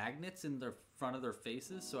put magnets in the front of their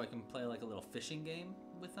faces so I can play like a little fishing game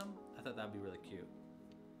with them. I thought that would be really cute.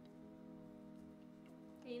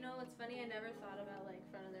 Hey, you know what's funny? I never thought about like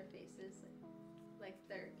front of their faces, like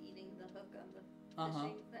they're eating the hook on the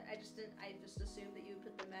fishing. But I just assumed that you would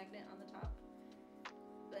put the magnet on the top.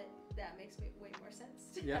 But that makes way more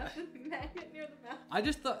sense to have the magnet near the mouth. I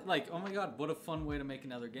just thought, like, oh my god, what a fun way to make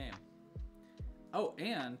another game. Oh,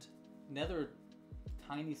 and another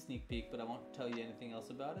tiny sneak peek, but I won't tell you anything else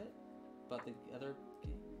about it. About the other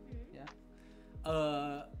game. Mm-hmm.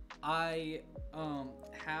 Yeah. I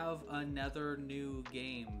have another new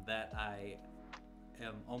game that I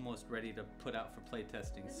am almost ready to put out for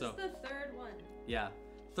playtesting. This is the third one. Yeah.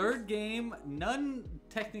 Third game, none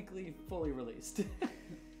technically fully released.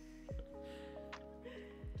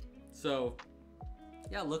 So,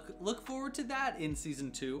 yeah, look forward to that in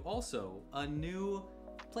season 2. Also, a new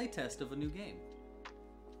playtest of a new game.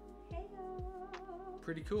 Hey-o.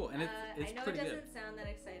 Pretty cool, and it's I know pretty it good. doesn't sound that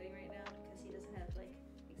exciting right now because he doesn't have like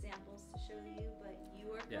examples to show you, but you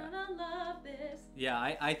are gonna love this. Yeah,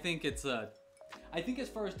 I think it's I think as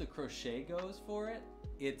far as the crochet goes for it,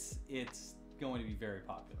 it's going to be very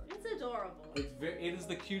popular. It's adorable. It is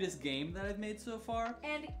the cutest game that I've made so far.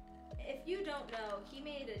 And if you don't know, he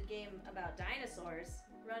made a game about dinosaurs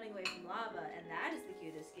running away from lava, and that is the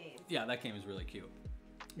cutest game. Yeah, that game is really cute.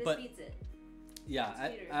 This beats it.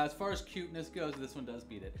 Yeah, as far as cuteness goes, this one does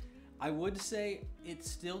beat it. I would say it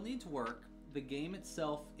still needs work. The game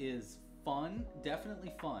itself is fun,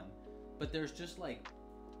 definitely fun, but there's just like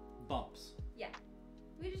bumps. Yeah,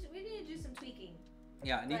 we need to do some tweaking.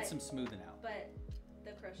 Yeah, it needs some smoothing out. But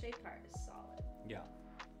the crochet part is solid. Yeah,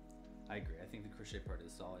 I agree. I think the crochet part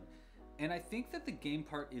is solid. And I think that the game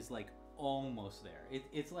part is like almost there.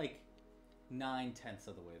 It's like 9/10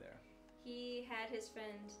 of the way there. He had his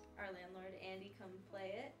friend, our landlord, Andy, come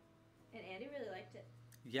play it, and Andy really liked it.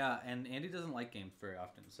 Yeah, and Andy doesn't like games very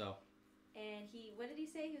often, so. And what did he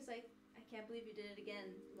say? He was like, I can't believe you did it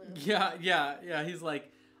again, Lou. Yeah. He's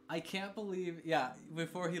like, I can't believe,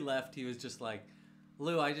 before he left, he was just like,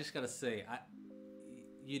 Lou, I just gotta say,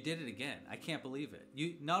 you did it again. I can't believe it.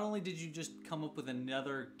 You not only did you just come up with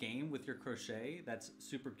another game with your crochet that's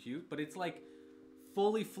super cute, but it's like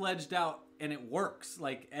fully fledged out and it works.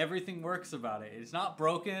 Like everything works about it. It's not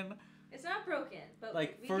broken. It's not broken, but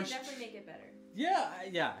like we can definitely make it better. Yeah.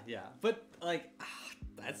 But like,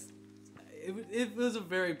 it was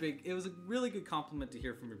it was a really good compliment to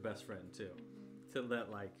hear from your best friend too. So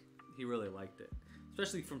that like he really liked it,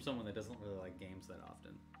 especially from someone that doesn't really like games that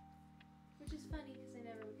often. Which is funny because I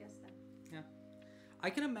never would guess that. Yeah. I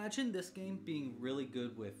can imagine this game being really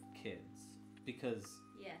good with kids because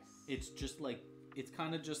it's just like, it's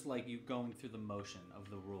kind of just like you going through the motion of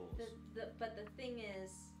the rules. But the thing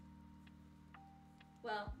is,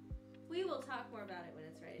 well, we will talk more about it when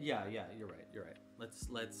it's ready. Yeah, you're right.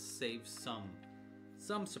 Let's save some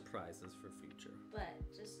Some surprises for future. But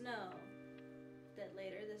just know that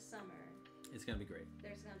later this summer, It's gonna be great.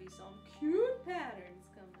 there's gonna be some cute patterns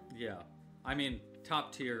coming. Yeah. I mean,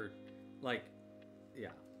 top tier, like, yeah,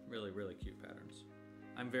 really, really cute patterns.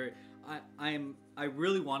 I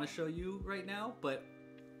really want to show you right now, but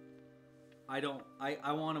I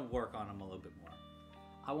want to work on them a little bit more.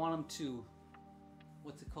 I want them to,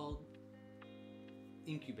 what's it called?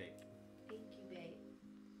 Incubate. Incubate.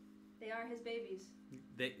 They are his babies.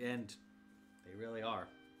 They really are.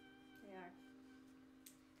 They are.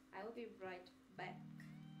 I will be right back.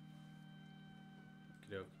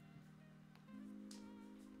 Okey-doke.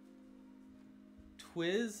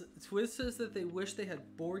 Twiz says that they wish they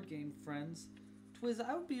had board game friends. Twiz,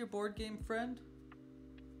 I would be your board game friend.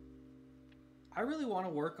 I really want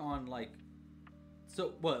to work on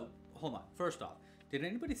well, hold on. First off, did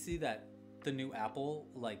anybody see the new Apple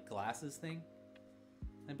glasses thing?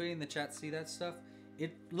 Anybody in the chat see that stuff?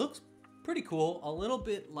 It looks pretty cool. A little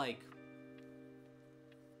bit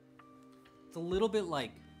it's a little bit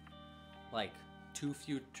too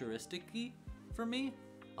futuristic-y for me.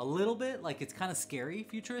 A little bit, it's kind of scary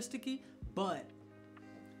futuristic-y, but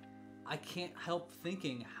I can't help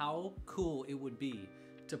thinking how cool it would be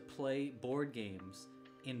to play board games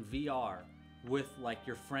in VR with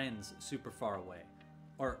your friends super far away.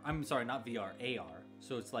 Or I'm sorry, not VR, AR.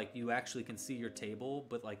 So it's you actually can see your table,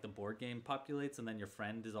 but the board game populates and then your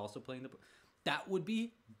friend is also playing that would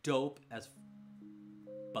be dope as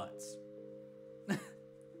butts.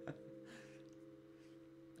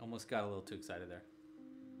 Almost got a little too excited there.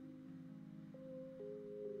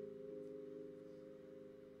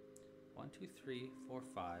 1, 2, 3, 4,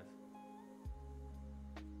 5.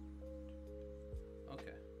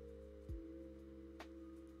 Okay.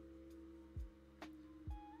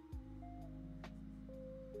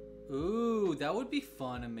 Ooh, that would be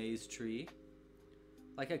fun, a maze tree.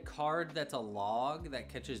 Like a card that's a log that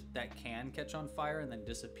can catch on fire and then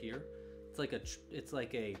disappear. It's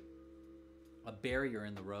like a barrier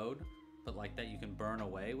in the road, but that you can burn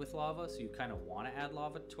away with lava, so you kind of want to add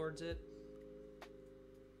lava towards it.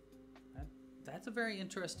 That's a very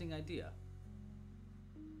interesting idea.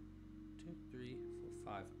 2, 3,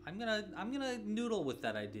 4, 5. I'm gonna noodle with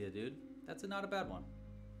that idea, dude. That's not a bad one.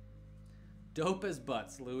 Dope as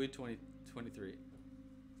butts, Louis 2023.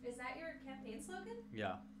 Is that your campaign slogan?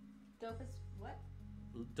 Yeah. Dope as what?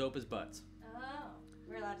 Dope as butts. Oh,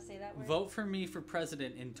 we're allowed to say that word? Vote for me for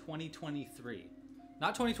president in 2023.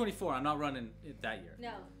 Not 2024. I'm not running it that year.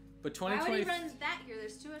 No. But Why 2020. would he run that year?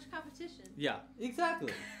 There's too much competition. Yeah,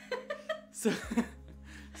 exactly. So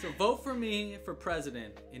vote for me for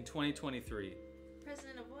president in 2023.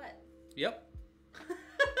 President of what? Yep.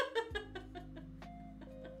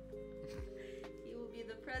 He will be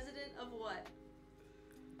the president of what?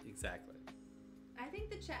 Exactly. I think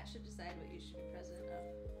the chat should decide what you should be president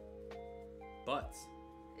of. Butts.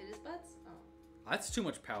 It is butts? Oh. That's too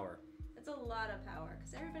much power. That's a lot of power,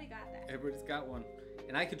 because everybody got that. Everybody's got one.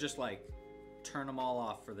 And I could just turn them all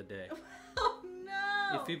off for the day. Oh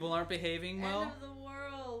no! If people aren't behaving well, End of the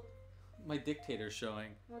world. my dictator's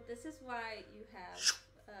showing. Well, this is why you have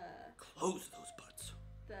Close those butts.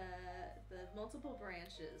 the multiple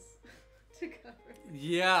branches to cover.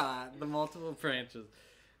 Yeah, the multiple branches.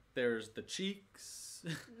 There's the cheeks.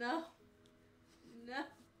 No. No.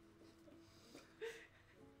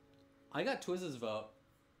 I got Twiz's vote.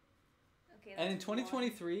 Okay. And in that's one.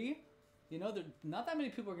 2023, not that many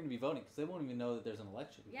people are going to be voting because they won't even know that there's an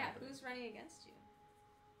election. Yeah, who's running against you?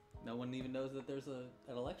 No one even knows that there's an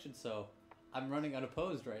election, so I'm running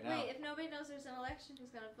unopposed right now. Wait, if nobody knows there's an election,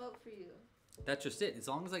 who's gonna vote for you? That's just it. As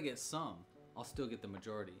long as I get some, I'll still get the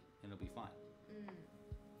majority, and it'll be fine.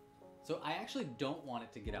 So I actually don't want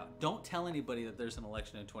it to get out. Don't tell anybody that there's an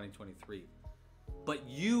election in 2023. But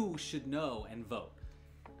you should know and vote.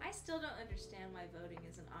 I still don't understand why voting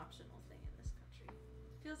is an optional thing in this country.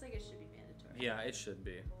 Feels like it should be mandatory. Yeah, it should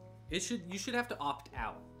be. You should have to opt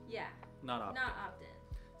out. Yeah. Not opt in. Not opt in.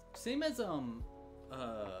 Same as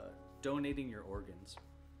donating your organs.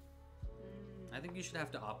 I think you should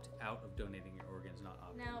have to opt out of donating your organs, not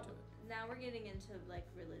opt into it. Now we're getting into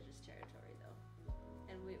religious territory though,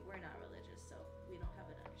 and we're not religious, so we don't have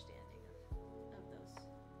an understanding of those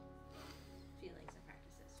feelings and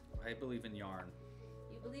practices. I believe in yarn.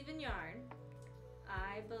 You believe in yarn.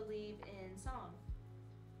 I believe in song.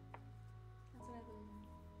 That's what I believe in.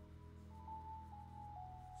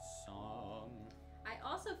 Song. I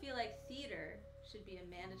also feel like theater should be a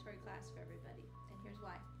mandatory class for everybody, and here's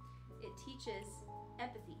why. It teaches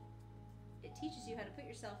empathy. It teaches you how to put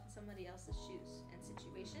yourself in somebody else's shoes and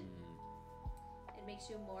situation. It makes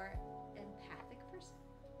you a more empathic person.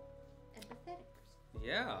 Empathetic person.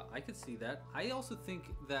 Yeah, I could see that. I also think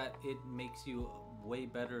that it makes you way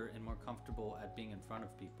better and more comfortable at being in front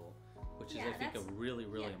of people, which is, I think, a really,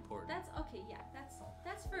 really important. That's okay. Yeah,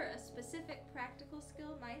 that's for a specific practical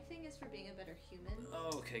skill. My thing is for being a better human.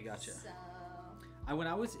 Oh, okay, gotcha. So. When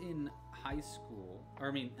I was in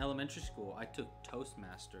elementary school, I took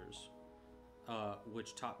Toastmasters,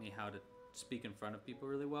 which taught me how to speak in front of people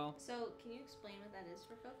really well. So, can you explain what that is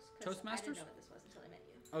for folks? Toastmasters? I didn't know what this was until I met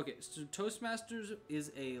you. Okay, so Toastmasters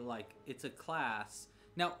is it's a class.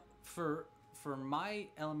 Now, for my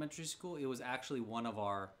elementary school, it was actually one of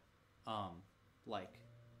our,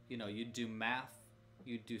 you'd do math,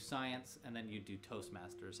 you'd do science, and then you'd do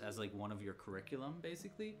Toastmasters as like one of your curriculum,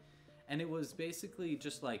 basically. And it was basically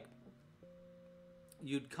just like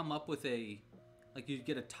you'd come up with you'd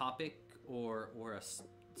get a topic or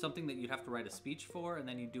something that you'd have to write a speech for, and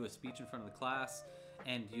then you'd do a speech in front of the class,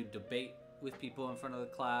 and you'd debate with people in front of the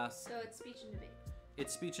class. So it's speech and debate.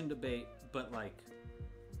 It's speech and debate, but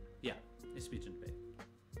it's speech and debate.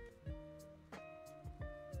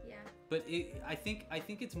 Yeah. But I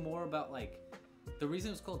think it's more about the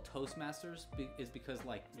reason it's called Toastmasters is because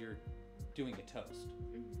you're doing a toast.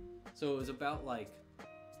 Mm-hmm. So it was about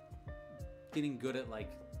getting good at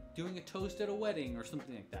doing a toast at a wedding or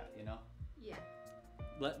something like that, you know? Yeah.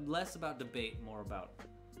 Less about debate, more about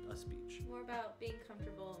a speech. More about being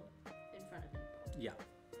comfortable in front of people. Yeah.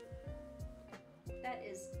 That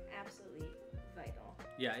is absolutely vital.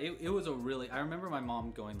 Yeah, it was I remember my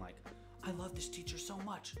mom going I love this teacher so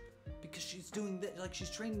much because she's doing that, she's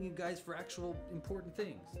training you guys for actual important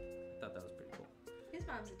things. I thought that was pretty cool. His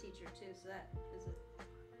mom's a teacher too, so that is an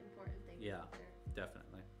important thing. Yeah,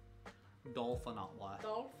 definitely. Dolphinatwa.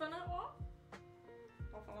 Dolphinatwa?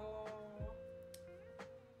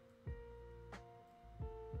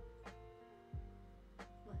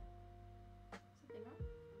 What? Something wrong?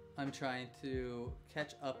 I'm trying to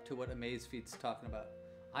catch up to what Amazefeet's talking about.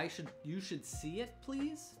 You should see it,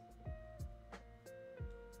 please?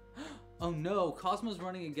 Oh no, Cosmo's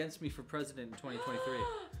running against me for president in 2023.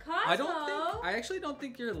 Cosmo! I actually don't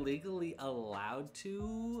think you're legally allowed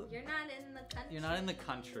to. You're not in the country. You're not in the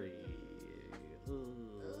country.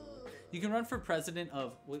 Ugh. You can run for president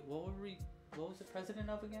of, what was it president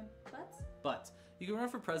of again? Butts. You can run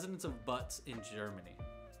for presidents of butts in Germany.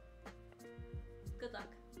 Good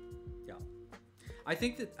luck. Yeah. I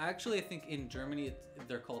think in Germany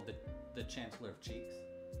they're called the Chancellor of Cheeks.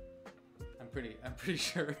 I'm pretty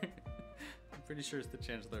sure. I'm pretty sure it's the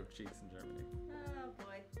Chancellor of Cheeks in Germany. Oh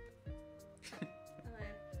boy. I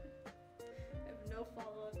have no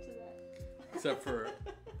follow-up to that. Except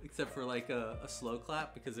for a slow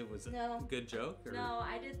clap because it was a good joke? Or? No,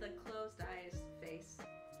 I did the closed eyes face.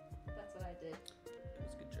 That's what I did. It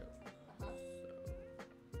was a good joke. Uh-huh.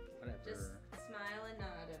 So, whatever. Just smile and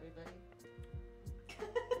nod, everybody.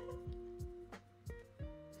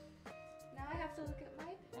 Now I have to look at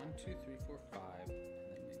my pen. 1, 2, 3, 4, 5, and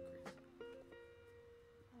then increase.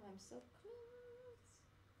 Oh, I'm so close.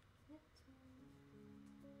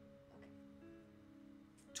 Okay.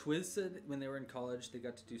 Twiz said when they were in college they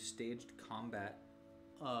got to do staged combat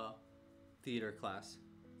theater class.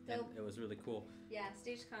 And it was really cool. Yeah,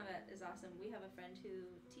 staged combat is awesome. We have a friend who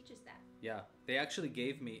teaches that. Yeah, they actually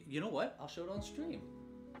gave me. You know what? I'll show it on stream.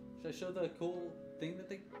 Should I show the cool thing that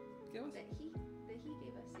they gave us? That he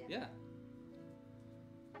gave us. Yeah. Yeah.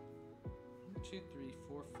 1, 2, 3,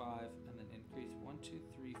 4, 5, and then increase. 1, 2,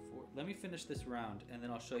 3, 4. Let me finish this round, and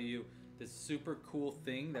then I'll show you this super cool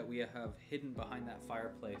thing that we have hidden behind that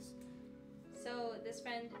fireplace. So this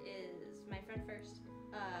friend is my friend first.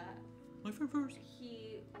 My friend first.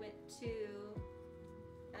 He went to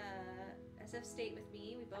SF State with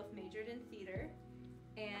me. We both majored in theater,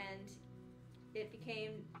 and it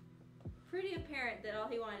became pretty apparent that all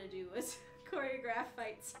he wanted to do was choreograph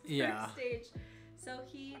fights for stage. So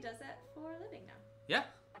he does that for a living now. Yeah,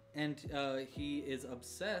 and he is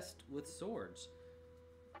obsessed with swords.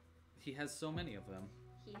 He has so many of them.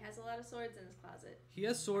 He has a lot of swords in his closet. He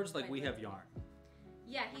has swords like we have yarn.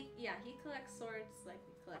 Yeah, he collects swords like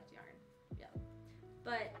we collect yarn. Yeah,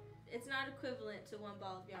 but it's not equivalent to 1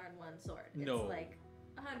 ball of yarn, 1 sword. No. It's like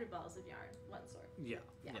 100 balls of yarn, 1 sword. Yeah.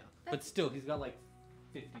 But still, he's got like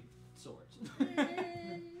 50 swords.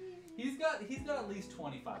 He's got at least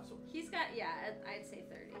 25 swords. He's got, I'd say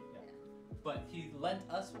 30. Yeah. But he lent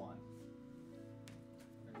us one.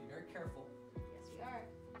 We're gonna be very careful. Yes, we are.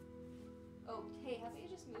 Oh, hey, how about you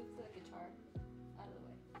just move the guitar out of the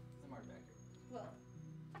way? I'm already back here. Well,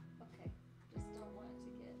 okay. Just don't want it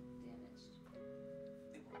to get damaged.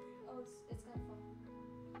 It won't be. Oh, it's gonna fall.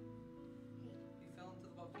 Hey. He fell into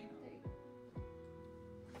the volcano. There you go.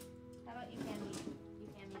 How about you hand me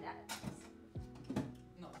that?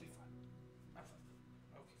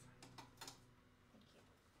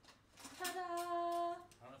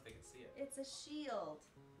 a shield.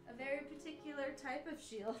 A very particular type of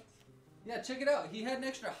shield. Yeah, check it out. He had an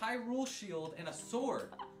extra Hyrule shield and a sword.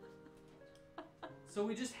 So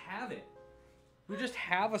we just have it. We just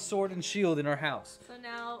have a sword and shield in our house. So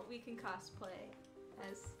now we can cosplay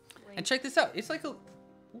as Link. And check this out. It's like a... Ooh,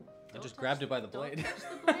 I just grabbed it by the Don't blade. touch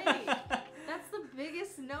the blade. That's the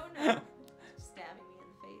biggest no-no. Stabbing me in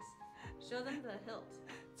the face. Show them the hilt.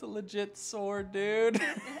 It's a legit sword, dude. It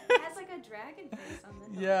has like a dragon face on the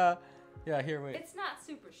hilt. Yeah. Yeah, here, wait. It's not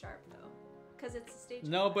super sharp though, because it's a stage.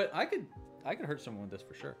 No, but I could hurt someone with this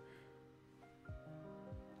for sure.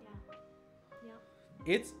 Yeah. Yep.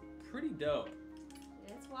 It's pretty dope.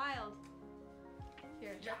 It's wild.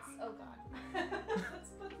 Here, oh god.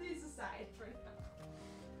 Let's put these aside for now.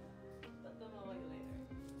 Put them away later.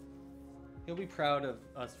 He'll be proud of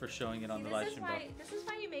us for showing it on the live stream. This is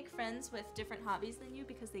why you make friends with different hobbies than you,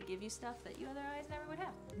 because they give you stuff that you otherwise never would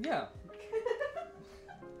have. Yeah.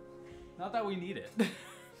 Not that we need it,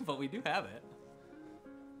 but we do have it.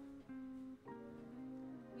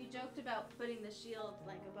 We joked about putting the shield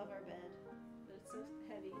like above our bed, but it's so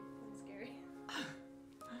heavy and scary.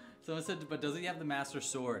 Someone said, but doesn't he have the Master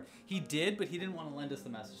Sword? He did, but he didn't want to lend us the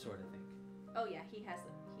Master Sword, I think. Oh yeah, he has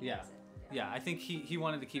it. He has it. Yeah, I think he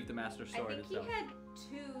wanted to keep the Master Sword. I think he had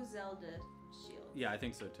 2 Zelda shields. Yeah, I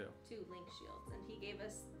think so too. 2 Link shields, and he gave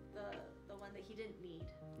us the one that he didn't need.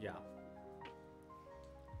 Yeah.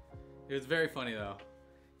 It was very funny though.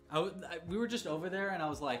 We were just over there, and I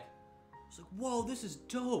was like, "Whoa, this is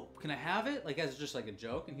dope. Can I have it?" Like as just like a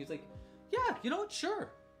joke, and he's like, "Yeah, you know what?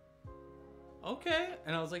 Sure." Okay.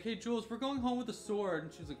 And I was like, "Hey, Jules, we're going home with a sword,"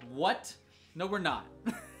 and she was like, "What? No, we're not."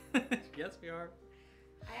 Yes, we are.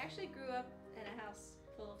 I actually grew up in a house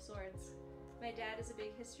full of swords. My dad is a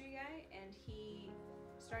big history guy, and he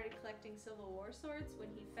started collecting Civil War swords when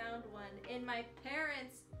he found one in my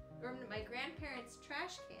grandparents'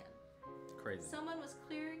 trash can. Crazy. Someone was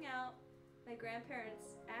clearing out my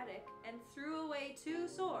grandparents' attic and threw away 2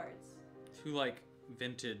 swords. 2 like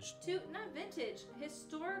vintage. 2, not vintage,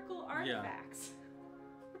 historical artifacts.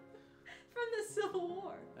 From the Civil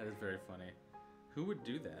War. That is very funny. Who would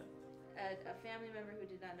do that? A family member who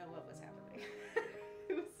did not know what was happening.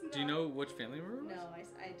 Do you know which family member it was? No, I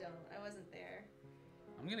don't. I wasn't there.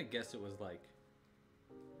 I'm gonna guess it was like,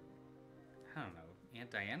 I don't know,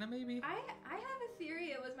 Aunt Diana maybe? I have a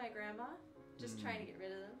theory it was my grandma just trying to get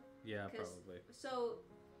rid of them. Yeah, probably. So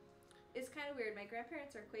it's kind of weird. My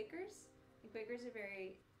grandparents are Quakers, and Quakers are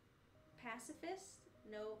very pacifist.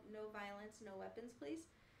 No violence, no weapons,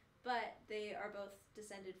 please. But they are both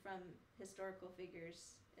descended from historical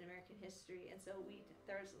figures in American history, and so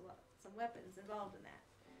there's some weapons involved in that.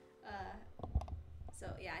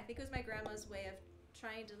 So yeah, I think it was my grandma's way of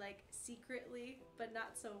trying to like secretly, but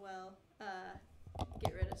not so well,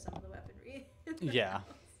 get rid of some of the weaponry. Yeah.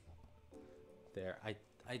 There, I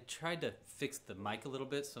tried to fix the mic a little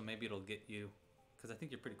bit, so maybe it'll get you, because I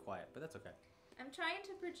think you're pretty quiet, but that's okay. I'm trying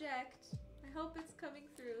to project. I hope it's coming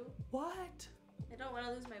through. What? I don't want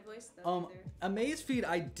to lose my voice though either. Amazfeed,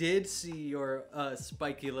 I did see your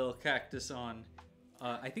spiky little cactus on,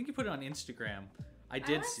 I think you put it on Instagram. I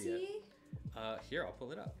did see it. Here, I'll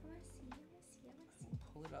pull it up. I want to see.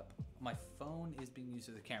 Pull it up. My phone is being used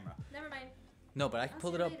as a camera. Never mind. No, but I can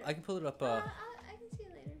pull it up. I can pull it up. I can see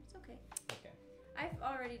it later. It's okay. Okay. I've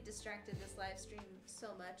already distracted this live stream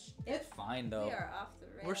so much. It's fine though. We are off the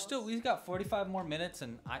rails. We've got 45 more minutes,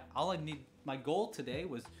 and all I need, my goal today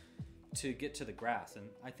was to get to the grass, and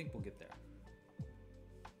I think we'll get there.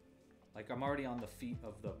 Like I'm already on the feet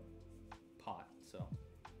of the pot, so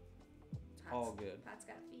it's all good. Pot's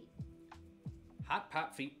got feet. Hot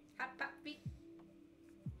pot feet. Hot pot feet.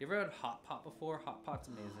 You ever had hot pot before? Hot pot's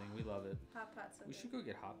amazing. We love it. Hot pot's so We good. should go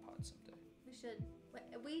get hot pot someday. We should.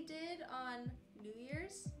 We did on New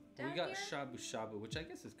Year's down We got here. shabu shabu, which I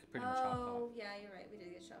guess is pretty much hot pot. Oh, yeah, you're right. We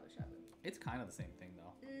did get shabu shabu. It's kind of the same thing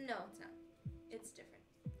though. No, it's not. It's different.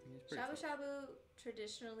 It's pretty Shabu close. shabu,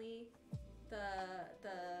 traditionally, the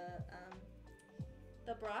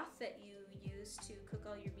broth that you use to cook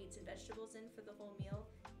all your meats and vegetables in for the whole meal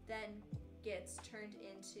then gets turned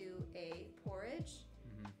into a porridge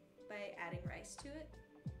by adding rice to it.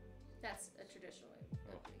 That's a traditional way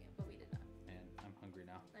of doing it, but we did not. Man, I'm hungry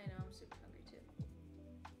now. I know, I'm super hungry too.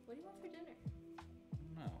 What do you want for dinner? I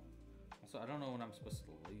don't know. Also, I don't know when I'm supposed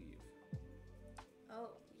to leave.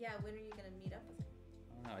 Oh, yeah, when are you going to meet up with him?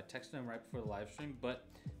 I don't know. I texted him right before the live stream, but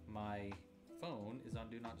my phone is on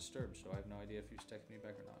Do Not Disturb, so I have no idea if he's texting me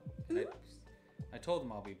back or not. And Oops. I told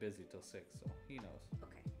him I'll be busy till 6, so he knows.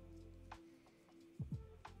 Okay.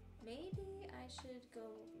 Maybe I should go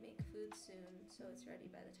make food soon so it's ready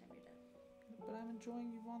by the time you're done. But I'm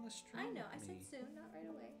enjoying you on the stream. I know, I with said me. soon, not right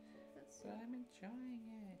away. That's But I'm enjoying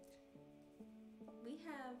it. We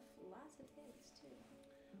have lots of things too.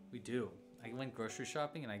 We do. I went grocery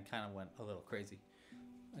shopping and I kind of went a little crazy.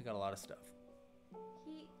 I got a lot of stuff.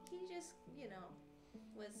 He just,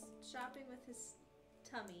 was shopping with his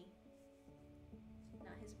tummy,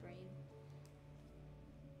 not his brain.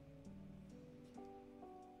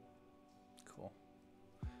 Cool.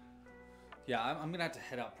 Yeah, I'm gonna have to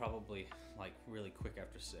head out probably like really quick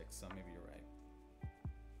after 6, so maybe you're right.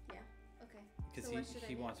 Yeah. Okay. Because So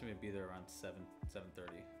he wants me to be there around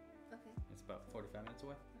 7:30. Okay. It's about 45 minutes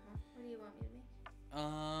away. What do you want me to make?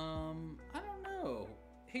 I don't know.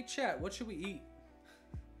 Hey chat, what should we eat?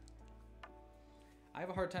 I have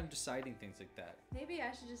a hard time deciding things like that. Maybe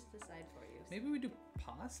I should just decide for you. Maybe we do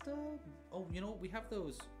pasta? Oh, you know what? We have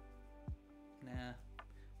those. Nah.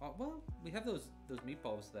 Well, we have those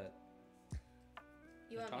meatballs that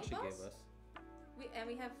You want Natasha meatballs? gave us.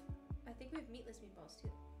 We have, I think we have meatless meatballs too.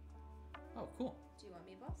 Oh, cool. Do you want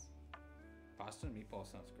meatballs? Pasta and meatball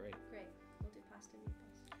sounds great. Great. We'll do pasta and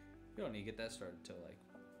meatballs. We don't need to get that started till like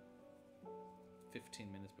 15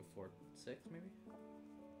 minutes before 6, maybe?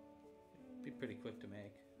 Be pretty quick to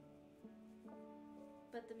make.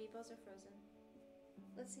 But the meatballs are frozen.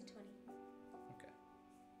 Let's say 20. Okay.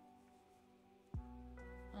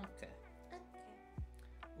 Okay.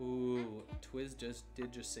 Okay. Ooh, Okay. Twiz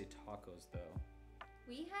did just say tacos though.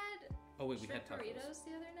 We had Oh wait, we had shrimp tacos. burritos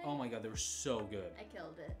the other night. Oh my god, they were so good. I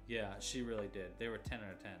killed it. Yeah, she really did. They were 10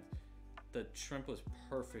 out of 10. The shrimp was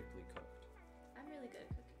perfectly cooked. I'm really good at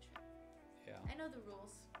cooking shrimp. Yeah. I know the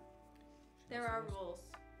rules. She There knows the are rules. rules.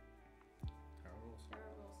 There are rules. There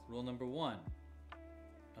are rules. Rule number 1.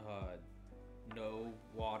 No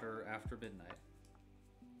water after midnight.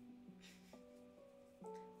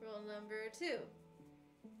 Rule number 2.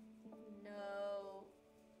 No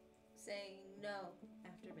saying no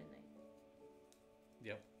after midnight.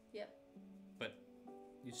 Yep. Yep. But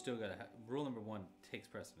you still gotta rule number 1 takes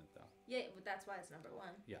precedent though. Yeah, but that's why it's number 1.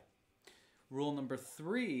 Yeah. Rule number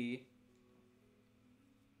 3.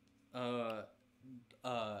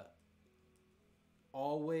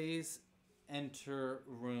 Always enter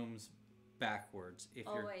rooms backwards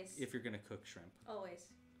if you're gonna cook shrimp. Always.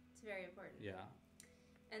 It's very important. Yeah.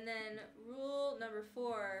 And then rule number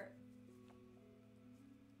 4,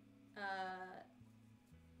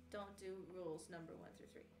 don't do rules number 1 through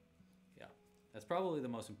 3. Yeah. That's probably the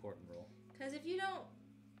most important rule. Because if you don't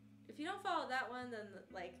follow that one, then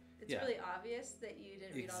it's really obvious that you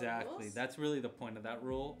didn't read all the rules. Exactly. That's really the point of that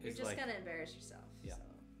rule. You're is just like, gonna embarrass yourself. Yeah. So.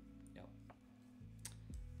 Yep.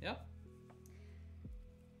 Yep.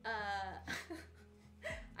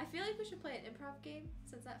 I feel like we should play an improv game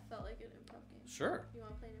since that felt like an improv game. Sure. You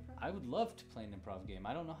want to play an improv? I would love to play an improv game.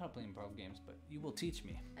 I don't know how to play improv games, but you will teach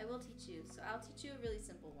me. I will teach you. So I'll teach you a really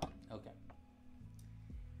simple one. Okay.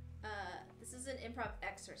 This is an improv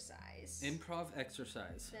exercise. Improv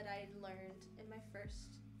exercise. That I learned in my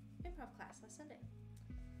first improv class last Sunday.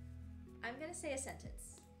 I'm going to say a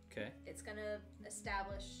sentence. Okay. It's going to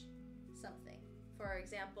establish something. For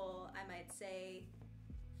example, I might say,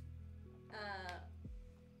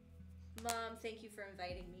 Mom, thank you for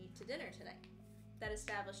inviting me to dinner tonight. That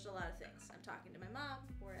established a lot of things. I'm talking to my mom,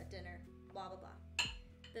 we're at dinner, blah, blah, blah.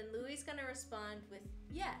 Then Louie's going to respond with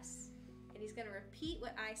yes. And he's going to repeat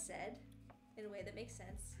what I said in a way that makes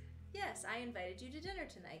sense. Yes, I invited you to dinner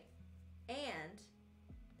tonight. And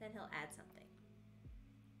then he'll add something.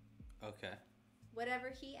 Okay. Whatever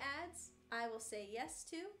he adds, I will say yes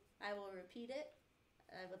to. I will repeat it.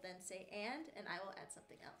 I will then say and I will add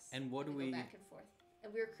something else. And what do we go back and forth?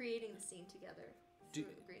 And we're creating the scene together.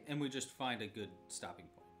 And we just find a good stopping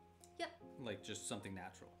point. Yep. Like just something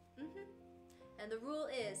natural. Mhm. And the rule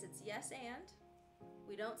is it's yes and.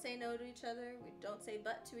 We don't say no to each other. We don't say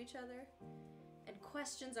but to each other. And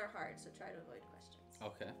questions are hard, so try to avoid questions.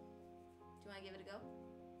 Okay. Do you want to give it a go?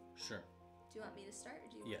 Sure. Do you want me to start or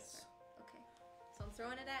do you want Yes. to start? Okay. So I'm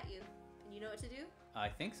throwing it at you. And you know what to do? I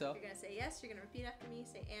think so. You're going to say yes, you're going to repeat after me,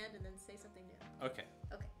 say and then say something new. Okay.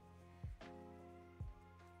 Okay.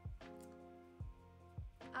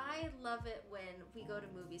 I love it when we go to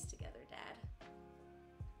movies together, Dad.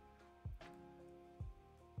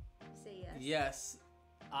 Say yes. Yes.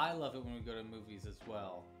 I love it when we go to movies as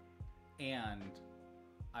well. And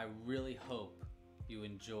I really hope you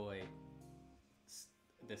enjoy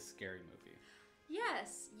this scary movie.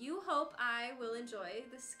 Yes, you hope I will enjoy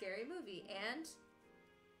this scary movie. And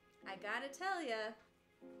I gotta tell ya,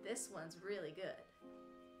 this one's really good.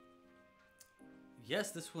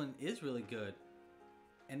 Yes, this one is really good.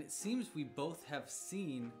 And it seems we both have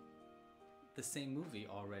seen the same movie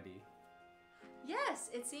already. Yes,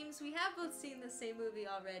 it seems we have both seen the same movie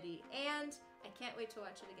already. And I can't wait to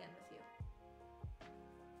watch it again with you.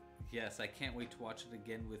 Yes, I can't wait to watch it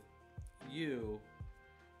again with you.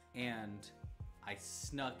 And I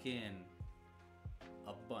snuck in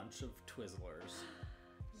a bunch of Twizzlers.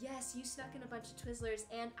 Yes, you snuck in a bunch of Twizzlers,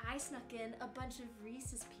 and I snuck in a bunch of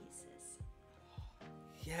Reese's Pieces.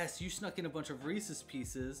 Yes, you snuck in a bunch of Reese's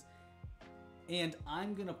Pieces, and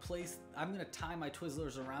I'm gonna tie my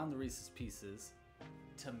Twizzlers around the Reese's Pieces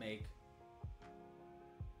to make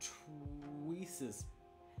Tweezus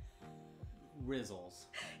Rizzles.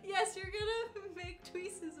 Yes, you're gonna make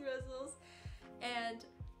Tweezus Rizzles, and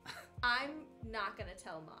I'm not gonna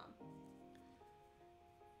tell Mom.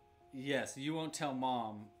 Yes, you won't tell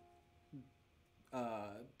Mom,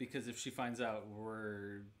 because if she finds out,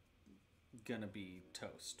 we're gonna be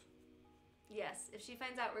toast. Yes, if she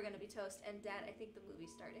finds out, we're gonna be toast. And Dad, I think the movie's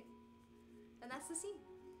starting, and that's the scene.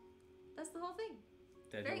 That's the whole thing.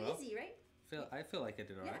 Very easy, right? I feel like I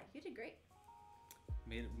did all right. Yeah, you did great.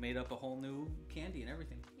 Made up a whole new candy and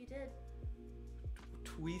everything. You did.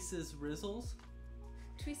 Tweezus Rizzles?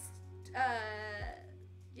 I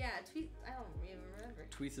don't even remember.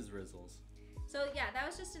 Tweezus Rizzles. So yeah, that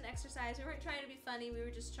was just an exercise. We weren't trying to be funny. We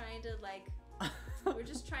were just trying to we're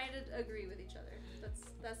just trying to agree with each other.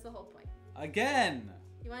 That's the whole point. Again!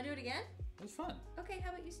 You want to do it again? It was fun. Okay,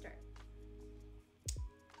 how about you start?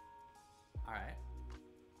 All right.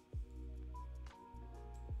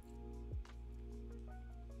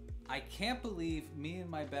 I can't believe me and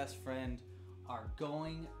my best friend are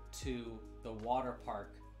going to the water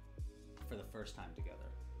park for the first time together.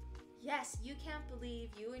 Yes, you can't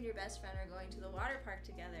believe you and your best friend are going to the water park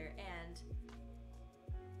together, and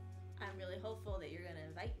I'm really hopeful that you're gonna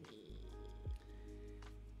invite me.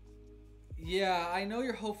 Yeah, I know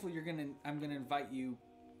you're hopeful I'm gonna invite you,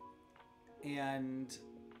 and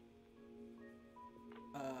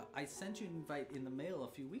I sent you an invite in the mail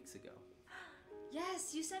a few weeks ago.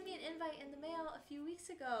 Yes, you sent me an invite in the mail a few weeks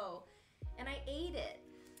ago, and I ate it.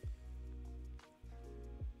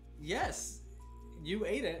 Yes, you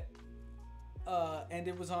ate it, and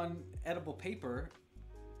it was on edible paper.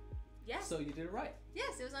 Yes. So you did it right.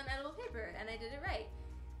 Yes, it was on edible paper, and I did it right.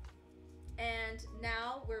 And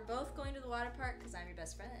now we're both going to the water park because I'm your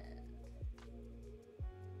best friend.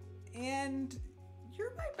 And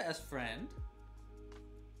you're my best friend.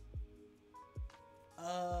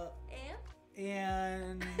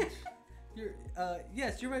 And you're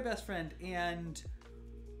yes, you're my best friend. And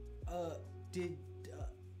not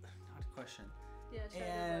a question. Yeah, try to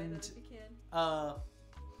avoid that if you can.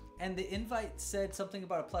 And the invite said something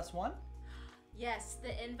about a +1? Yes,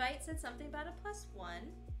 the invite said something about a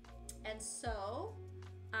 +1. And so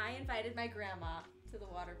I invited my grandma to the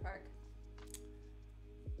water park.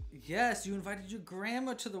 Yes, you invited your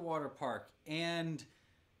grandma to the water park, and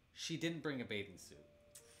she didn't bring a bathing suit.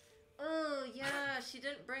 Oh, yeah, she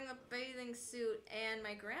didn't bring a bathing suit, and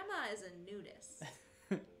my grandma is a nudist.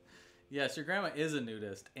 Yes, your grandma is a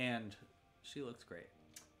nudist, and she looks great.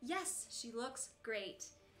 Yes, she looks great.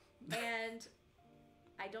 And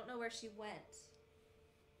I don't know where she went.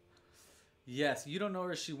 Yes, you don't know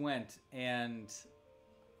where she went, and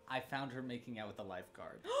I found her making out with a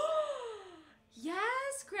lifeguard.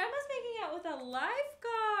 Yes, Grandma's making out with a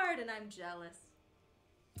lifeguard, and I'm jealous.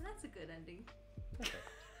 That's a good ending. Okay.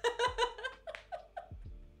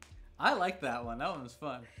 I like that one. That one was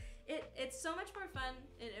fun. It's so much more fun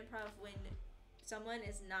in improv when someone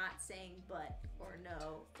is not saying but or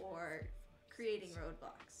no or creating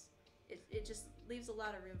roadblocks. It just leaves a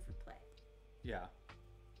lot of room for play. Yeah.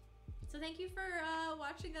 So thank you for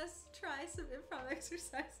watching us try some improv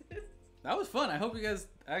exercises. That was fun. I hope you guys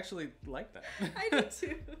actually liked that. I did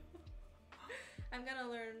too. I'm gonna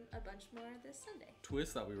learn a bunch more this Sunday.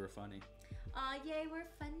 Twist thought we were funny. Yay, we're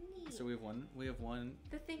funny. So we have one.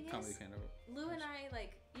 The thing comedy is, fan Lou and I,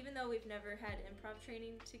 even though we've never had improv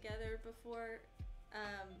training together before,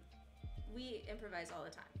 we improvise all the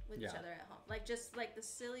time with each other at home. Just the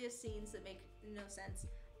silliest scenes that make no sense.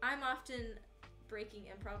 I'm often breaking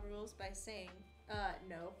improv rules by saying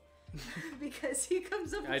no. Because he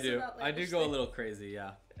comes up with I do go a little crazy,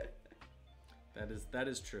 yeah. That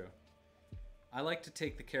is true. I like to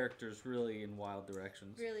take the characters really in wild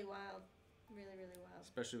directions. Really wild. Really, really wild.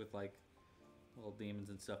 Especially with little demons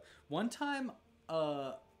and stuff. One time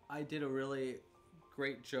I did a really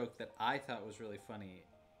great joke that I thought was really funny,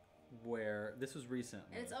 where this was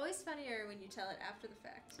recently. And it's always funnier when you tell it after the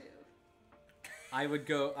fact too. I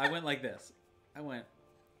went like this.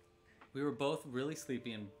 We were both really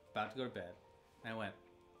sleepy and about to go to bed. And I went,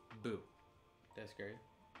 boo. Did I scare you?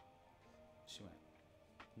 She went,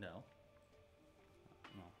 no.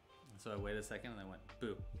 No. And so I waited a second and I went,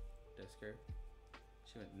 boo. Did I scare you?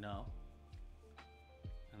 She went, no.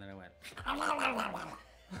 And then I went,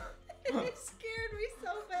 It scared me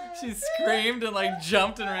so bad. She screamed and like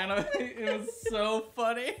jumped and ran away. It was so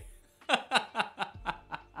funny.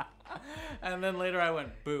 And then later I went,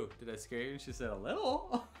 boo, did I scare you? And she said, a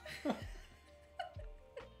little.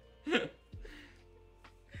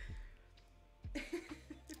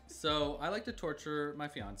 So I like to torture my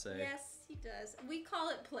fiance. Yes, he does. We call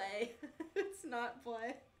it play. It's not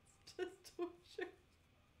play. It's just torture.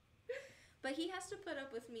 But he has to put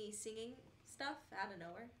up with me singing stuff out of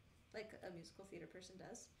nowhere, like a musical theater person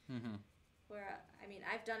does. Mm-hmm. Where, I mean,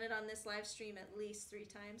 I've done it on this live stream at least 3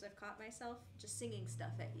 times. I've caught myself just singing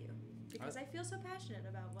stuff at you. Because I feel so passionate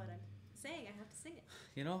about what I'm saying, I have to sing it.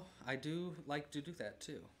 You know, I do like to do that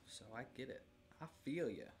too. So I get it. I feel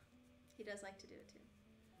you. He does like to do it too.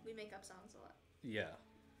 We make up songs a lot. Yeah,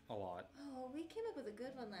 a lot. Oh, we came up with a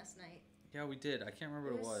good one last night. Yeah, we did. I can't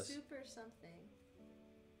remember what it was. Super something.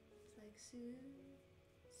 It's like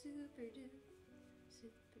super do.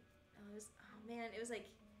 Super. Oh, man, it was like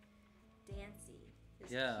dancey. It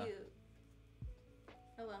was cute.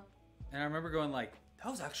 Oh well. And I remember going like, that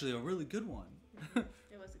was actually a really good one.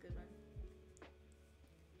 It was a good one.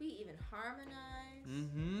 We even harmonized.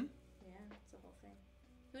 Mm-hmm. Yeah, it's a whole thing.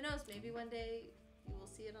 Who knows? Maybe one day you will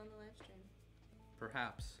see it on the live stream.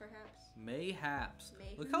 Perhaps. Mayhaps.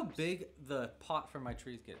 Look how big the pot for my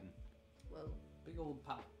tree's getting. Whoa. Big old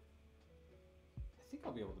pot. I think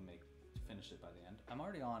I'll be able to finish it by the end. I'm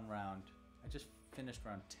already on I just finished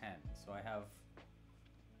round 10, so I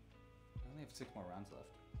only have 6 more rounds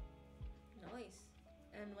left. Nice.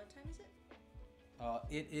 And what time is it?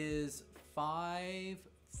 It is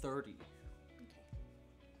 5:30. Okay.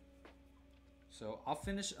 So I'll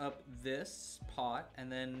finish up this pot, and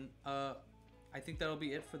then I think that'll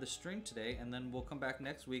be it for the string today, and then we'll come back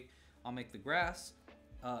next week. I'll make the grass,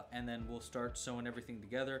 and then we'll start sewing everything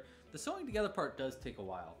together. The sewing together part does take a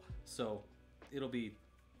while, so it'll be,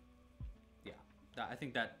 yeah. I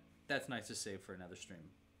think that's nice to save for another stream.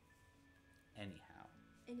 Anyhow.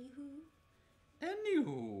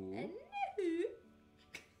 Anywho.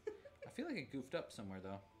 I feel like I goofed up somewhere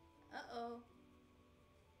though. Uh-oh.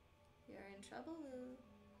 You're in trouble, Lou.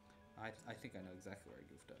 I think I know exactly where I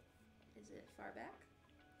goofed up. Is it far back?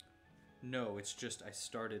 No, it's just I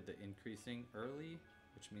started the increasing early,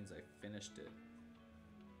 which means I finished it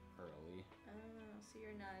early. Oh, so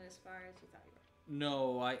you're not as far as you thought you were.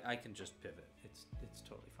 No, I can just pivot. It's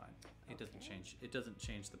totally fine. It Okay. doesn't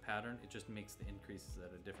change the pattern. It just makes the increases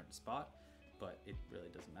at a different spot, but it really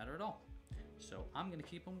doesn't matter at all. So I'm gonna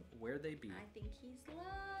keep them where they be. I think he's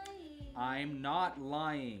lying. I'm not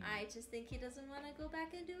lying. I just think he doesn't want to go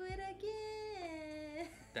back and do it again.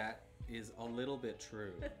 That is a little bit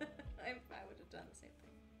true. I would have done the same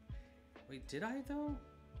thing. Wait, did I though?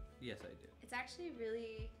 Yes, I did. It's actually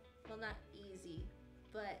really, well, not easy,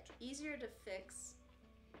 but easier to fix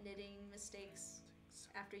knitting mistakes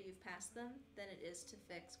after you've passed them than it is to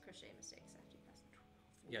fix crochet mistakes after you've passed them.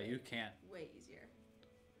 Yeah, you can't. Way easier.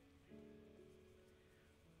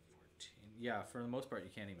 14. Yeah, for the most part, you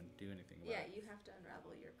can't even do anything about Yeah, it. you have to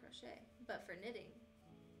unravel your crochet. But for knitting,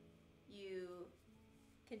 you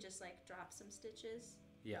can just like drop some stitches,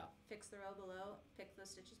 Yeah. fix the row below, pick those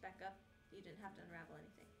stitches back up. You didn't have to unravel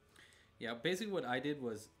anything. Yeah, basically what I did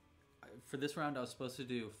was, for this round, I was supposed to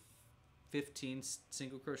do 15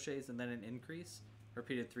 single crochets and then an increase,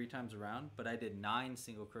 repeated 3 times around, but I did 9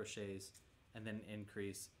 single crochets and then an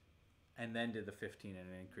increase, and then did the 15 and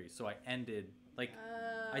an increase. So I ended, like,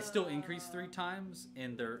 I still increased 3 times,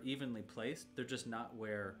 and they're evenly placed. They're just not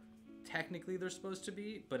where technically they're supposed to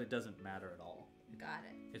be, but it doesn't matter at all. Got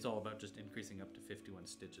it. It's all about just increasing up to 51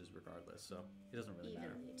 stitches regardless, so it doesn't really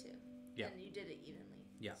matter. Evenly too. Yeah. And you did it evenly.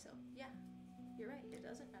 Yeah. So yeah, you're right. It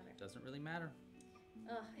doesn't matter. It doesn't really matter.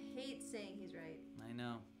 Ugh, I hate saying he's right, I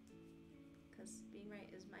know. because being right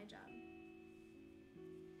is my job.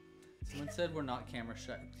 Someone said we're not camera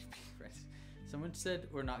shy. Someone said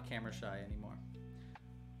we're not camera shy anymore.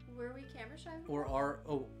 Were we camera shy? Or are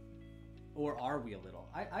we a little?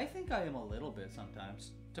 I think I am a little bit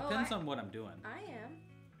sometimes. Depends on what I'm doing. I am.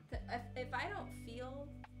 If I don't feel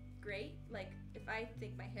great, like if I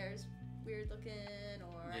think my hair's weird looking,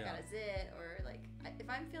 or I got a zit, or like if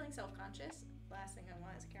I'm feeling self-conscious, last thing I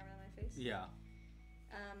want is a camera on my face. Yeah.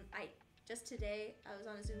 Just today I was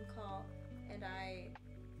on a Zoom call, and I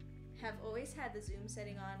have always had the Zoom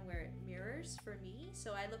setting on where it mirrors for me,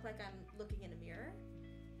 so I look like I'm looking in a mirror.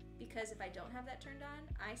 Because if I don't have that turned on,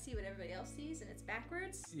 I see what everybody else sees, and it's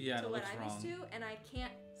backwards to what I'm used to, and I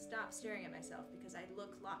can't stop staring at myself because I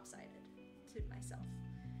look lopsided to myself.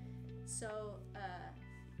 So,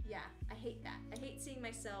 yeah, I hate that. I hate seeing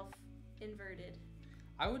myself inverted.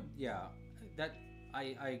 I agree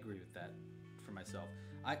with that for myself.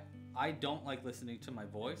 I don't like listening to my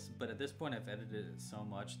voice, but at this point I've edited it so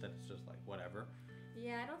much that it's just like whatever.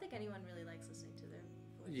 Yeah, I don't think anyone really likes listening to their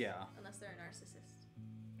voice. Yeah. Unless they're a narcissist.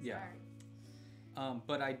 Yeah. Sorry.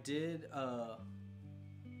 But I did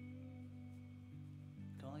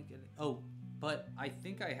don't like it. Oh, but I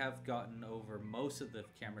think I have gotten over most of the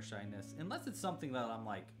camera shyness, unless it's something that I'm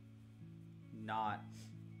like not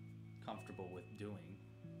comfortable with doing.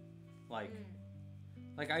 Like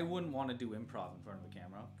I wouldn't want to do improv in front of a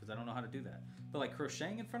camera because I don't know how to do that. But like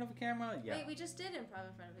crocheting in front of a camera, yeah. Wait, we just did improv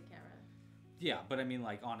in front of a camera. Yeah, but I mean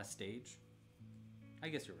like on a stage. I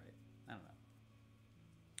guess you're right.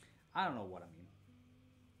 I don't know what I mean.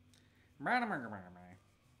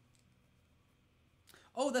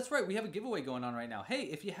 Oh, that's right. We have a giveaway going on right now. Hey,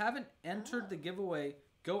 if you haven't entered the giveaway,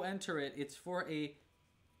 go enter it. It's for a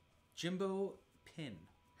Jimbo pin.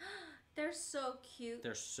 They're so cute.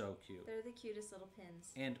 They're so cute. They're the cutest little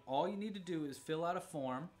pins. And all you need to do is fill out a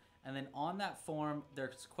form, and then on that form,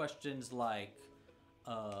 there's questions like,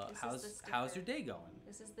 how's your day going?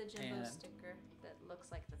 This is the Jimbo sticker that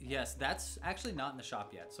looks like the pin. Yes, that's actually not in the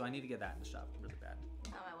shop yet, so I need to get that in the shop really bad.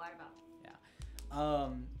 Oh, my water bottle. Yeah.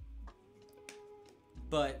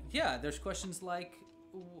 But yeah, there's questions like,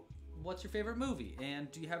 what's your favorite movie?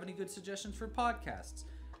 And do you have any good suggestions for podcasts?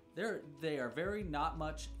 They are very not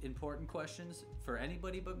much important questions for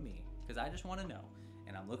anybody but me, because I just want to know,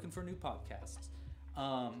 and I'm looking for new podcasts.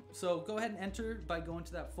 So go ahead and enter by going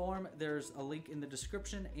to that form. There's a link in the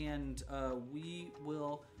description, and we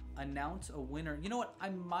will announce a winner. You know what? I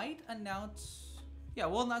might announce... Yeah,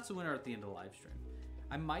 we'll announce a winner at the end of the live stream.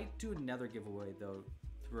 I might do another giveaway, though,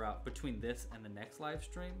 between this and the next live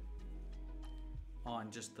stream on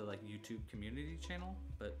just the like YouTube community channel,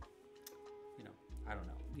 but you know, I don't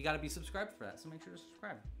know. You got to be subscribed for that, so make sure to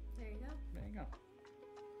subscribe. There you go. There you go.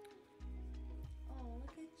 Oh,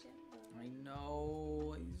 look at Jimbo. I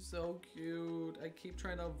know, he's so cute. I keep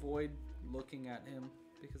trying to avoid looking at him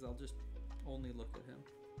because I'll just only look at him.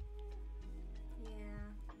 Yeah,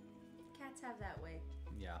 cats have that way.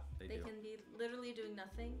 Yeah, they do. They can be literally doing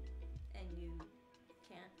nothing, and you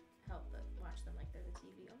can't help but watch them like they're the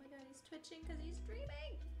TV. Oh my god, he's twitching because he's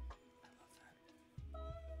dreaming. I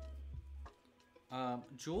love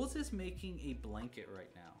that. Jules is making a blanket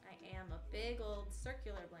right now. I am a big old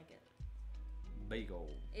circular blanket. Big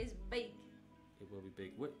old. It's big. It will be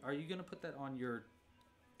big. What are you gonna put that on your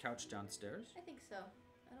couch downstairs? I think so.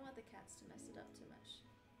 I don't want the cats to mess it up too much.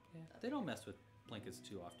 Yeah, they don't mess with blankets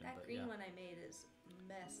too often. That but green yeah. one I made is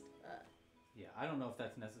messed up. Yeah, I don't know if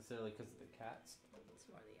that's necessarily because of the cats. It's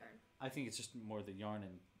more the yarn. I think it's just more the yarn,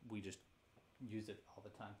 and we just use it all the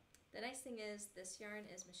time. The nice thing is this yarn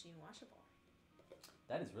is machine washable.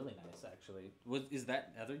 That is really nice, actually. Is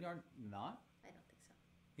that other yarn not? I don't think so.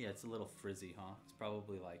 Yeah, it's a little frizzy, huh? It's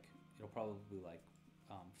probably like it'll probably be like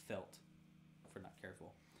felt if we're not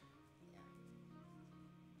careful. Yeah.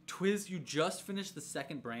 Twiz, you just finished the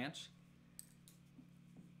second branch.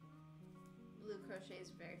 Blue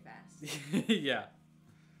crochets very fast. Yeah.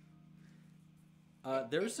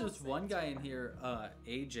 There was this one guy in here,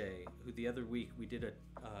 AJ, who the other week we did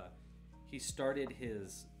he started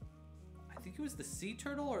his, I think it was the sea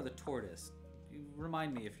turtle or the tortoise. You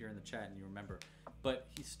remind me if you're in the chat and you remember. But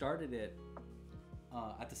he started it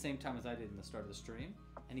at the same time as I did in the start of the stream,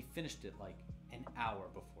 and he finished it like an hour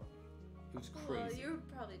before me. It was crazy. Well, you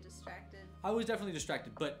were probably distracted. I was definitely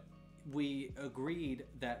distracted, but we agreed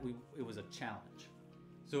that it was a challenge.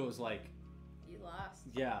 So it was like... You lost.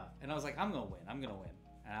 Yeah, and I was like, I'm gonna win.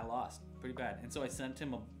 And I lost pretty bad. And so I sent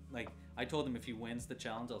him I told him if he wins the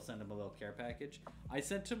challenge, I'll send him a little care package. I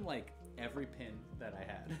sent him like every pin that I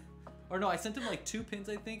had. Or no, I sent him like 2 pins,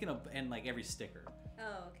 I think, and like every sticker.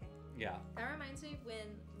 Oh, okay. Yeah. That reminds me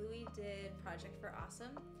when Louis did Project for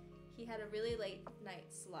Awesome, he had a really late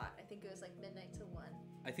night slot. I think it was like midnight to 1.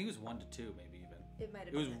 I think it was 1 to 2, maybe even. It might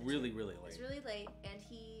have been. It was been really, really late. It was really late, and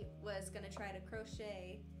he was gonna try to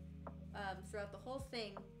crochet throughout the whole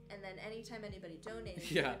thing, and then anytime anybody donated,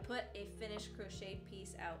 he would put a finished crocheted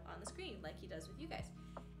piece out on the screen like he does with you guys.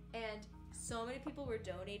 And so many people were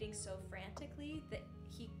donating so frantically that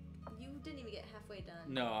you didn't even get halfway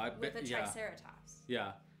done. No, with the Triceratops.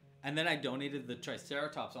 Yeah, and then I donated the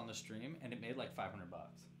Triceratops on the stream, and it made like $500.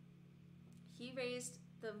 He raised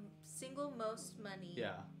the single most money.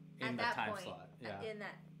 Yeah, in the time slot. Yeah,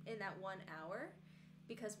 in that 1 hour,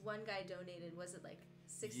 because one guy donated, was it like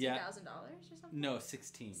 $60,000 or something? No,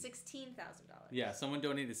 $16,000. $16,000. Yeah, someone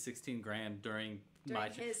donated $16,000 during my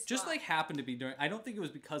his just slot. like happened to be during. I don't think it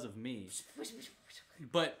was because of me,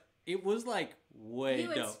 but it was like way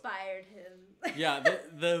dope. You inspired him. Yeah,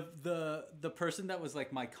 the person that was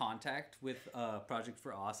like my contact with Project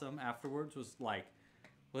for Awesome afterwards was like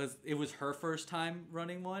it was her first time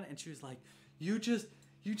running one, and she was like, you just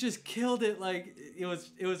killed it. Like it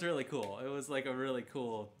was really cool. It was like a really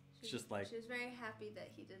cool, she was very happy that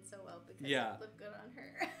he did so well because yeah. it looked good on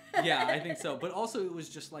her. Yeah, I think so. But also it was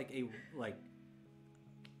just like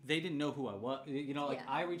they didn't know who I was. You know, like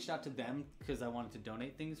yeah. I reached out to them because I wanted to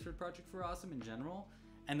donate things for Project for Awesome in general.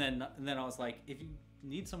 And then I was like, if you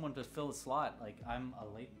need someone to fill a slot, like I'm a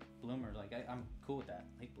late bloomer. Like I'm cool with that.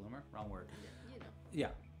 Late bloomer? Wrong word. You know.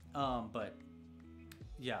 Yeah. But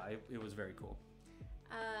yeah, it was very cool.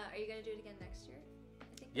 Are you going to do it again next year? I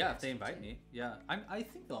think Yeah, if they invite me. Yeah. I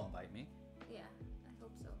think they'll invite me. Yeah, I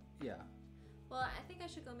hope so. Yeah. Well, I think I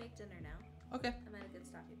should go make dinner now. Okay. I'm at a good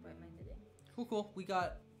stopping point in my knitting. Cool. We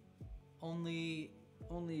got only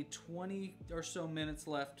 20 or so minutes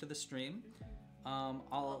left to the stream. I'll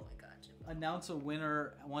oh my God, Jim. announce a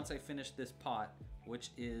winner once I finish this pot, which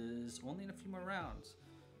is only in a few more rounds.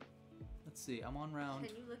 Let's see. I'm on round.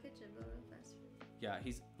 Can you look at Jimbo real fast? Yeah,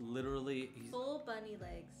 he's full bunny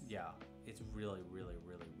legs. Yeah, it's really, really,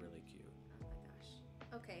 really, really cute. Oh my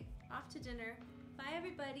gosh. Okay, off to dinner. Bye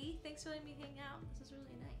everybody. Thanks for letting me hang out. This was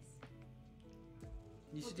really nice.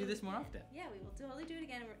 You should do this more often. Yeah, we will totally do it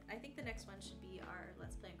again. I think the next one should be our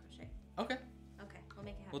Let's Play on Crochet. Okay. Okay, we'll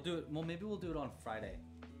make it happen. We'll do it. Well, maybe we'll do it on Friday.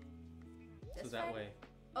 This so that Friday? way.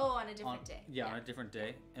 Oh, on a different day. Yeah, on a different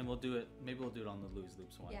day, and we'll do it. Maybe we'll do it on the Lose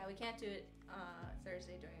Loops one. Yeah, we can't do it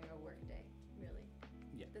Thursday during our work day. Really.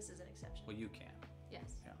 Yeah. This is an exception. Well, you can.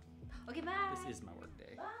 Yes. Yeah. Okay, bye. This is my work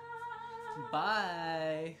day. Bye.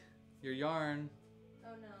 Bye. Your yarn.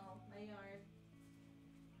 Oh no, my yarn.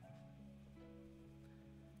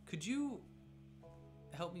 Could you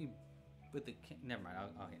help me with the... Never mind,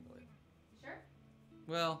 I'll handle it. Sure.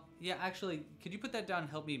 Well, yeah, actually, could you put that down and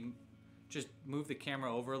help me just move the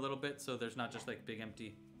camera over a little bit so there's not just like big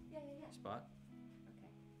empty spot?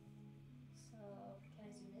 Okay. So, can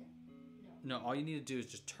I zoom in? No. No, all you need to do is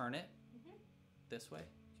just turn it this way.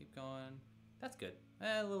 Keep going. That's good.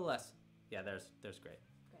 A little less. Yeah, there's great.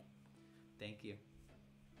 Great. Thank you.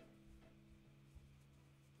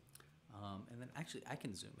 And then actually, I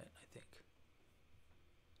can zoom it, I think.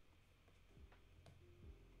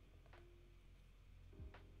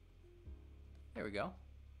 There we go.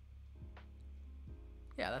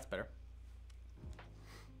 Yeah, that's better.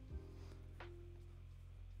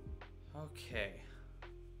 Okay.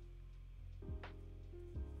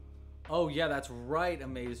 Oh yeah, that's right,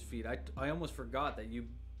 Amazed Feet. I almost forgot that you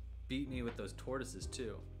beat me with those tortoises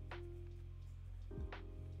too.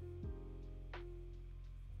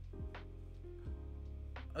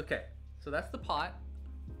 Okay, so that's the pot.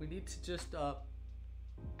 We need to just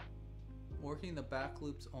working the back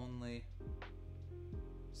loops only.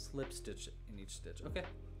 Slip stitch in each stitch. Okay,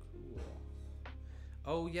 cool.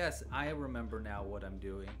 Oh yes, I remember now what I'm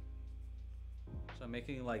doing. So I'm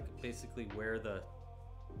making like basically where the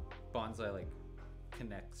bonsai like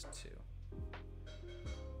connects to.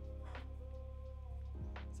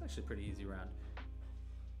 It's actually a pretty easy round.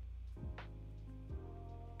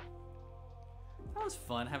 That was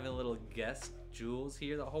fun having a little guest Jules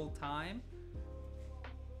here the whole time.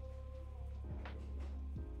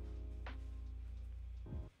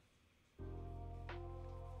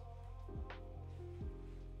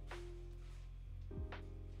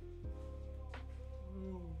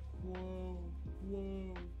 Whoa.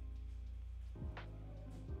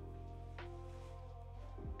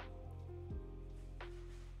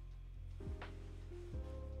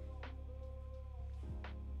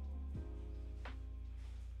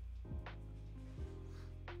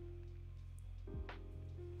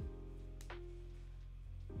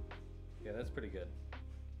 Yeah, that's pretty good.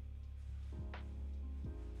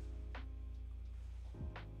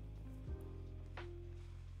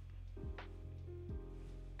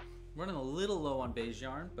 Running a little low on beige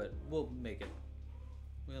yarn, but we'll make it.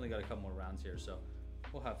 We only got a couple more rounds here, so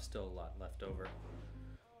we'll have still a lot left over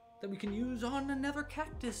that we can use on another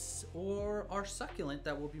cactus or our succulent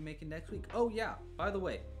that we'll be making next week. Oh yeah, by the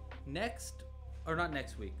way, not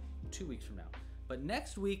next week, 2 weeks from now. But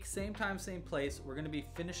next week, same time, same place, we're gonna be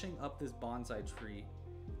finishing up this bonsai tree.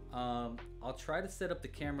 I'll try to set up the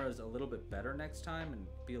cameras a little bit better next time and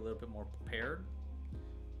be a little bit more prepared.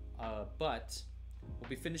 But we'll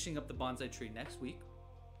be finishing up the bonsai tree next week,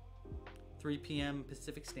 3 p.m.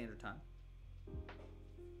 Pacific Standard Time.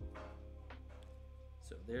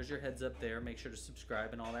 So there's your heads up there. Make sure to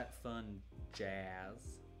subscribe and all that fun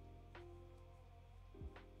jazz.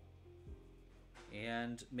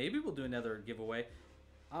 And maybe we'll do another giveaway.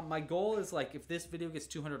 My goal is like if this video gets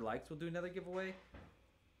 200 likes, we'll do another giveaway.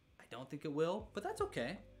 I don't think it will, but that's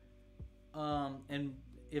okay. And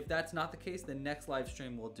if that's not the case, the next live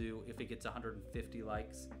stream we'll do, if it gets 150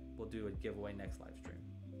 likes, we'll do a giveaway next live stream.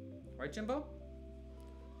 Right, Jimbo?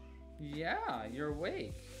 Yeah, you're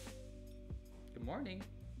awake. Good morning.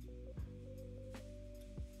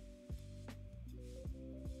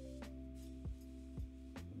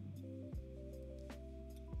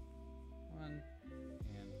 One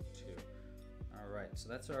and two. All right, so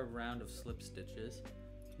that's our round of slip stitches.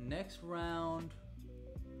 Next round.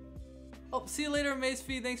 Oh, see you later, Maze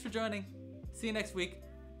Fee. Thanks for joining. See you next week.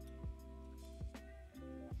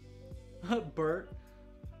 Bert.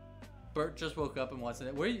 Bert just woke up and wants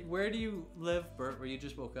it. Where do you live, Bert? Where you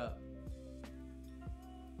just woke up?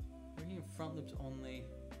 Bringing front loops only.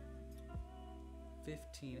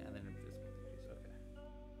 15 and then invisible digits. Okay.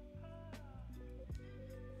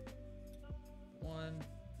 1.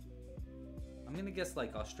 I'm gonna guess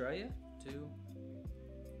like Australia. 2.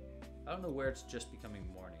 I don't know where it's just becoming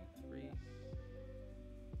morning. 3.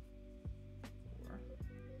 4.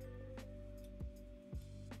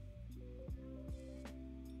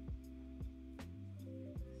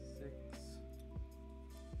 6.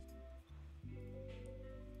 8.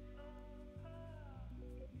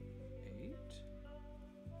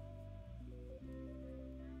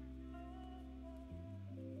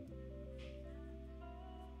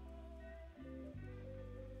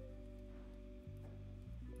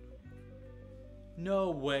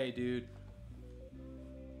 No way, dude.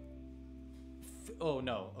 Oh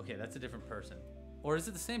no, okay, that's a different person. Or is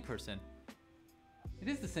it the same person? It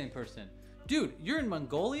is the same person. Dude, you're in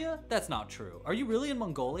Mongolia? That's not true. Are you really in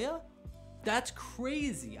Mongolia? That's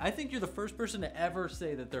crazy. I think you're the first person to ever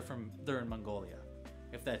say that they're in Mongolia.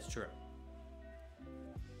 If that's true.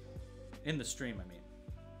 In the stream, I mean.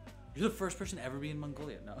 You're the first person to ever be in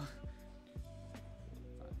Mongolia. No. 5,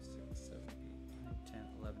 6, 7, 8, 9, 10,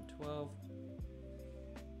 11, 12.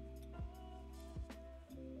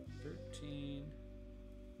 13,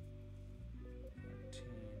 14,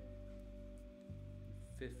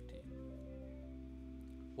 15.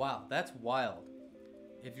 Wow, that's wild.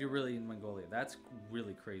 If you're really in Mongolia, that's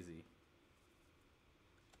really crazy.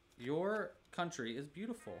 Your country is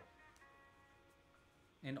beautiful.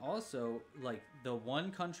 And also, like, the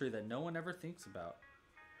one country that no one ever thinks about.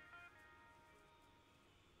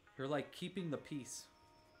 You're like keeping the peace.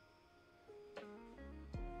 2,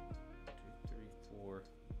 3, 4.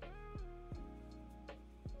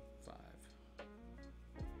 5.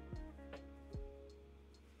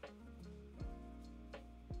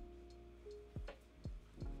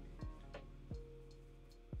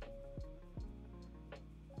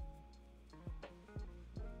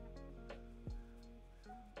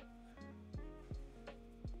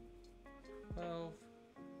 12.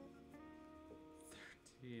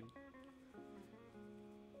 13.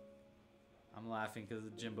 I'm laughing because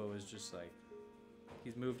Jimbo is just like,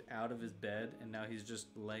 he's moved out of his bed and now he's just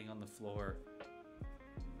laying on the floor.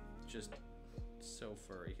 Just so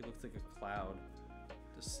furry. He looks like a cloud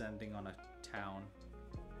descending on a town.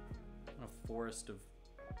 On a forest of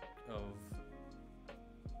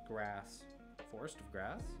grass. Forest of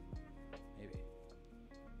grass? Maybe.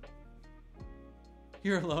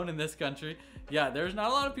 You're alone in this country? Yeah, there's not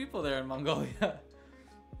a lot of people there in Mongolia.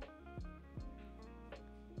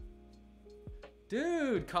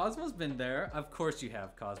 Dude, Cosmo's been there. Of course you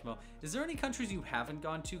have, Cosmo. Is there any countries you haven't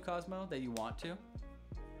gone to, Cosmo, that you want to?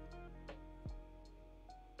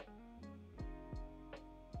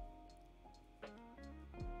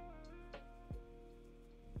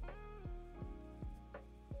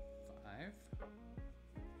 Five.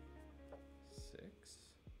 6.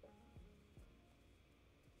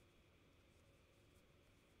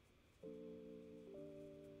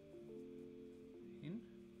 9.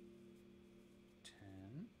 10.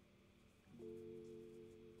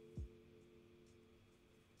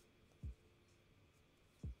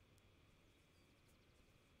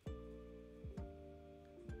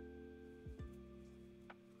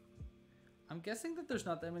 I'm guessing that there's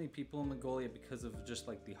not that many people in Mongolia because of just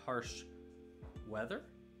like the harsh weather,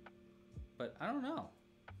 but I don't know.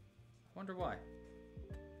 I wonder why.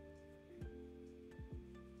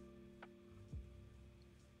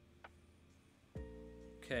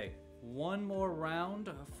 Okay, one more round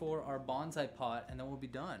for our bonsai pot and then we'll be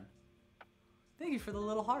done. Thank you for the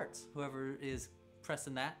little hearts, whoever is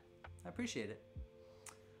pressing that. I appreciate it.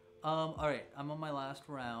 All right, I'm on my last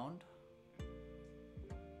round.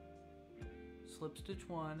 Slip stitch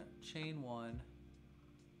 1, chain 1,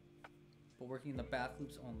 but working the back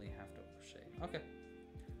loops only, half double crochet. Okay,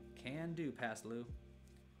 can do, Pass Lou.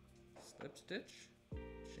 Slip stitch,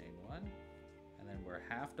 chain 1, and then we're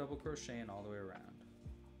half double crocheting all the way around.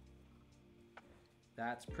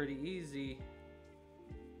 That's pretty easy.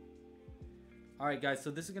 All right, guys, so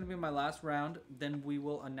this is going to be my last round. Then we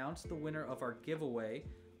will announce the winner of our giveaway.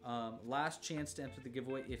 Last chance to enter the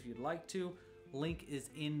giveaway if you'd like to. Link is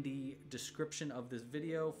in the description of this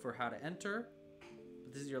video for how to enter.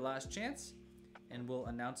 But this is your last chance, and we'll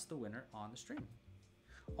announce the winner on the stream.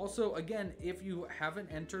 Also, again, if you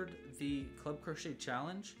haven't entered the Club Crochet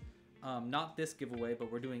Challenge, not this giveaway,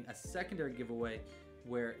 but we're doing a secondary giveaway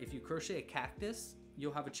where if you crochet a cactus,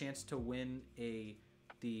 you'll have a chance to win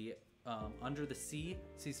the Under the Sea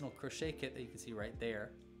seasonal crochet kit that you can see right there.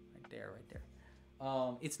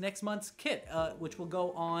 It's next month's kit, which will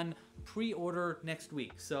go on pre-order next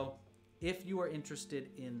week. So if you are interested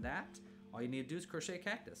in that, all you need to do is crochet a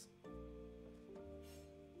cactus.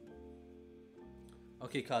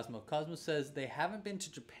 Okay, Cosmo. Cosmo says they haven't been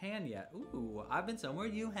to Japan yet. Ooh, I've been somewhere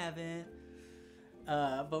you haven't.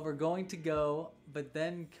 But we're going to go. But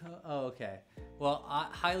then, oh, okay. Well, I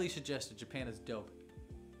highly suggested. Japan is dope.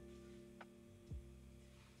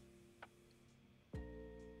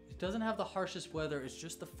 It doesn't have the harshest weather. It's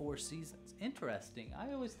just the 4 seasons. Interesting.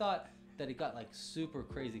 I always thought that it got like super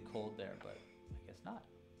crazy cold there, but I guess not.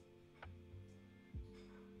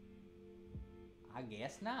 I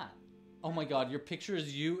guess not. Oh my God, your picture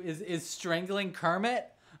is you is strangling Kermit?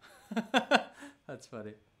 That's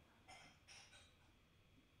funny.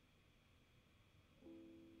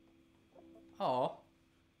 Oh,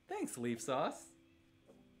 thanks, Leaf Sauce.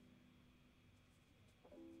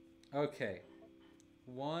 Okay,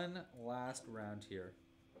 one last round here.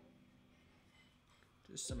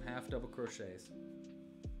 Just some half double crochets.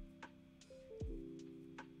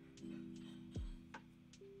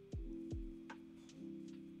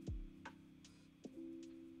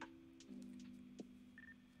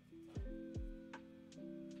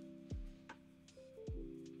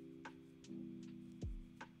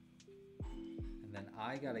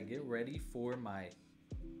 I gotta get ready for my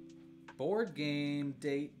board game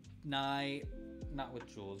date night. Not with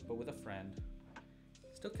Jules, but with a friend.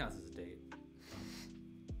 Still counts as a date.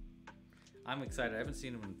 I'm excited. I haven't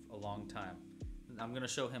seen him in a long time. I'm gonna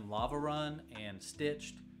show him Lava Run and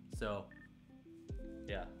Stitched. So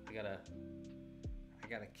yeah, I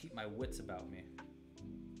gotta keep my wits about me.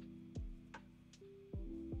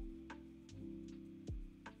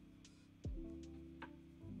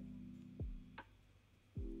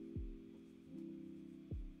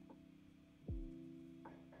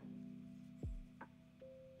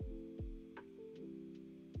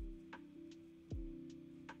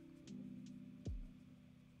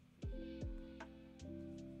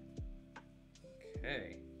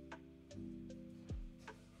 Okay.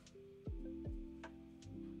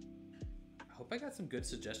 I hope I got some good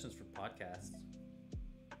suggestions for podcasts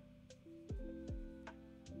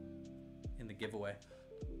in the giveaway.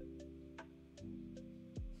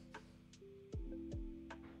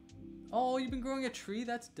 Oh, you've been growing a tree?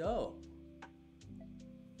 That's dope.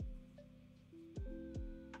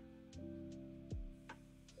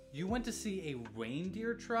 You went to see a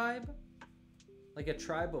reindeer tribe? Like a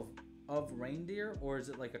tribe of reindeer, or is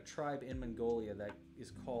it like a tribe in Mongolia that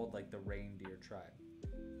is called like the reindeer tribe?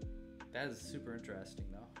 That is super interesting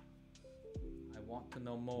though. I want to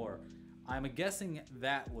know more. I'm guessing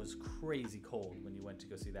that was crazy cold when you went to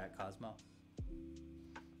go see that, Cosmo.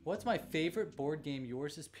 What's my favorite board game?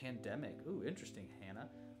 Yours is Pandemic. Ooh, interesting, Hannah.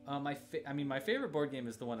 My favorite board game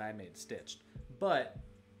is the one I made, Stitched. But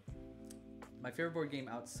my favorite board game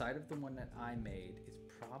outside of the one that I made is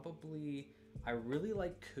probably, I really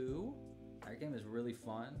like Coup. That game is really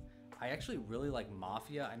fun. I actually really like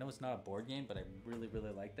Mafia. I know it's not a board game, but I really,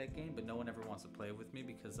 really like that game. But no one ever wants to play with me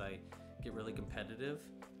because I get really competitive,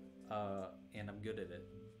 and I'm good at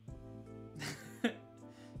it.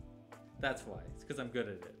 That's why. It's because I'm good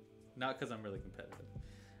at it, not because I'm really competitive.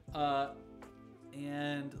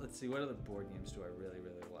 And let's see, what other board games do I really,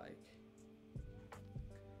 really like?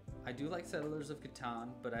 I do like Settlers of Catan,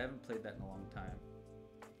 but I haven't played that in a long time.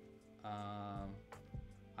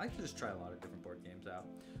 I like to just try a lot of different board games out.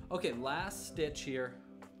 Okay, last stitch here.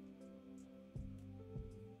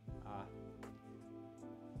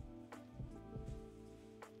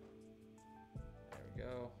 There we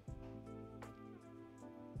go.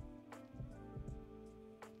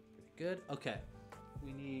 Pretty good. Okay,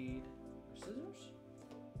 we need our scissors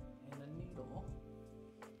and a needle.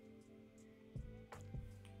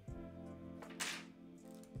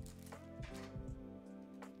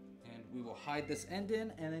 We will hide this end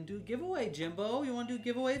in and then do a giveaway, Jimbo. You want to do a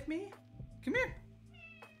giveaway with me? Come here.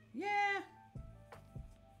 Yeah.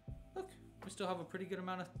 Look, we still have a pretty good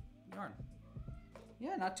amount of yarn.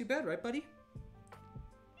 Yeah, not too bad, right, buddy?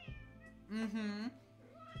 Mm-hmm.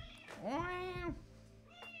 Wow.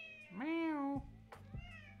 Meow.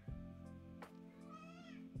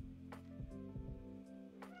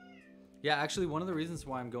 Yeah, actually, one of the reasons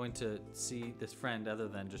why I'm going to see this friend, other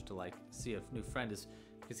than just to like see a new friend, is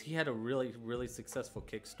because he had a really, really successful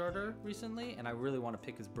Kickstarter recently, and I really want to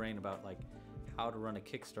pick his brain about like how to run a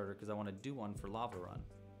Kickstarter because I want to do one for Lava Run.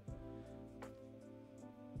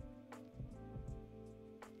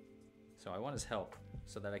 So I want his help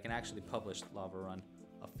so that I can actually publish Lava Run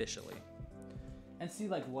officially, and see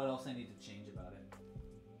like what else I need to change about it.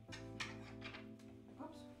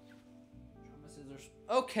 Oops. Drop my scissors.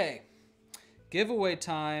 Okay. Giveaway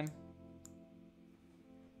time.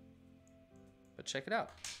 But check it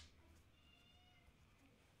out.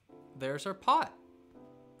 There's our pot.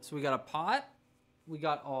 So we got a pot. We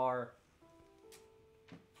got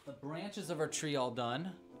the branches of our tree all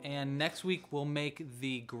done. And next week we'll make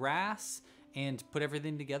the grass and put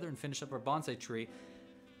everything together and finish up our bonsai tree.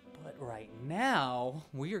 But right now,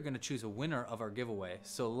 we are gonna choose a winner of our giveaway.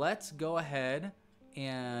 So let's go ahead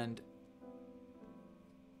and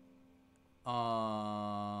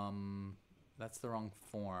that's the wrong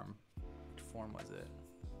form. Which form was it?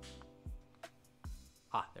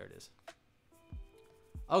 Ah, there it is.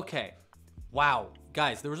 Okay. Wow.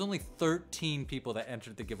 Guys, there was only 13 people that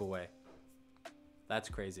entered the giveaway. That's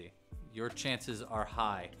crazy. Your chances are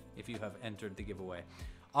high if you have entered the giveaway.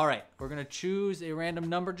 All right, we're gonna choose a random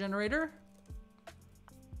number generator.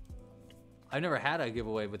 I've never had a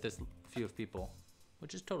giveaway with this few of people,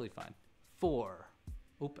 which is totally fine. 4.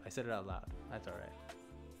 Oop, I said it out loud. That's all right.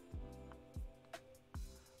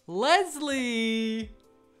 Leslie!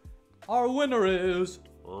 Our winner is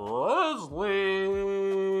Leslie!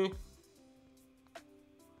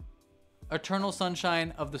 Eternal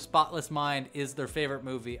Sunshine of the Spotless Mind is their favorite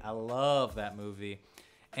movie. I love that movie.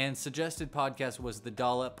 And suggested podcast was The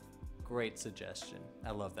Dollop. Great suggestion.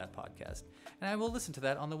 I love that podcast. And I will listen to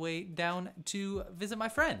that on the way down to visit my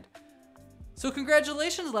friend. So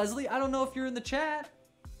congratulations, Leslie. I don't know if you're in the chat,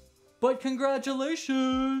 but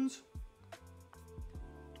congratulations.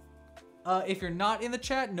 If you're not in the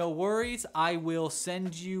chat, no worries. I will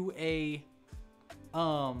send you an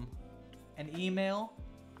email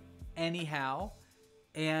anyhow.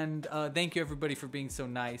 And thank you everybody for being so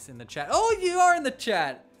nice in the chat. Oh, you are in the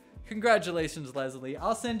chat. Congratulations, Leslie.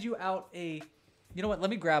 I'll send you out you know what? Let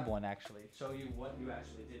me grab one actually. Show you what you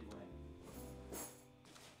actually did win.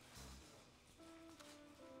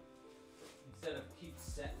 Instead of keep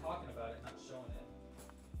talking about it, not showing it.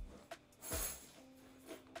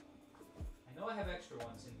 I know I have extra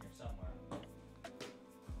ones in here somewhere.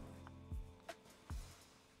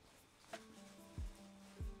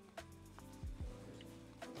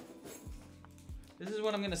 This is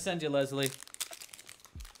what I'm gonna send you, Leslie.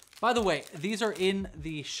 By the way, these are in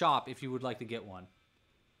the shop if you would like to get one.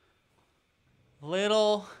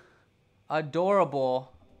 Little,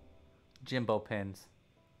 adorable Jimbo pins.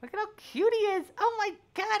 Look at how cute he is. Oh my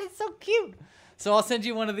God, it's so cute. So I'll send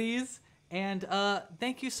you one of these. And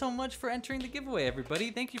thank you so much for entering the giveaway,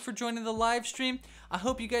 everybody. Thank you for joining the live stream. I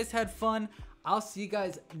hope you guys had fun. I'll see you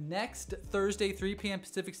guys next Thursday, 3 p.m.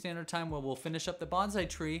 Pacific Standard Time, where we'll finish up the bonsai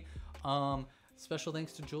tree. Special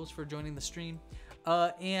thanks to Jules for joining the stream.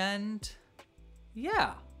 And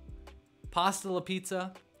yeah, pasta la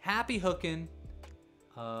pizza, happy hooking.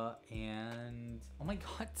 And oh my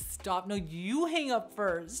God, stop. No, you hang up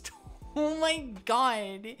first. Oh my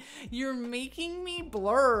God, you're making me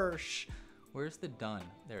blush. Where's the done?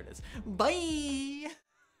 There it is. Bye.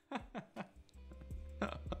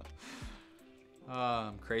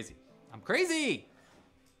 I'm crazy. I'm crazy.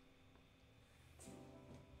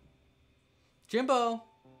 Jimbo.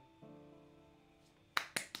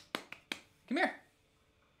 Come here.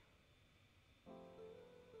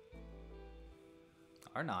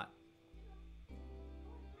 Or not.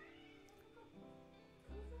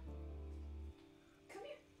 Come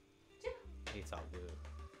here, Jimbo. It's all good.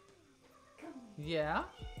 Come Yeah?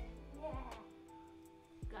 Yeah.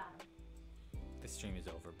 Got him. The stream is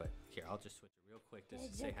over, but here, I'll just switch it real quick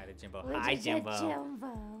just to say hi to Jimbo. Hi, Hi, Jimbo.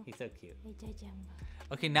 Jimbo. He's so cute. Hey, Jimbo.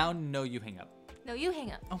 Okay, now no, you hang up. No, you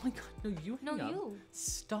hang up. Oh my God, no, you hang up. No, you.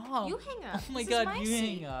 Stop. You hang up. Oh my This is God, my you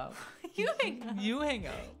seat. hang up. You hang up. You hang up. You hang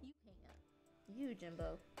up. You,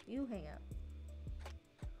 Jimbo. You hang up.